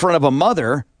in front of a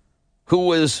mother who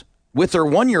was with her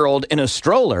 1-year-old in a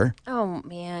stroller. Oh,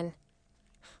 man.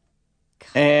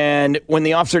 And when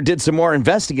the officer did some more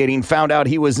investigating, found out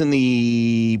he was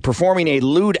performing a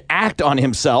lewd act on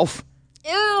himself,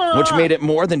 which made it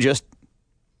more than just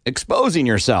exposing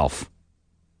yourself.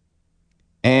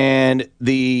 And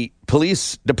the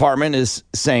police department is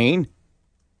saying,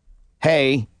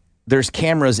 hey, there's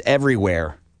cameras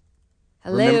everywhere.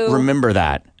 Hello. Remember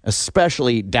that,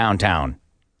 especially downtown.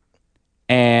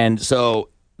 And so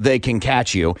they can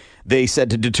catch you. They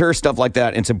said to deter stuff like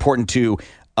that, it's important to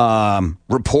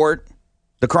report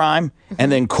the crime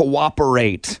and then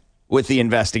cooperate with the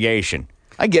investigation.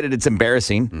 I get it. It's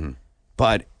embarrassing.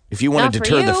 But if you want to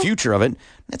deter the future of it,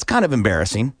 it's kind of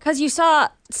embarrassing. Because you saw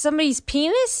somebody's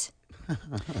penis?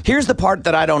 Here's the part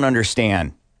that I don't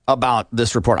understand about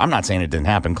this report. I'm not saying it didn't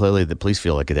happen. Clearly, the police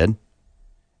feel like it did.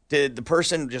 Did the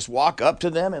person just walk up to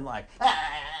them and like,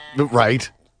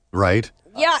 Right.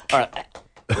 Yuck. All right.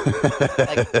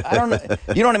 I don't know.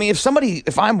 You know what I mean?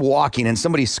 If I'm walking and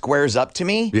somebody squares up to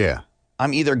me, Yeah.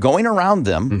 I'm either going around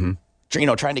them,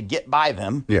 trying to get by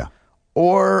them, Yeah.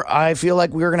 or I feel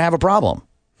like we're going to have a problem.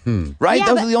 Right? Yeah,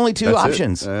 Those but- are the only two That's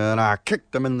options. it. And I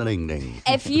kicked them in the ding-ding.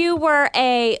 If you were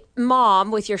a mom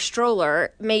with your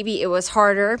stroller, maybe it was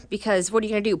harder because what are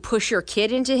you going to do? Push your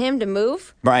kid into him to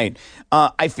move? Right.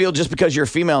 I feel just because you're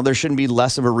female, there shouldn't be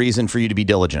less of a reason for you to be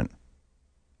diligent.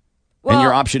 And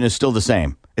your option is still the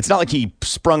same. It's not like he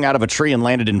sprung out of a tree and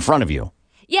landed in front of you.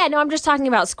 Yeah, no, I'm just talking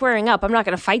about squaring up. I'm not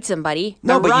going to fight somebody.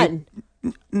 No, or but run.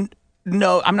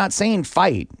 No, I'm not saying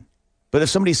fight. But if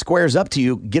somebody squares up to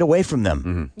you, get away from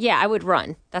them. Yeah, I would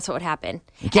run. That's what would happen.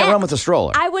 You can't run with a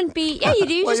stroller. I wouldn't be. Yeah, you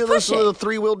do. You just push it. Little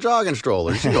three-wheel jogging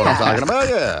strollers. You know what I'm talking about?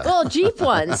 Yeah. Little Jeep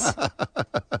ones.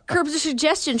 Curbs a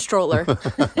suggestion stroller.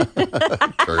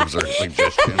 Curbs are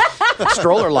suggestion.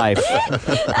 Stroller life.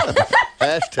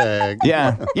 Hashtag.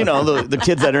 Yeah. You know, the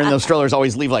kids that are in those strollers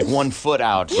always leave like 1 foot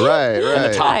out. Right.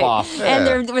 And the top Right. off. And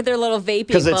they're with their little vaping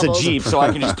Because it's a bubbles. Jeep, so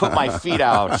I can just put my feet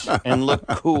out and look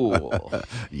cool.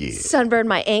 Yeah. Sunburn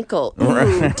my ankle.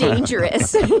 Ooh,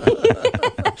 dangerous.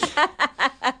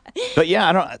 But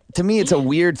yeah, to me, it's a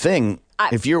weird thing.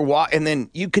 If you're and then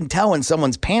you can tell when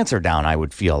someone's pants are down, I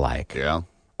would feel like. Yeah.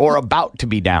 Or about to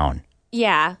be down.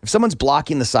 Yeah. If someone's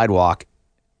blocking the sidewalk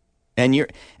and you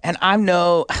have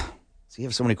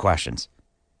so many questions.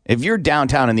 If you're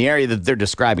downtown in the area that they're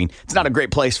describing, it's not a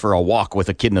great place for a walk with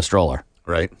a kid in a stroller.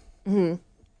 Right. Mm-hmm.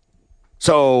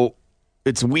 So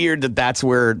it's weird that that's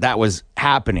where that was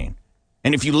happening.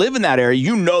 And if you live in that area,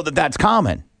 you know that that's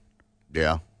common.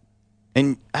 Yeah.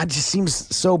 And that just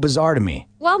seems so bizarre to me.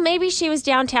 Well, maybe she was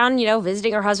downtown,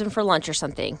 visiting her husband for lunch or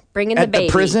something. Bringing the At baby.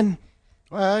 the prison?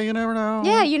 Well, you never know.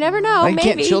 Yeah, you never know. Like,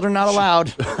 Maybe. children not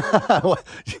allowed.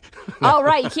 Oh,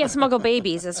 right. You can't smuggle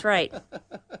babies. That's right.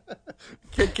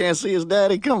 Kid can't see his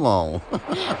daddy. Come on.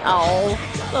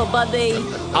 Oh, little buddy.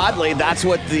 Oddly, that's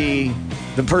what the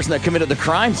person that committed the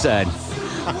crime said.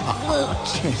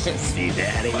 See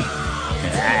daddy.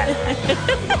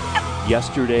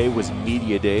 Yesterday was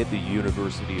Media Day at the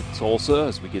University of Tulsa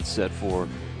as we get set for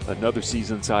another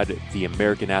season inside the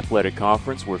American Athletic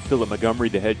Conference, where Philip Montgomery,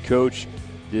 the head coach,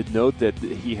 did note that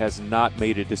he has not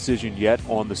made a decision yet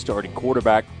on the starting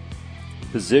quarterback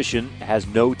position, has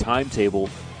no timetable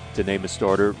to name a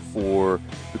starter for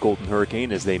the Golden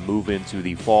Hurricane as they move into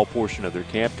the fall portion of their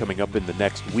camp coming up in the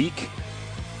next week.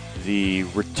 The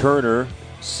returner,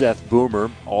 Seth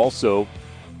Boomer, also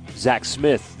Zach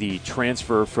Smith, the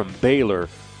transfer from Baylor,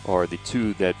 are the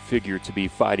two that figure to be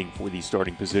fighting for the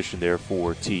starting position there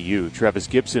for TU. Travis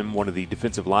Gibson, one of the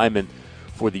defensive linemen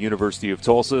for the University of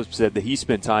Tulsa, said that he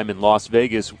spent time in Las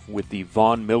Vegas with the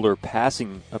Von Miller pass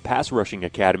rushing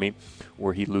academy,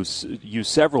 where he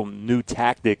used several new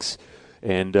tactics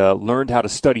and learned how to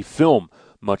study film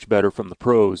much better from the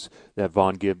pros that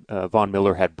Von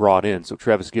Miller had brought in. So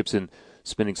Travis Gibson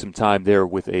spending some time there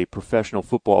with a professional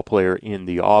football player in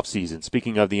the offseason.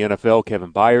 Speaking of the NFL,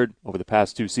 Kevin Byard, over the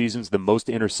past 2 seasons, the most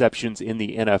interceptions in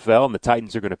the NFL, and the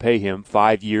Titans are going to pay him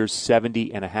 5 years,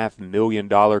 $70.5 million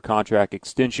contract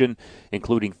extension,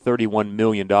 including $31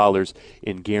 million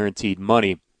in guaranteed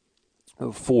money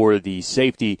for the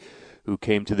safety who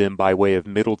came to them by way of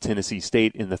Middle Tennessee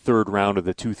State in the 3rd round of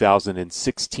the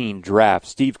 2016 draft.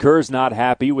 Steve Kerr's not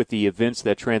happy with the events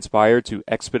that transpired to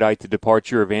expedite the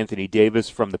departure of Anthony Davis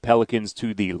from the Pelicans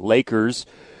to the Lakers.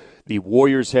 The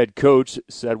Warriors head coach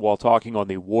said while talking on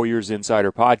the Warriors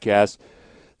Insider podcast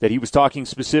that he was talking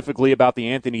specifically about the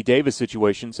Anthony Davis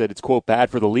situation, said it's, quote, bad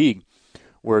for the league,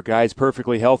 where a guy's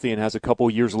perfectly healthy and has a couple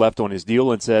years left on his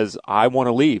deal and says, I want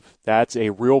to leave. That's a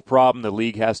real problem the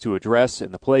league has to address,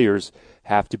 and the players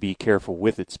have to be careful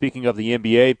with it. Speaking of the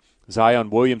NBA, Zion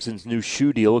Williamson's new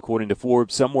shoe deal, according to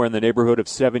Forbes, somewhere in the neighborhood of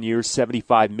 7 years,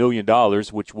 $75 million,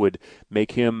 which would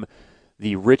make him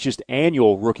the richest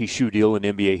annual rookie shoe deal in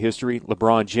NBA history.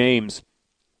 LeBron James,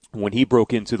 when he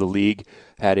broke into the league,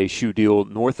 had a shoe deal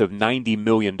north of $90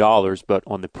 million, but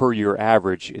on the per-year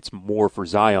average, it's more for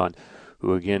Zion,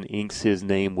 who again inks his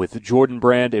name with Jordan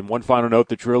Brand. And one final note,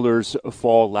 the Drillers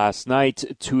fall last night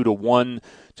 2-1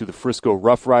 to the Frisco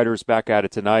Rough Riders. Back at it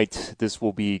tonight. This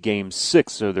will be game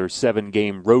 6 of their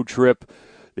 7-game road trip.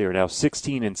 They are now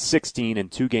 16-16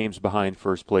 and 2 games behind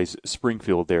first place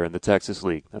Springfield there in the Texas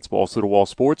League. That's Balls to the Wall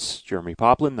Sports. Jeremy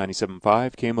Poplin,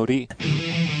 97.5 KMOD.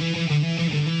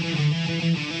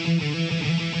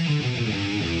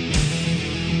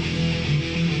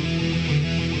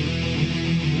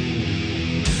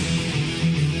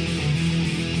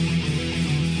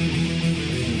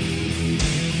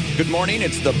 Good morning.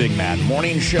 It's the Big Mad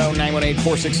Morning Show,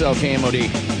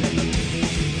 918-460-KMOD.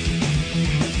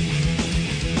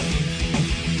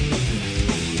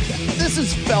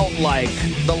 felt like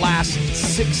the last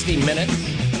 60 minutes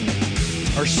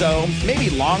or so, maybe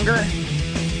longer,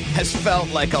 has felt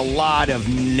like a lot of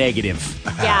negative.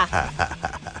 Yeah.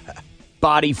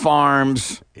 Body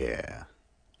farms. Yeah.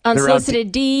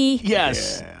 Unsolicited D.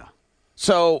 Yes. Yeah.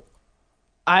 So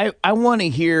I want to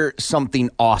hear something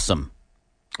awesome.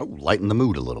 Oh, lighten the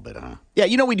mood a little bit, huh? Yeah,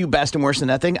 you know we do best and worst in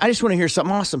that thing. I just want to hear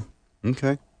something awesome.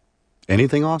 Okay.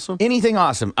 Anything awesome? Anything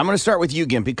awesome. I'm going to start with you,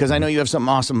 Gimpy, because I know you have something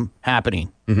awesome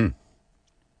happening. Mm-hmm.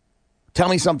 Tell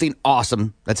me something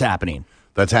awesome that's happening.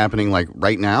 That's happening like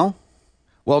right now?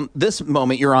 Well, this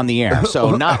moment you're on the air,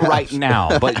 so not right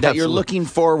now, but that you're looking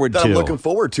forward to. I'm looking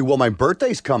forward to. Well, my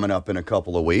birthday's coming up in a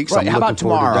couple of weeks. Right, I'm how looking about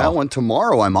forward tomorrow? to that one.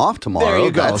 Tomorrow, I'm off tomorrow. There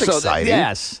you go. That's So exciting.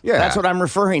 Yes. Yeah. That's what I'm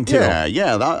referring to.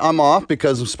 Yeah. I'm off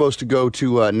because I'm supposed to go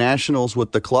to Nationals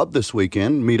with the club this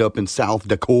weekend, meet up in South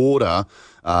Dakota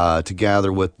to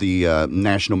gather with the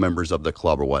national members of the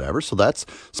club or whatever. So that's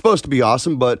supposed to be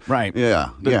awesome, but right.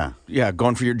 Yeah,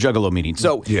 going for your Juggalo meeting.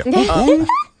 So,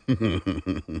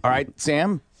 all right,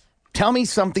 Sam, tell me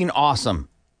something awesome.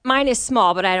 Mine is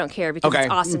small, but I don't care because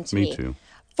it's awesome to me. Me too.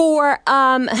 For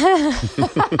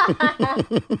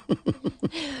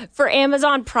for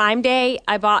Amazon Prime Day,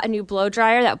 I bought a new blow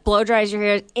dryer that blow dries your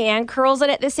hair and curls it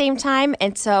at the same time.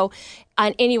 And so,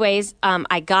 anyways,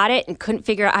 I got it and couldn't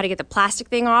figure out how to get the plastic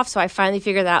thing off. So I finally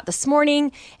figured that out this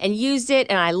morning and used it.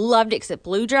 And I loved it because it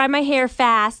blew dry my hair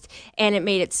fast and it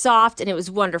made it soft and it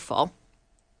was wonderful.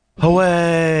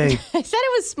 Away. I said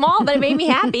it was small, but it made me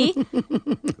happy.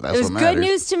 It was good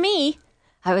news to me.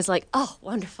 I was like, oh,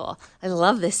 wonderful. I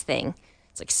love this thing.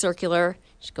 It's like circular.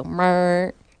 Just go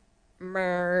murr,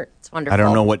 murr. It's wonderful. I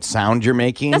don't know what sound you're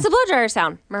making. That's a blow dryer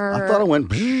sound. Murr. I thought it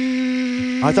went.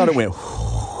 I thought it went.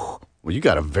 Well, you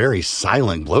got a very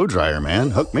silent blow dryer,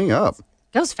 man. Hook me up.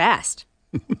 Goes fast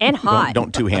and hot.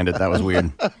 Don't two-hand it. That was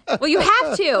weird. Well, you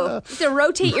have to. You have to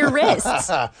rotate your wrists.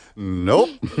 Nope.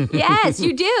 Yes,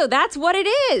 you do. That's what it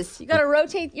is. You got to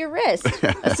rotate your wrist.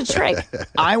 That's the trick.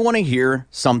 I want to hear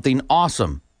something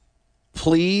awesome.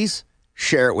 Please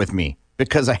share it with me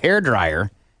because a hairdryer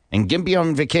and Gimpy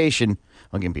on vacation.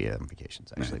 Well, Gimpy on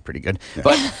vacation's actually pretty good,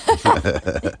 but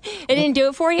it didn't do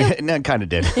it for you. No, it kind of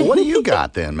did. What do you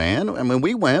got then, man? I mean,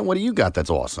 we went. What do you got that's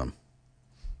awesome?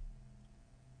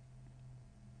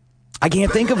 I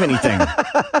can't think of anything.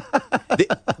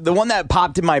 The one that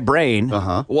popped in my brain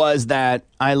was that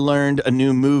I learned a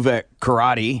new move at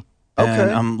karate. Okay.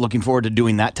 And I'm looking forward to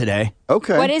doing that today.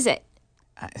 Okay. What is it?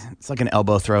 It's like an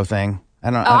elbow throw thing. I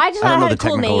don't I know had the a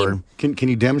cool technical name. word. Can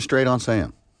you demonstrate on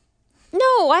Sam? No,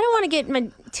 I don't want to get my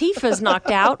teeth knocked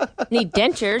out. Need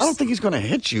dentures. I don't think he's going to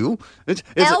hit you. It's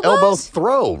an elbow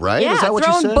throw, right? Yeah, is that what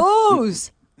you said?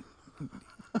 bows.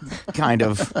 Kind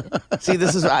of. See,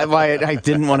 this is why I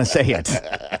didn't want to say it.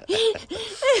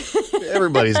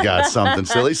 Everybody's got something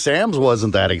silly. Sam's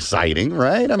wasn't that exciting,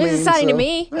 right? I It's exciting to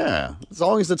me. Yeah. As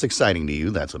long as it's exciting to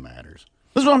you, that's what matters.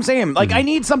 This is what I'm saying. Like, I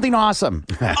need something awesome.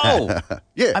 Oh.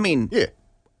 Yeah. I mean, yeah.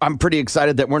 I'm pretty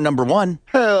excited that we're number one.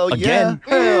 Hell Again.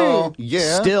 yeah. Hell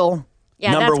yeah. Still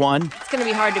number one. It's going to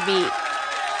be hard to beat.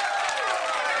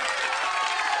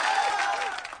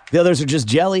 The others are just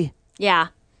jelly. Yeah.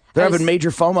 They're having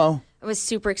major FOMO. I was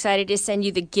super excited to send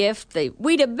you the gift, the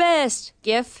We the Best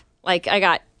gift. Like, I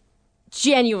got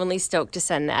genuinely stoked to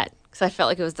send that because I felt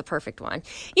like it was the perfect one.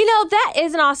 You know, that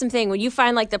is an awesome thing when you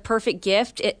find like the perfect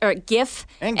gift or GIF.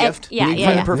 And gift. Yeah, you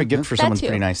find the perfect gift for someone's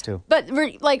pretty nice too. But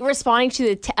like responding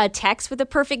to a text with a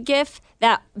perfect GIF,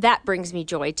 that brings me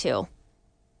joy too.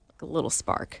 Like a little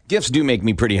spark. Gifts do make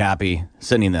me pretty happy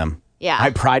sending them. Yeah. I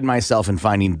pride myself in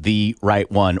finding the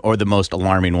right one or the most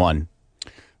alarming one.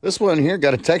 This one here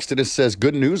got a text that says,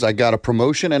 good news, I got a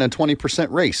promotion and a 20%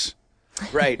 raise.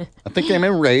 Right. I think I'm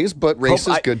in raise, but raise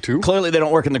is good too. Clearly they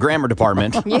don't work in the grammar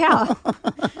department. Yeah.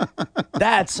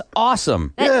 That's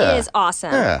awesome. That is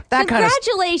awesome. Yeah.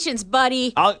 Congratulations,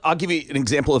 buddy. I'll give you an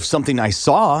example of something I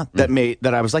saw that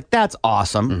I was like, that's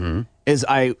awesome. Is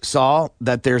I saw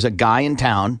that there's a guy in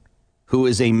town who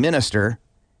is a minister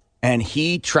and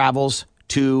he travels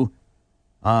to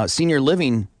senior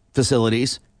living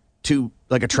facilities to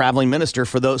like a traveling minister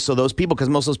for those people because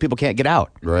most of those people can't get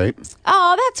out. Right.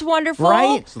 Oh, that's wonderful.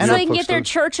 Right. So they can get their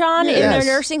church on in their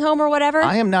nursing home or whatever.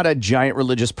 I am not a giant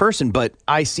religious person, but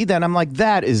I see that and I'm like,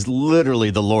 that is literally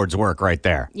the Lord's work right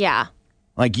there. Yeah.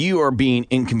 Like you are being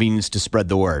inconvenienced to spread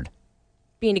the word.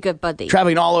 Being a good buddy.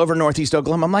 Traveling all over Northeast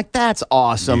Oklahoma. I'm like, that's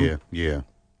awesome. Yeah.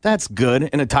 That's good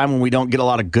in a time when we don't get a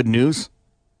lot of good news.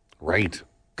 Right.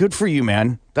 Good for you,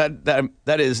 man.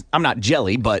 That is, I'm not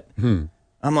jelly, but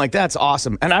I'm like, that's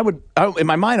awesome. And in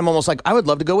my mind, I'm almost like, I would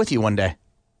love to go with you one day.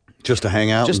 Just to hang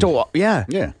out? Just to walk. Yeah.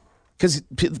 Yeah. Because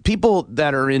people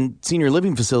that are in senior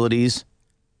living facilities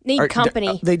Need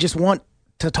company. They just want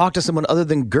to talk to someone other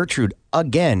than Gertrude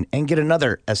again and get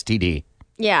another STD.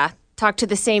 Yeah. Talk to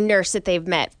the same nurse that they've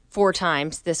met 4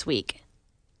 times this week.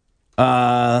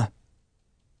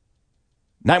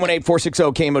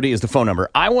 918-460-KMOD is the phone number.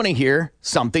 I want to hear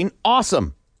something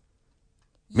awesome.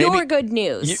 Your good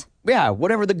news.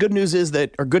 Whatever the good news is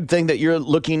or good thing that you're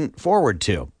looking forward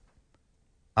to.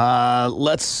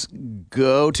 Let's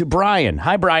go to Brian.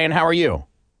 Hi, Brian. How are you?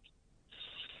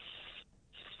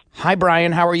 Hi,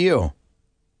 Brian. How are you?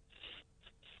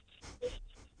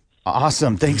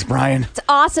 Awesome. Thanks, Brian. It's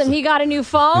awesome. He got a new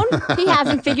phone. He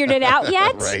hasn't figured it out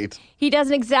yet. Right. He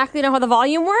doesn't exactly know how the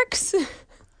volume works.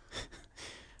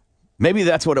 Maybe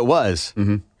that's what it was.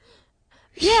 Mm-hmm.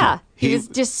 Yeah. He was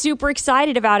just super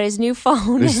excited about his new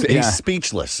phone. He's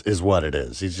speechless is what it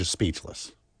is. He's just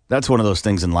speechless. That's one of those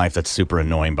things in life that's super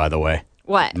annoying, by the way.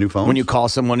 What? New phone? When you call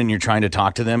someone and you're trying to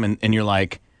talk to them and you're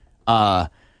like,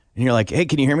 hey,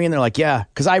 can you hear me? And they're like, yeah,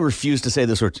 because I refuse to say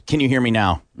this word. Can you hear me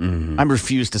now? Mm-hmm. I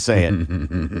refuse to say it.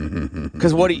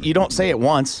 Because you don't say it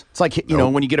once. It's like,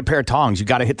 when you get a pair of tongs, you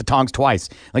got to hit the tongs twice.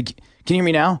 Like, can you hear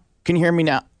me now? Can you hear me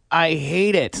now? I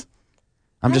hate it.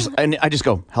 I just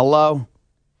go, hello,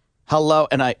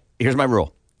 and here's my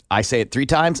rule. I say it 3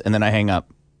 times and then I hang up.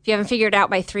 If you haven't figured it out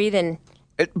by 3, then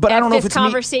but I don't know if it's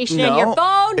conversation in your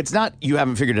phone. It's not you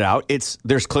haven't figured it out.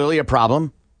 There's clearly a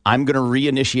problem. I'm going to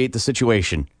reinitiate the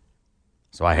situation.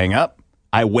 So I hang up.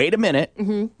 I wait a minute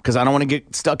because I don't want to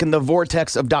get stuck in the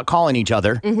vortex of not calling each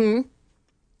other. Mm-hmm.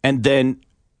 And then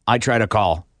I try to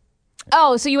call.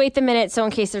 Oh, so you wait the minute so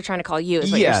in case they're trying to call you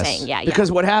is what you're saying. Yeah.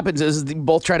 Because what happens is you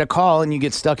both try to call and you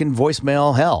get stuck in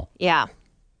voicemail hell. Yeah.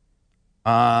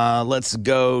 Let's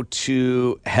go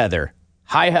to Heather.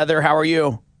 Hi, Heather. How are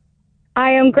you?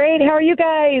 I am great. How are you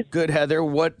guys? Good, Heather.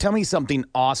 Tell me something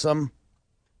awesome.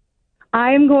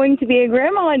 I'm going to be a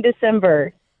grandma in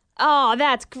December. Oh,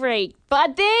 that's great,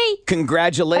 buddy.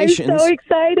 Congratulations. I'm so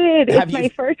excited. It's my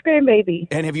first grandbaby.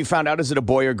 And have you found out, is it a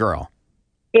boy or girl?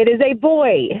 It is a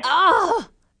boy. Oh,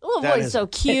 little boy's so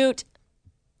cute.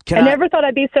 I never thought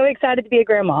I'd be so excited to be a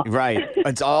grandma. Right.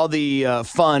 It's all the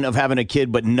fun of having a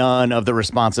kid, but none of the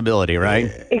responsibility,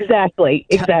 right? Exactly.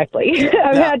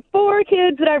 I've had 4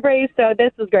 kids that I've raised, so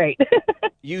this is great.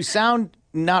 You sound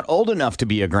not old enough to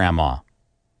be a grandma.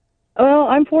 Well,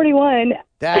 I'm 41.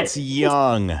 That's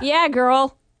young. Yeah,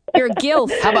 girl. You're a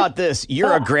gilf. How about this?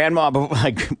 You're a grandma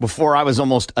before I was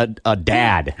almost a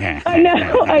dad. I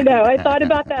know. I thought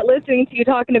about that listening to you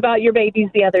talking about your babies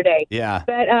the other day. Yeah.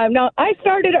 But no, I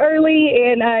started early,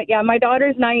 and my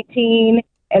daughter's 19,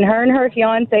 and her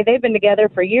fiance, they've been together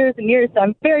for years and years, so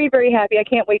I'm very, very happy. I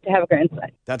can't wait to have a grandson.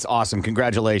 That's awesome.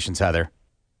 Congratulations, Heather.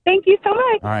 Thank you so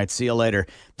much. All right, see you later.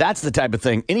 That's the type of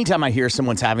thing. Anytime I hear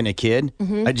someone's having a kid,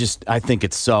 I think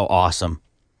it's so awesome.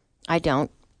 I don't.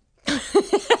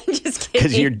 Just kidding.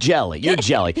 Because you're jelly. You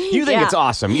think it's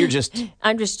awesome.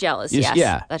 I'm just jealous. Yes,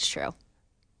 yeah. That's true.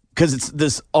 Because it's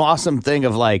this awesome thing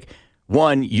of like,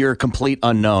 one, you're a complete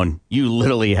unknown. You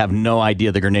literally have no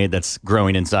idea the grenade that's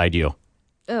growing inside you.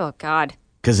 Oh, God.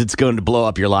 Because it's going to blow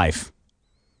up your life.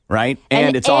 Right?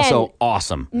 And it's also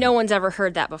awesome. No one's ever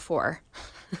heard that before.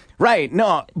 Right.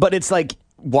 No, but it's like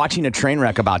watching a train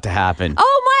wreck about to happen.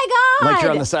 Oh, my God. Like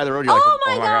you're on the side of the road. You're like, oh,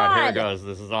 my God. Here it goes.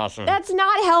 This is awesome. That's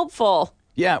not helpful.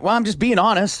 Yeah, well, I'm just being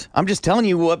honest. I'm just telling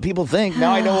you what people think.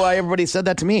 Now I know why everybody said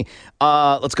that to me.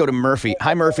 Let's go to Murphy.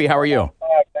 Hi, Murphy. How are you?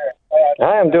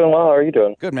 Hi, I'm doing well. How are you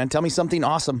doing? Good, man. Tell me something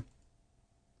awesome.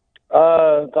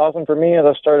 It's awesome for me as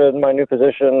I started my new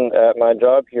position at my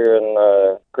job here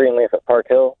in Greenleaf at Park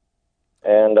Hill.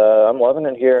 And I'm loving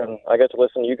it here, and I get to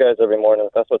listen to you guys every morning.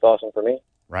 That's what's awesome for me.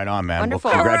 Right on, man.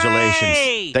 Wonderful. Well, congratulations.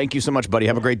 Hooray! Thank you so much, buddy.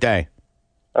 Have a great day.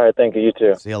 All right, thank you. You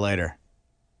too. See you later.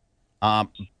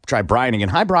 Try Brian again.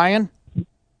 Hi, Brian.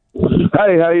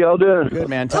 Hey, how y'all doing? Good,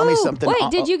 man. Tell me something. Wait,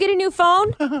 did you get a new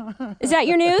phone? Is that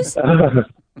your news? No,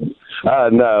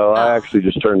 I actually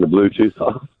just turned the Bluetooth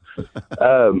off.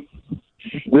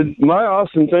 My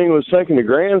awesome thing was taking a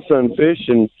grandson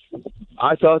fishing.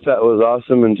 I thought that was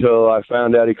awesome until I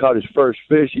found out he caught his first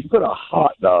fish. He put a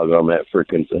hot dog on that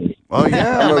freaking thing. Oh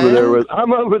yeah,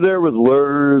 I'm over there with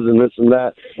lures and this and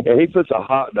that, and he puts a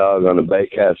hot dog on a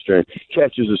bait caster and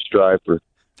catches a striper.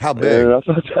 How big? And I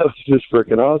thought that was just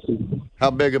freaking awesome.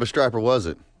 How big of a striper was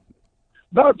it?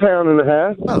 About 1.5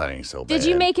 pounds. Well, that ain't so bad. Did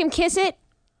you make him kiss it?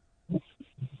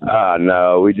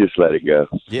 No, we just let it go.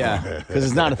 Yeah, because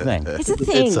it's not a thing. It's a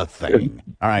thing. It's a thing.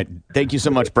 All right. Thank you so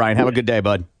much, Brian. Have a good day,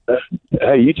 bud.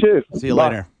 Hey, you too. See you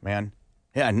later, man.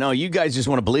 Yeah, no, you guys just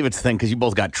want to believe it's a thing because you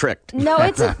both got tricked. No,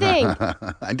 it's a thing.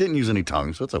 I didn't use any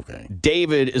tongue, so it's okay.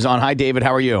 David is on. Hi, David.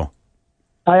 How are you?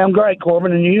 I am great,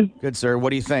 Corbin, and you? Good, sir.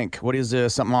 What do you think? What is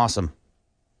something awesome?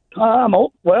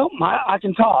 I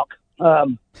can talk.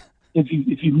 If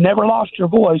you've never lost your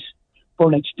voice for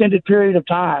an extended period of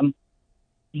time,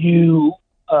 you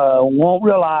won't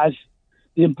realize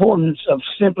the importance of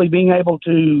simply being able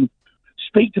to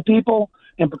speak to people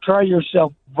and portray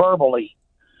yourself verbally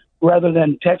rather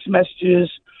than text messages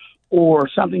or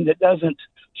something that doesn't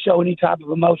show any type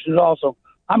of emotion at all. So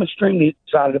I'm extremely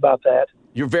excited about that.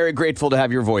 You're very grateful to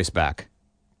have your voice back.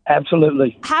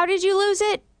 Absolutely. How did you lose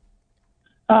it?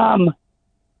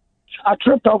 I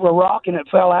tripped over a rock and it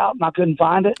fell out and I couldn't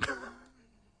find it.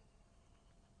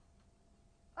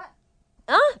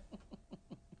 Huh?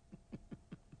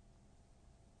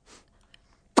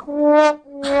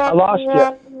 I lost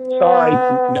you. Sorry.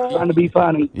 I'm trying to be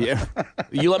funny. Yeah.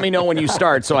 You let me know when you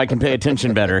start so I can pay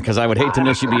attention better, because I would hate to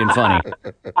miss you being funny.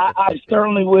 I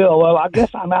certainly will. Well, I guess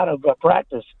I'm out of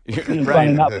practice being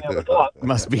funny, not being able to talk.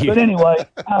 Must be. But anyway,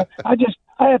 I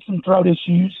had some throat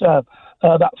issues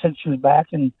about 6 years back,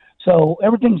 and so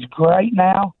everything's great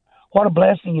now. What a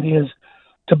blessing it is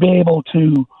to be able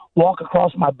to walk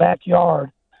across my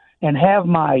backyard and have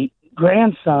my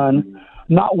grandson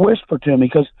not whisper to me,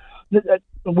 because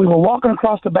we were walking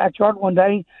across the backyard one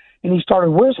day and he started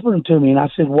whispering to me, and I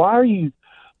said, "Why are you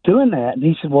doing that?" And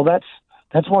he said, "Well,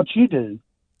 that's what you do."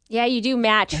 Yeah, you do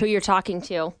match who you're talking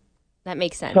to. That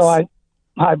makes sense. So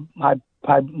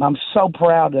I'm so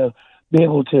proud to be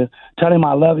able to tell him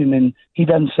I love him, and he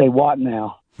doesn't say what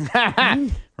now.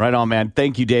 Right on, man.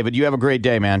 Thank you, David. You have a great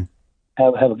day, man.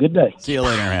 Have a good day. See you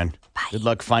later, man. Bye. Good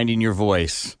luck finding your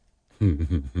voice.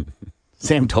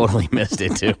 Sam totally missed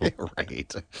it, too.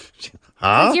 Right.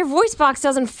 Like your voice box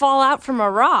doesn't fall out from a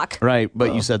rock. Right,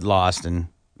 but you said lost, and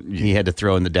he had to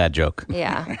throw in the dad joke.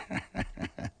 Yeah.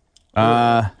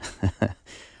 My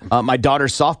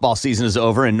daughter's softball season is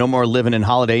over, and no more living in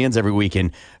Holiday Inns every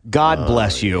weekend. God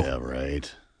bless you. Yeah,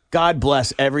 right. God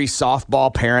bless every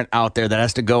softball parent out there that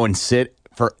has to go and sit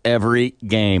for every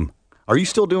game. Are you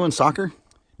still doing soccer?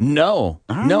 No.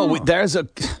 No,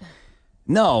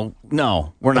 No,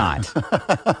 we're not.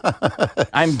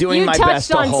 I'm doing my best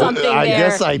to hold. You touched on something there. I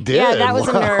guess I did. Yeah, that was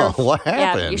a nerve. What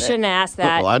happened? Yeah, you shouldn't have asked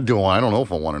that. Well, I don't know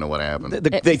if I want to know what happened.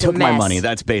 They took my money.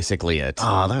 That's basically it.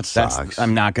 Oh, that sucks.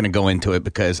 I'm not going to go into it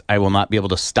because I will not be able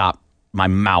to stop my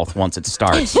mouth once it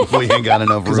starts. Well, you ain't got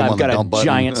enough room I've on the got dump a button.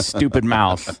 giant, stupid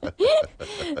mouth.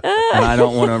 And I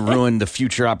don't want to ruin the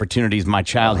future opportunities my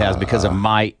child has because of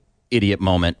my idiot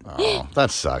moment. Oh,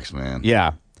 that sucks, man.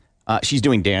 Yeah. She's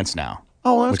doing dance now.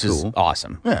 Oh, that's which cool. is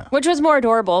awesome. Yeah. Which was more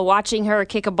adorable, watching her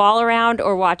kick a ball around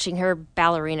or watching her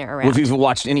ballerina around? Well, if you've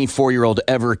watched any 4-year-old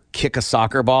ever kick a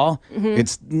soccer ball,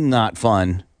 it's not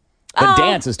fun. But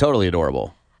dance is totally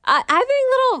adorable. I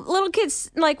think little kids,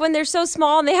 like when they're so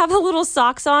small and they have the little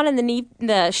socks on and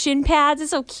the shin pads, it's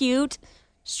so cute.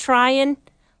 Just trying.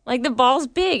 Like the ball's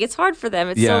big. It's hard for them.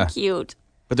 It's so cute.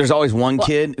 But there's always one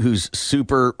kid who's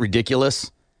super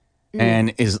ridiculous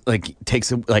and is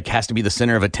has to be the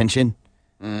center of attention.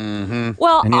 Mm-hmm.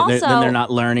 Well, and also, then they're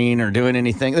not learning or doing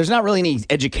anything. There's not really any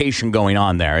education going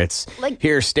on there. It's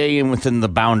here, staying within the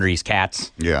boundaries,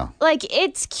 cats. Yeah. Like,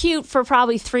 it's cute for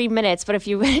probably 3 minutes, but if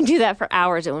you do that for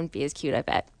hours, it wouldn't be as cute, I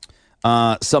bet.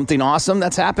 Something awesome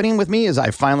that's happening with me is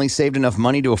I finally saved enough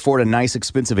money to afford a nice,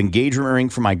 expensive engagement ring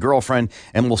for my girlfriend,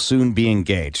 and will soon be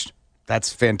engaged.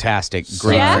 That's fantastic.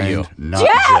 Great for you. Not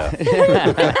Jeff.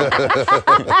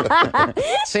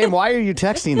 Sam, why are you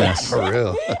texting this? For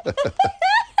real.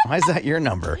 Why is that your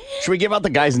number? Should we give out the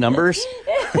guy's numbers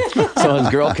so his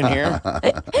girl can hear?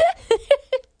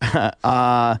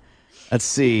 Let's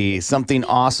see. Something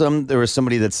awesome. There was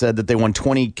somebody that said that they won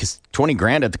 20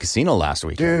 grand at the casino last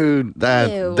week. Dude,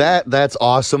 that's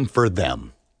awesome for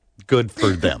them. Good for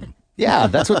them. Yeah,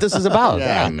 that's what this is about.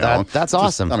 Yeah, I know. That's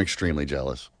awesome. I'm extremely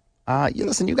jealous.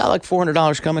 Listen, you got like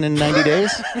 $400 coming in 90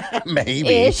 days? Maybe.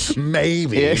 Ish.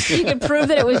 Maybe. You could prove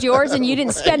that it was yours and you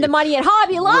didn't spend the money at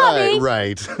Hobby Lobby.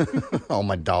 Right. All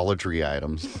my Dollar Tree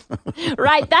items.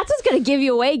 Right. That's what's going to give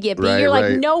you away, Gimpy. Right, You're like,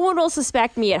 right. no one will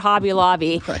suspect me at Hobby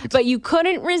Lobby. But you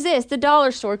couldn't resist the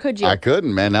dollar store, could you? I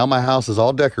couldn't, man. Now my house is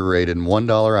all decorated in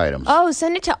 $1 items. Oh,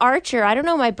 send it to Archer. I don't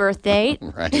know my birth date.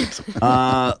 Right.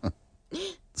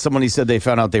 Somebody said they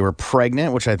found out they were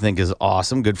pregnant, which I think is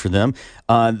awesome. Good for them.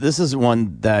 This is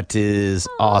one that is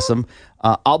awesome.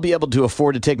 I'll be able to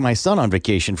afford to take my son on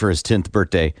vacation for his 10th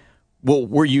birthday. Well,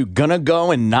 were you going to go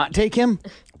and not take him?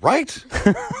 Right.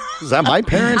 Is that my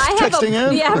parents texting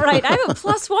in? Yeah, right. I have a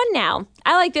 +1 now.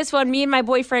 I like this one. Me and my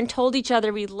boyfriend told each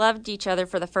other we loved each other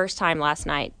for the first time last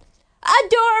night.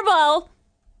 Adorable.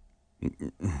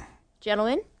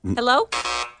 Gentlemen, hello?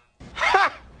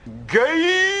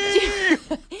 Gay!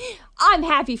 I'm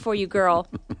happy for you, girl.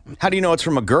 How do you know it's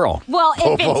from a girl? Well,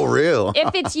 if it's for real.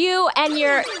 if it's you and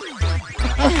you're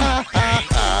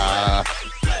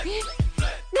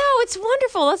No, it's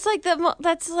wonderful.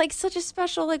 That's like such a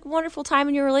special, like wonderful time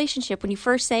in your relationship when you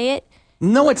first say it.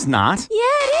 No, it's not. Yeah,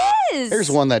 it is. Here's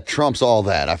one that trumps all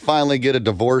that. I finally get a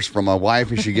divorce from my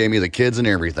wife, and she gave me the kids and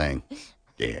everything.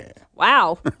 Yeah.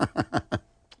 Wow.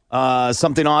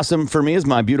 Something awesome for me is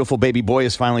my beautiful baby boy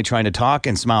is finally trying to talk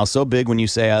and smile so big when you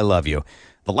say I love you.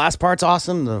 The last part's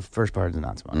awesome. The first part is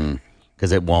not so much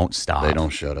because it won't stop. They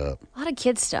don't shut up. A lot of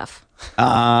kid stuff. There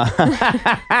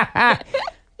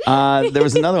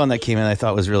was another one that came in I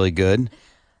thought was really good.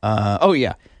 Oh,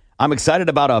 yeah. I'm excited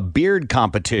about a beard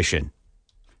competition.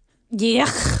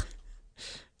 Yeah.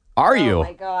 Are you? Oh,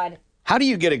 my God. How do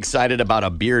you get excited about a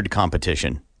beard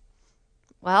competition?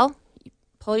 Well, you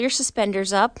pull your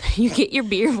suspenders up. You get your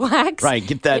beard wax. Right.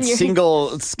 Get that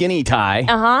single skinny tie.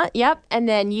 Uh-huh. Yep. And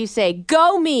then you say,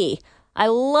 go me. I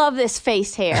love this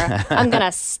face hair. I'm going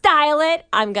to style it.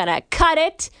 I'm going to cut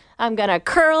it. I'm going to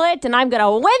curl it. And I'm going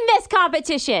to win this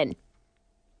competition.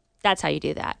 That's how you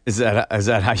do that. Is that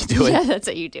how you do it? Yeah, that's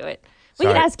how you do it. We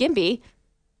could ask Gimpy.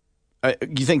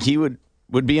 You think he would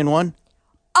be in one?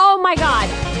 Oh, my God.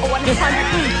 100.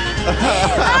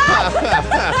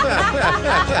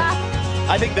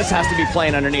 I think this has to be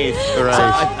playing underneath. Right. So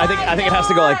I think it has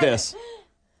to go like this.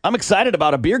 I'm excited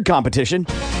about a beard competition.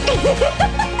 Can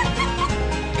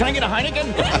I get a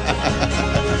Heineken?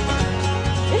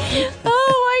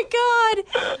 Oh, my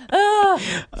God.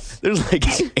 There's like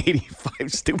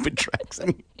 85 stupid tracks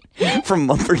from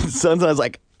Mumford & Sons. I was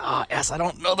like, yes, I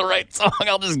don't know the right song.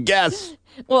 I'll just guess.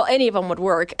 Well, any of them would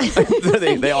work.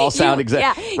 they all sound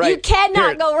exactly. Yeah, right. You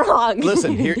cannot go wrong.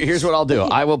 Listen, here's what I'll do.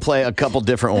 I will play a couple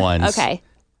different ones. Okay.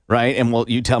 Right? And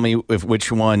you tell me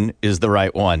which one is the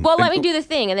right one. Well, let me do the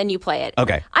thing, and then you play it.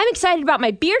 Okay. I'm excited about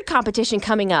my beard competition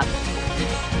coming up.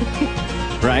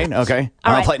 Right? Okay.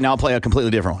 All right. I'll play a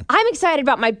completely different one. I'm excited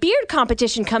about my beard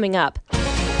competition coming up.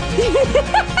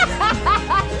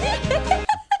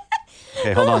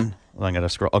 Okay, hold on. I got to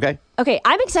scroll. Okay. Okay,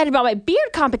 I'm excited about my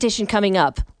beard competition coming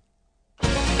up.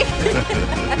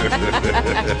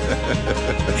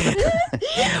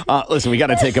 Listen, we got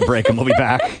to take a break and we'll be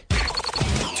back.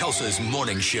 Tulsa's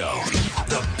Morning Show.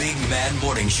 The Big Man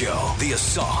Morning Show. The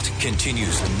assault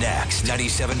continues next.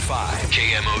 97.5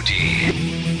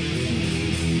 KMOD.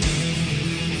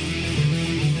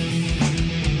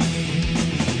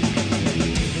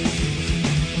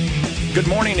 Good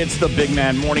morning. It's the Big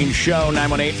Man Morning Show,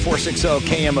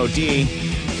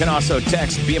 918-460-KMOD. You can also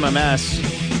text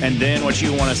BMMS and then what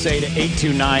you want to say to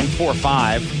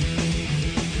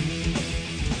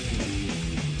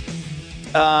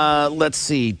 82945. Let's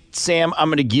see. Sam, I'm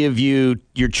going to give you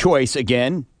your choice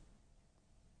again.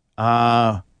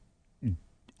 Epstien.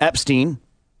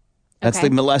 That's the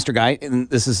molester guy. And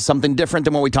this is something different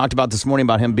than what we talked about this morning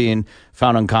about him being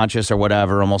found unconscious or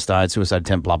whatever, almost died, suicide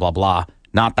attempt, blah, blah, blah.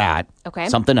 Not that. Okay.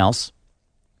 Something else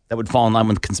that would fall in line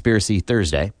with Conspiracy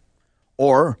Thursday.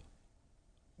 Or,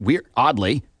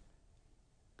 oddly,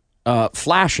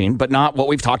 flashing, but not what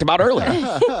we've talked about earlier.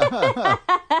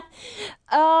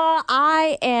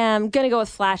 I am going to go with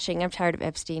flashing. I'm tired of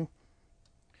Epstien.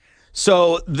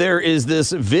 So there is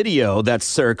this video that's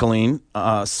surfacing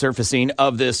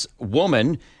of this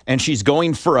woman, and she's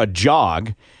going for a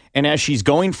jog. And as she's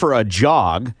going for a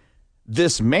jog,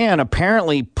 this man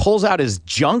apparently pulls out his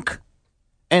junk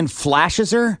and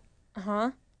flashes her.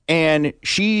 Uh-huh. And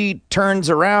she turns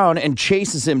around and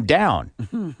chases him down.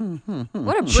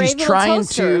 What a brave She's little trying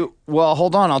toaster. to, well,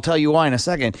 hold on. I'll tell you why in a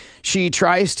second. She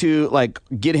tries to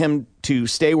get him to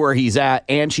stay where he's at,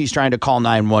 and she's trying to call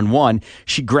 911.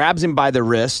 She grabs him by the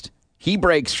wrist. He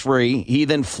breaks free. He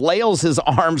then flails his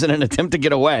arms in an attempt to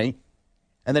get away,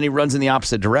 and then he runs in the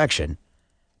opposite direction.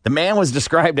 The man was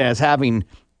described as having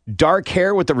dark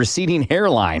hair with a receding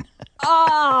hairline.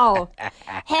 Oh,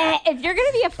 hey, if you're going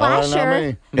to be a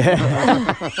flasher.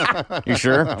 You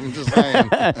sure? I'm just saying.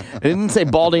 It didn't say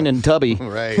balding and tubby.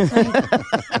 Right.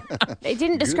 They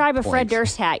didn't describe a Fred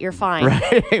Durst hat. You're fine.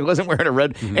 Right. He wasn't wearing a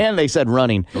red. And they said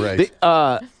running. Right.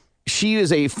 She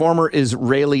is a former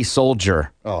Israeli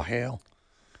soldier. Oh, hell.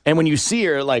 And when you see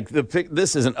her,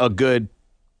 this isn't a good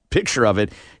picture of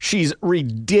it. She's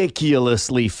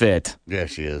ridiculously fit. Yeah,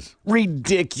 she is.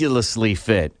 Ridiculously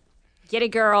fit. Get it,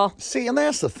 girl. See, and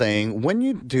that's the thing. When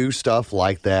you do stuff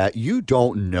like that, you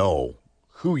don't know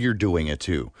who you're doing it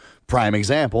to. Prime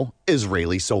example,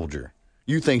 Israeli soldier.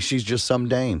 You think she's just some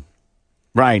dame.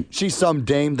 Right. She's some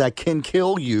dame that can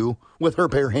kill you with her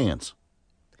bare hands.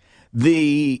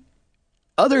 The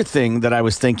other thing that I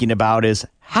was thinking about is,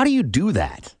 how do you do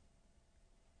that?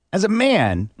 As a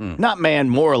man, not man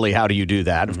morally, how do you do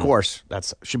that? Of course,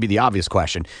 that should be the obvious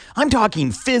question. I'm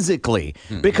talking physically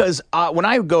because when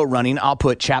I go running, I'll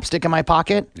put chapstick in my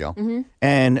pocket. Yeah.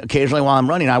 And occasionally while I'm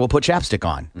running, I will put chapstick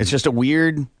on. It's just a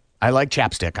weird, I like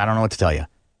chapstick. I don't know what to tell you.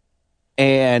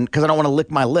 And because I don't want to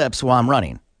lick my lips while I'm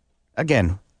running.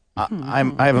 Again, I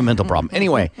have a mental problem.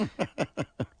 Anyway,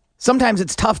 sometimes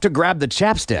it's tough to grab the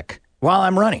chapstick while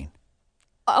I'm running.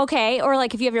 Okay, or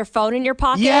like if you have your phone in your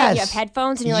pocket, Yes. you have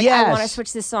headphones, and you're like, Yes. I want to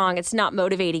switch this song. It's not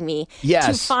motivating me Yes.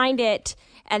 to find it,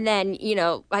 and then,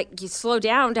 like you slow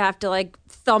down to have to like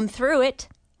thumb through it.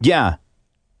 Yeah.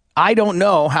 I don't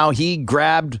know how he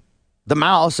grabbed the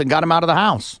mouse and got him out of the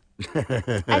house.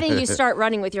 I think you start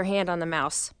running with your hand on the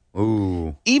mouse.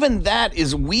 Ooh. Even that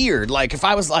is weird. Like if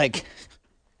I was like,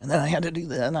 and then I had to do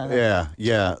that.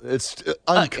 Yeah. It's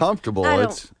uncomfortable. I don't-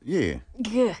 It's yeah.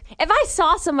 Ugh. If I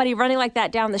saw somebody running like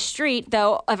that down the street,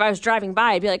 though, if I was driving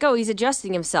by, I'd be like, oh, he's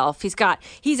adjusting himself.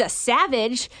 He's a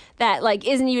savage that like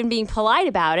isn't even being polite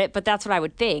about it, but that's what I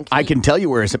would think. I can tell you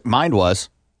where his mind was.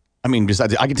 I mean,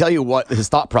 besides, I can tell you what his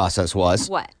thought process was.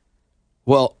 What?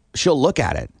 Well, she'll look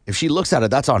at it. If she looks at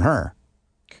it, that's on her.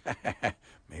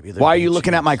 Maybe. Why are you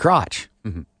looking at my crotch?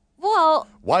 Well,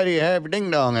 Why do you have your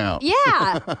ding dong out? yeah.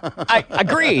 I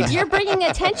agreed. You're bringing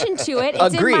attention to it.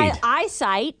 It's Agreed. in my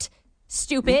eyesight,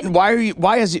 stupid.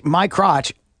 Why is my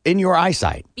crotch in your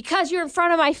eyesight? Because you're in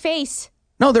front of my face.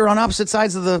 No, they're on opposite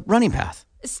sides of the running path.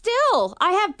 Still,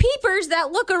 I have peepers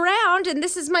that look around, and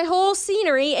this is my whole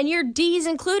scenery, and your D's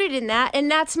included in that,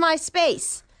 and that's my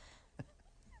space.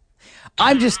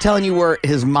 I'm just telling you where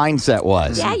his mindset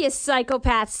was. Yeah, you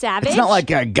psychopath savage. It's not like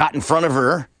I got in front of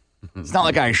her. It's not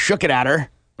like I shook it at her.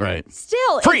 Right.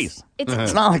 Still, Freeze.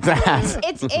 It's not like that.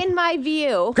 It's in my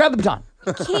view. Grab the baton.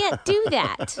 You can't do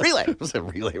that. Relay. It was a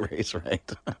relay race,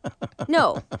 right?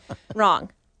 No,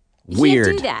 wrong. You Weird.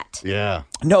 can't do that. Yeah.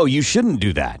 No, you shouldn't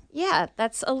do that. Yeah,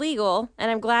 that's illegal, and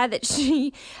I'm glad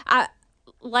that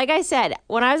like I said,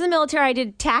 when I was in the military, I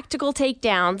did tactical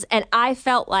takedowns, and I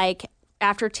felt like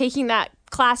after taking that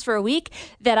class for a week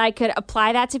that I could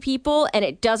apply that to people, and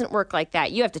it doesn't work like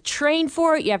that. You have to train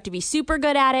for it, you have to be super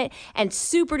good at it, and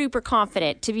super duper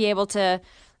confident to be able to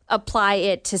apply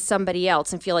it to somebody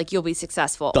else and feel like you'll be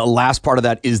successful. The last part of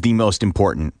that is the most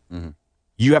important.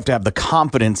 You have to have the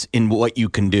confidence in what you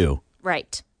can do.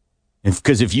 Right.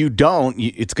 Because if you don't,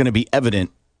 it's going to be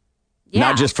evident,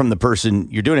 not just from the person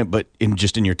you're doing it, but in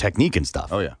your technique and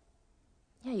stuff. Oh, yeah.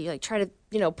 Yeah, you like try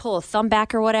to, pull a thumb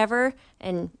back or whatever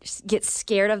and just get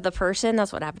scared of the person.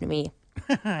 That's what happened to me.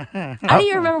 I don't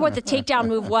even remember what the takedown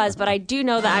move was, but I do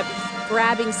know that I was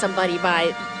grabbing somebody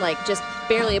by like just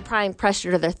barely applying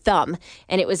pressure to their thumb,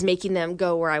 and it was making them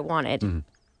go where I wanted.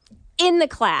 In the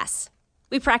class,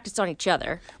 we practiced on each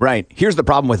other. Right. Here's the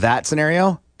problem with that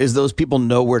scenario is those people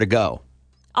know where to go.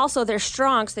 Also, they're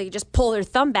strong, so they can just pull their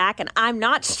thumb back, and I'm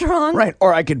not strong. Right.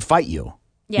 Or I could fight you.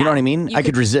 Yeah, you know what I mean? I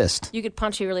could resist. You could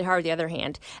punch me really hard with the other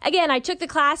hand. Again, I took the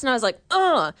class and I was like,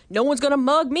 no one's going to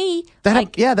mug me. That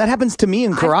happens to me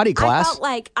in karate class. I felt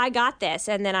like I got this.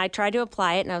 And then I tried to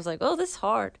apply it and I was like, oh, this is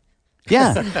hard.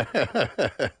 Yeah.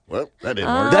 Well, that didn't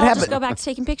I'll work. just go back to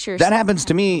taking pictures. That happens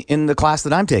to me in the class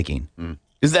that I'm taking.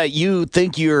 Is that you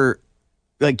think you're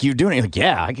doing it? You're like,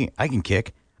 yeah, I can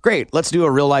kick. Great. Let's do a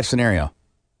real life scenario.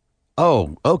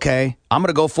 Oh, okay. I'm going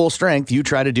to go full strength. You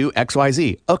try to do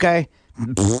XYZ. Okay.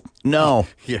 No.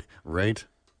 Yeah, right.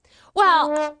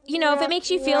 Well, if it makes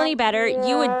you feel any better,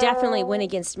 you would definitely win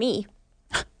against me.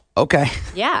 Okay.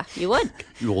 Yeah, you would.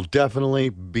 You will definitely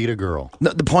beat a girl.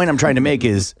 The point I'm trying to make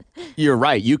is you're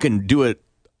right. You can do it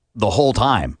the whole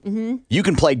time. You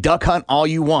can play duck hunt all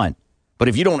you want. But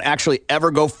if you don't actually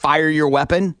ever go fire your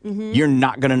weapon, you're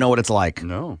not going to know what it's like.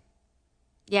 No.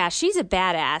 Yeah, she's a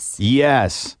badass.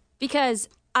 Yes. Because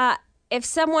if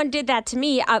someone did that to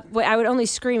me, I would only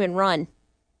scream and run.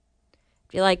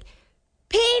 Be like,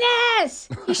 penis!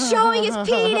 He's showing his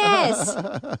penis!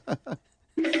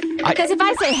 Because if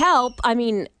I say help, I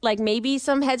mean, like maybe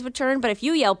some heads would turn, but if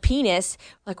you yell penis,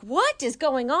 like what is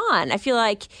going on? I feel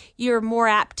like you're more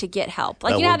apt to get help.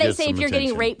 Like, That you know how will they get say some if you're getting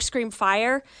attention. raped, scream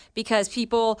fire? Because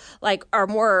people like are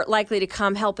more likely to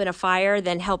come help in a fire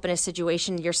than help in a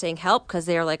situation you're saying help because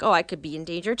they're like, oh, I could be in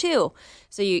danger too.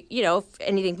 So if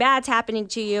anything bad's happening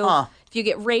to you, if you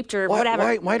get raped or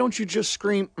whatever. Why don't you just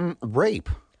scream rape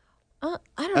I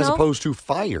don't as know. opposed to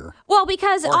fire? Well,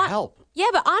 because Or help. Yeah,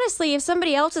 but honestly, if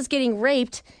somebody else is getting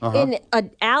raped in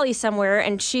an alley somewhere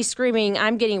and she's screaming,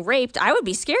 "I'm getting raped," I would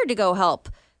be scared to go help.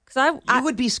 Because You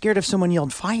would be scared if someone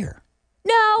yelled fire.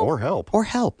 No. Or help. Or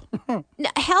help. Help.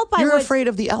 You're I would. afraid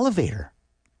of the elevator.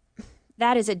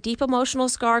 That is a deep emotional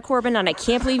scar, Corbin, and I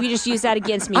can't believe you just used that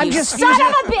against me. I'm you just son using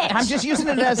of a bitch! I'm just using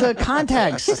it as a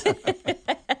context.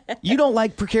 You don't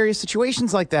like precarious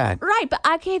situations like that. Right, but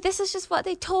okay, this is just what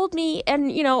they told me,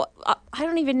 and I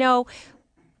don't even know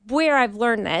where I've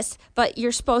learned this, but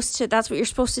that's what you're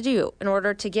supposed to do. In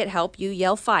order to get help, you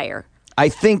yell fire. I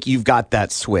think you've got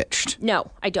that switched. No,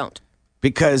 I don't.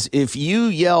 Because if you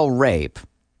yell rape...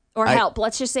 Or help.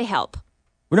 Let's just say help.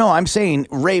 No, I'm saying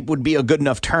rape would be a good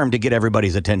enough term to get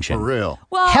everybody's attention. For real.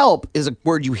 Well, help is a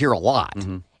word you hear a lot.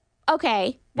 Mm-hmm.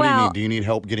 Okay, What do you well... need? Do you need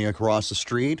help getting across the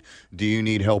street? Do you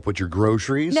need help with your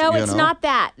groceries? No, You it's know? not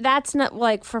that. That's not,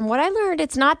 like, from what I learned,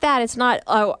 it's not that. It's not,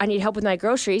 oh, I need help with my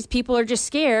groceries. People are just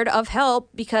scared of help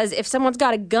because if someone's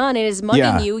got a gun and is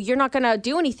mugging you, you're not going to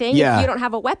do anything if you don't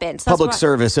have a weapon. So Public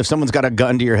service, if someone's got a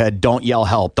gun to your head, don't yell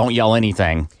help. Don't yell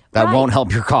anything. That won't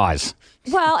help your cause.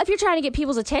 Well, if you're trying to get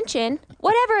people's attention,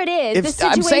 whatever it is, the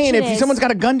situation I'm saying if is, someone's got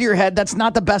a gun to your head, that's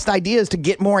not the best idea is to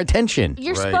get more attention.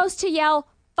 You're supposed to yell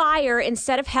fire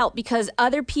instead of help because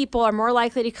other people are more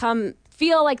likely to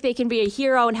feel like they can be a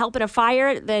hero and help in a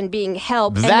fire than being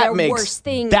helped. And their worst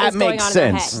thing is going on in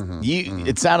their head. Mm-hmm.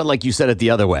 It sounded like you said it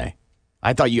the other way.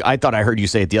 I thought I heard you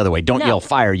say it the other way. Don't yell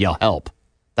fire, yell help.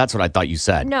 That's what I thought you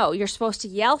said. No, you're supposed to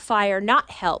yell fire,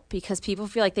 not help, because people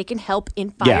feel like they can help in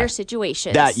fire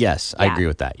situations. Yes, I agree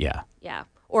with that. Yeah. Yeah.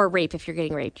 Or rape. If you're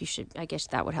getting raped, I guess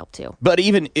that would help too. But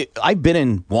I've been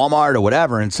in Walmart or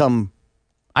whatever, and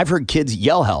I've heard kids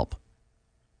yell help.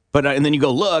 But and then you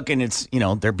go look, and it's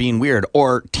they're being weird,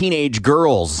 or teenage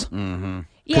girls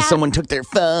because someone took their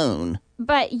phone.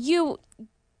 But you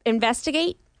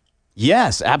investigate.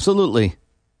 Yes, absolutely.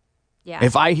 Yeah.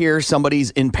 If I hear somebody's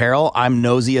in peril, I'm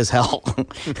nosy as hell.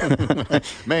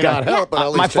 May not help, but at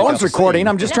least my check out phone's the recording. scene.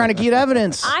 I'm just trying to get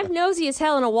evidence. I'm nosy as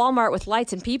hell in a Walmart with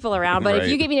lights and people around, but if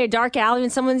you get me in a dark alley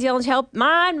and someone's yelling help,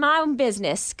 mind my own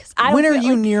business. When are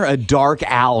you near a dark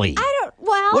alley? I don't.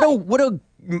 Well, what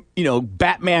a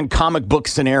Batman comic book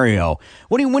scenario.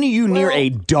 When are you near a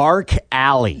dark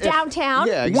alley? Downtown.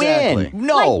 Yeah, exactly. When?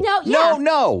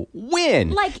 No.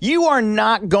 When? You are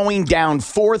not going down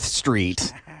 4th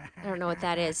Street. I don't know what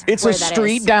that is. It's a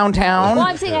street downtown. Well,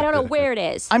 I'm saying I don't know where it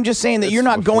is. I'm just saying that you're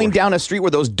not going down a street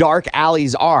where those dark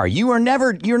alleys are. You're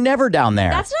never down there.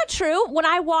 That's not true. When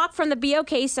I walk from the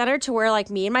BOK Center to where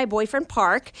me and my boyfriend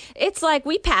park, it's like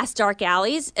we pass dark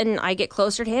alleys and I get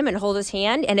closer to him and hold his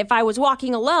hand. And if I was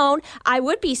walking alone, I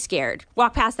would be scared.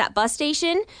 Walk past that bus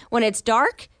station when it's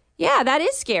dark. Yeah, that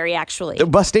is scary, actually. The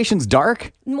bus station's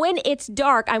dark? When it's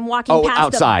dark, I'm walking past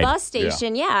outside. the bus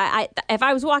station. Yeah, if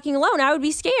I was walking alone, I would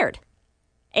be scared.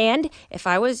 And if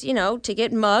I was, to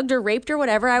get mugged or raped or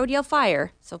whatever, I would yell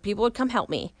fire. So people would come help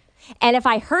me. And if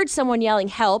I heard someone yelling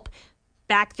help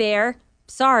back there,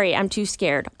 sorry, I'm too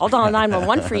scared. I'll dial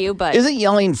 911 for you, but... Isn't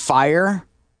yelling fire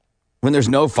when there's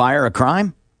no fire a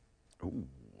crime?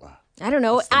 I don't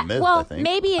know. Myth,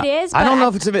 maybe it is. I don't know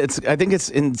if it's. I think it's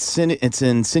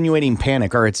insinuating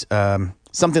panic or it's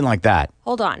something like that.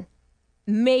 Hold on.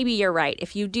 Maybe you're right.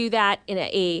 If you do that in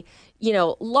a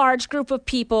large group of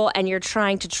people and you're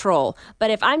trying to troll.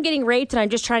 But if I'm getting raped and I'm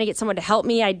just trying to get someone to help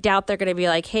me, I doubt they're going to be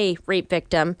like, "Hey, rape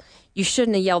victim, you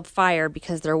shouldn't have yelled fire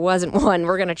because there wasn't one.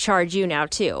 We're going to charge you now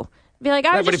too." Be like,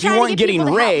 But if you weren't getting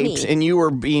raped and you were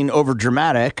being over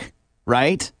dramatic,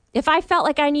 right? If I felt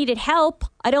like I needed help,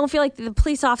 I don't feel like the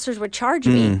police officers would charge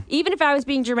me. Even if I was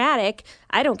being dramatic,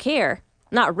 I don't care.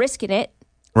 I'm not risking it.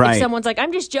 Right. If someone's like,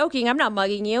 I'm just joking, I'm not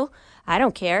mugging you, I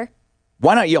don't care.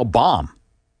 Why not yell bomb?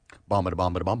 Bomb,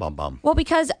 bomb, bomb, bomb, bomb. Well,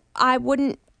 because I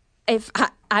wouldn't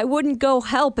go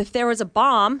help if there was a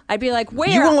bomb. I'd be like, where?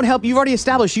 You won't help. You've already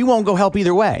established you won't go help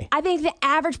either way. I think the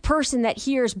average person that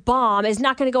hears bomb is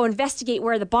not going to go investigate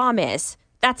where the bomb is.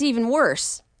 That's even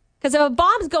worse. Because if a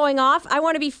bomb's going off, I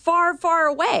want to be far, far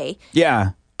away.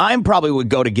 Yeah. I probably would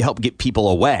go to help get people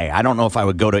away. I don't know if I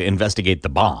would go to investigate the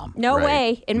bomb. No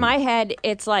way. In my head,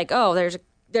 it's like, oh,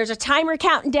 there's a timer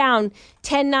counting down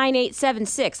 10, 9, 8, 7,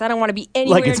 6. I don't want to be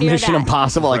anywhere near that. Like it's Mission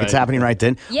Impossible, like it's happening right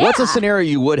then. Yeah. What's a scenario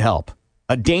you would help?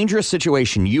 A dangerous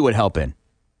situation you would help in?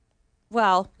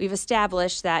 Well, we've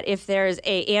established that if there's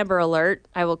a Amber Alert,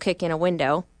 I will kick in a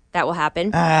window. That will happen.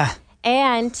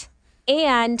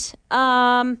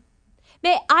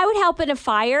 I would help in a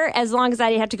fire as long as I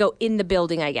didn't have to go in the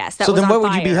building, I guess. So then what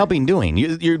would you be helping doing?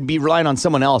 You'd be relying on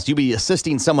someone else. You'd be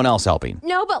assisting someone else helping.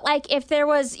 No, but if there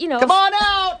was, Come on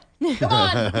out! Come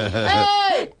on!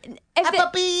 Hey!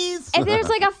 If there's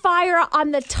a fire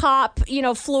on the top,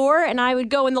 floor, and I would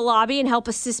go in the lobby and help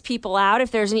assist people out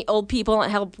if there's any old people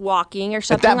and help walking or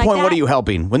something like that. At that point, what are you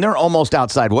helping? When they're almost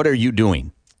outside, what are you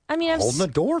doing? I mean, I'm holding the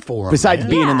door for them. Besides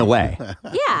being in the way.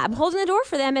 Yeah, I'm holding the door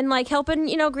for them and helping,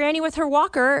 Granny with her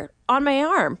walker on my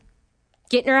arm,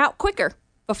 getting her out quicker.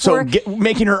 Before,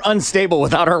 Making her unstable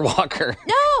without her walker.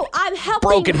 No, I'm helping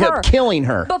Broken her. hip, killing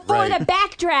her. Before the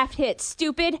backdraft hits,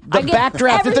 stupid. The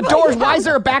backdraft at the doors. Why is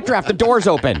there a backdraft? The door's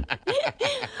open.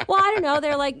 Well, I don't know.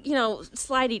 They're like,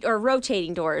 sliding or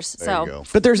rotating doors. There you go.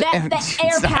 But there's the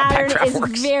air pattern is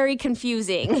very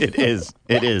confusing. It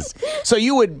is. So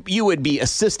you would be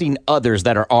assisting others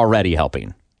that are already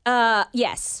helping.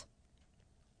 Yes.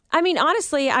 I mean,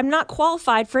 honestly, I'm not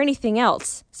qualified for anything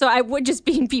else. So I would just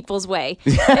be in people's way.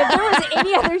 If there was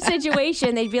any other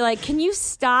situation, they'd be like, can you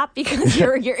stop? Because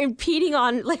you're impeding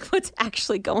on like what's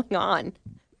actually going on.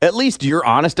 At least you're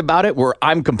honest about it, where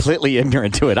I'm completely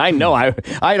ignorant to it. I know I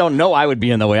don't know I would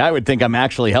be in the way. I would think I'm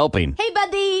actually helping. Hey,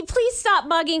 buddy, please stop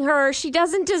mugging her. She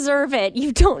doesn't deserve it.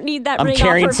 You don't need that ring I'm off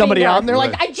carrying her somebody finger. out, and they're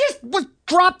like, I just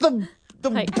dropped the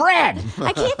bread.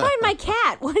 I can't find my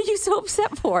cat. What are you so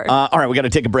upset for? All right, we got to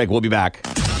take a break. We'll be back.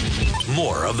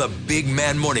 More of the Big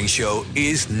Man Morning Show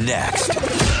is next.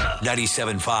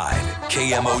 97.5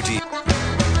 KMOD.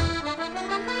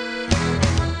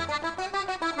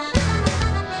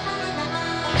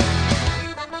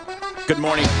 Good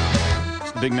morning.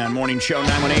 It's the Big Man Morning Show,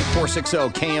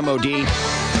 918-460-KMOD.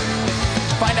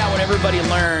 Find out what everybody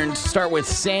learned. Start with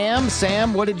Sam.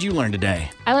 Sam, what did you learn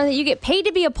today? I learned that you get paid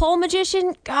to be a pole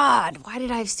magician. God, why did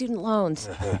I have student loans?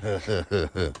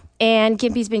 And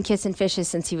Gimpy's been kissing fishes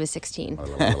since he was 16.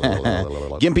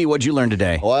 Gimpy, what'd you learn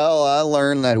today? Well, I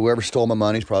learned that whoever stole my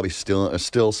money is probably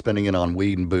still spending it on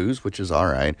weed and booze, which is all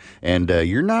right. And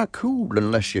you're not cool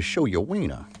unless you show your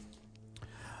wiener.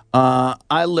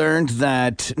 I learned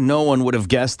that no one would have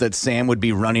guessed that Sam would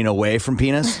be running away from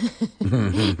penis.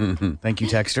 Thank you,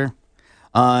 Texter.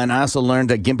 And I also learned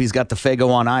that Gimpy's got the Faygo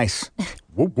on ice.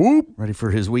 Whoop, whoop. Ready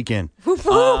for his weekend. Whoop,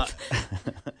 whoop.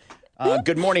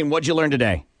 Good morning. What'd you learn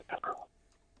today?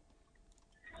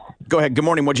 Go ahead. Good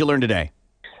morning. What'd you learn today?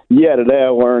 Yeah, today I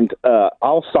learned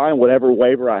I'll sign whatever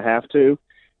waiver I have to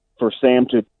for Sam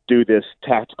to do this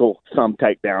tactical thumb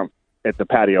takedown at the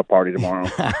patio party tomorrow.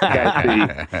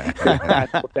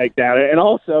 Takedown. And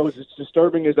also, as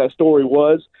disturbing as that story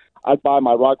was, I'd buy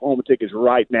my Rocklahoma tickets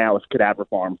right now if Cadaver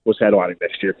Farm was headlining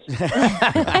next year.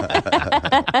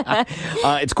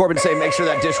 It's Corbin saying, make sure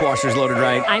that dishwasher's loaded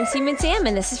right. I'm Seaman Sam,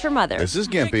 and this is for Mother. This is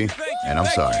Gimpy, and I'm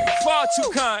sorry. Far too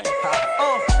kind.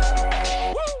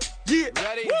 Yeah.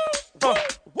 Ready?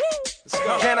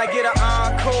 Can I get an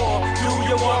encore? Do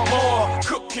you want more?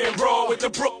 Cook and roll with the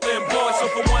Brooklyn boys. So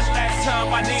for one last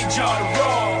time, I need y'all to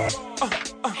roll.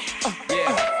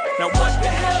 Yeah. Now what the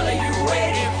hell are you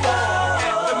waiting for?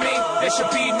 After me, there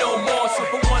should be no more. So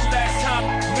for one last time,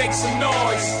 make some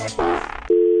noise.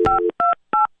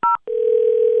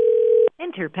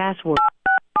 Enter password.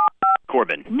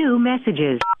 Corbin. New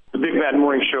messages. The Big Bad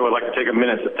Morning Show would like to take a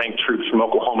minute to thank troops from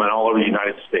Oklahoma and all over the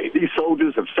United States. These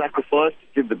soldiers have sacrificed to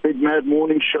give the Big Mad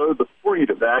Morning Show the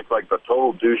freedom to act like the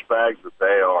total douchebags that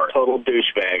they are. Total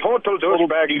douchebag. Total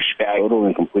douchebag. Total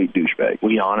and complete douchebag.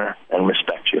 We honor and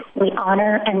respect you. We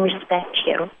honor and respect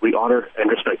you. We honor and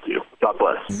respect you. God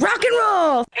bless. Rock and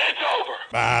roll!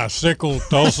 Bicycle,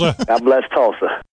 Tulsa. God bless Tulsa.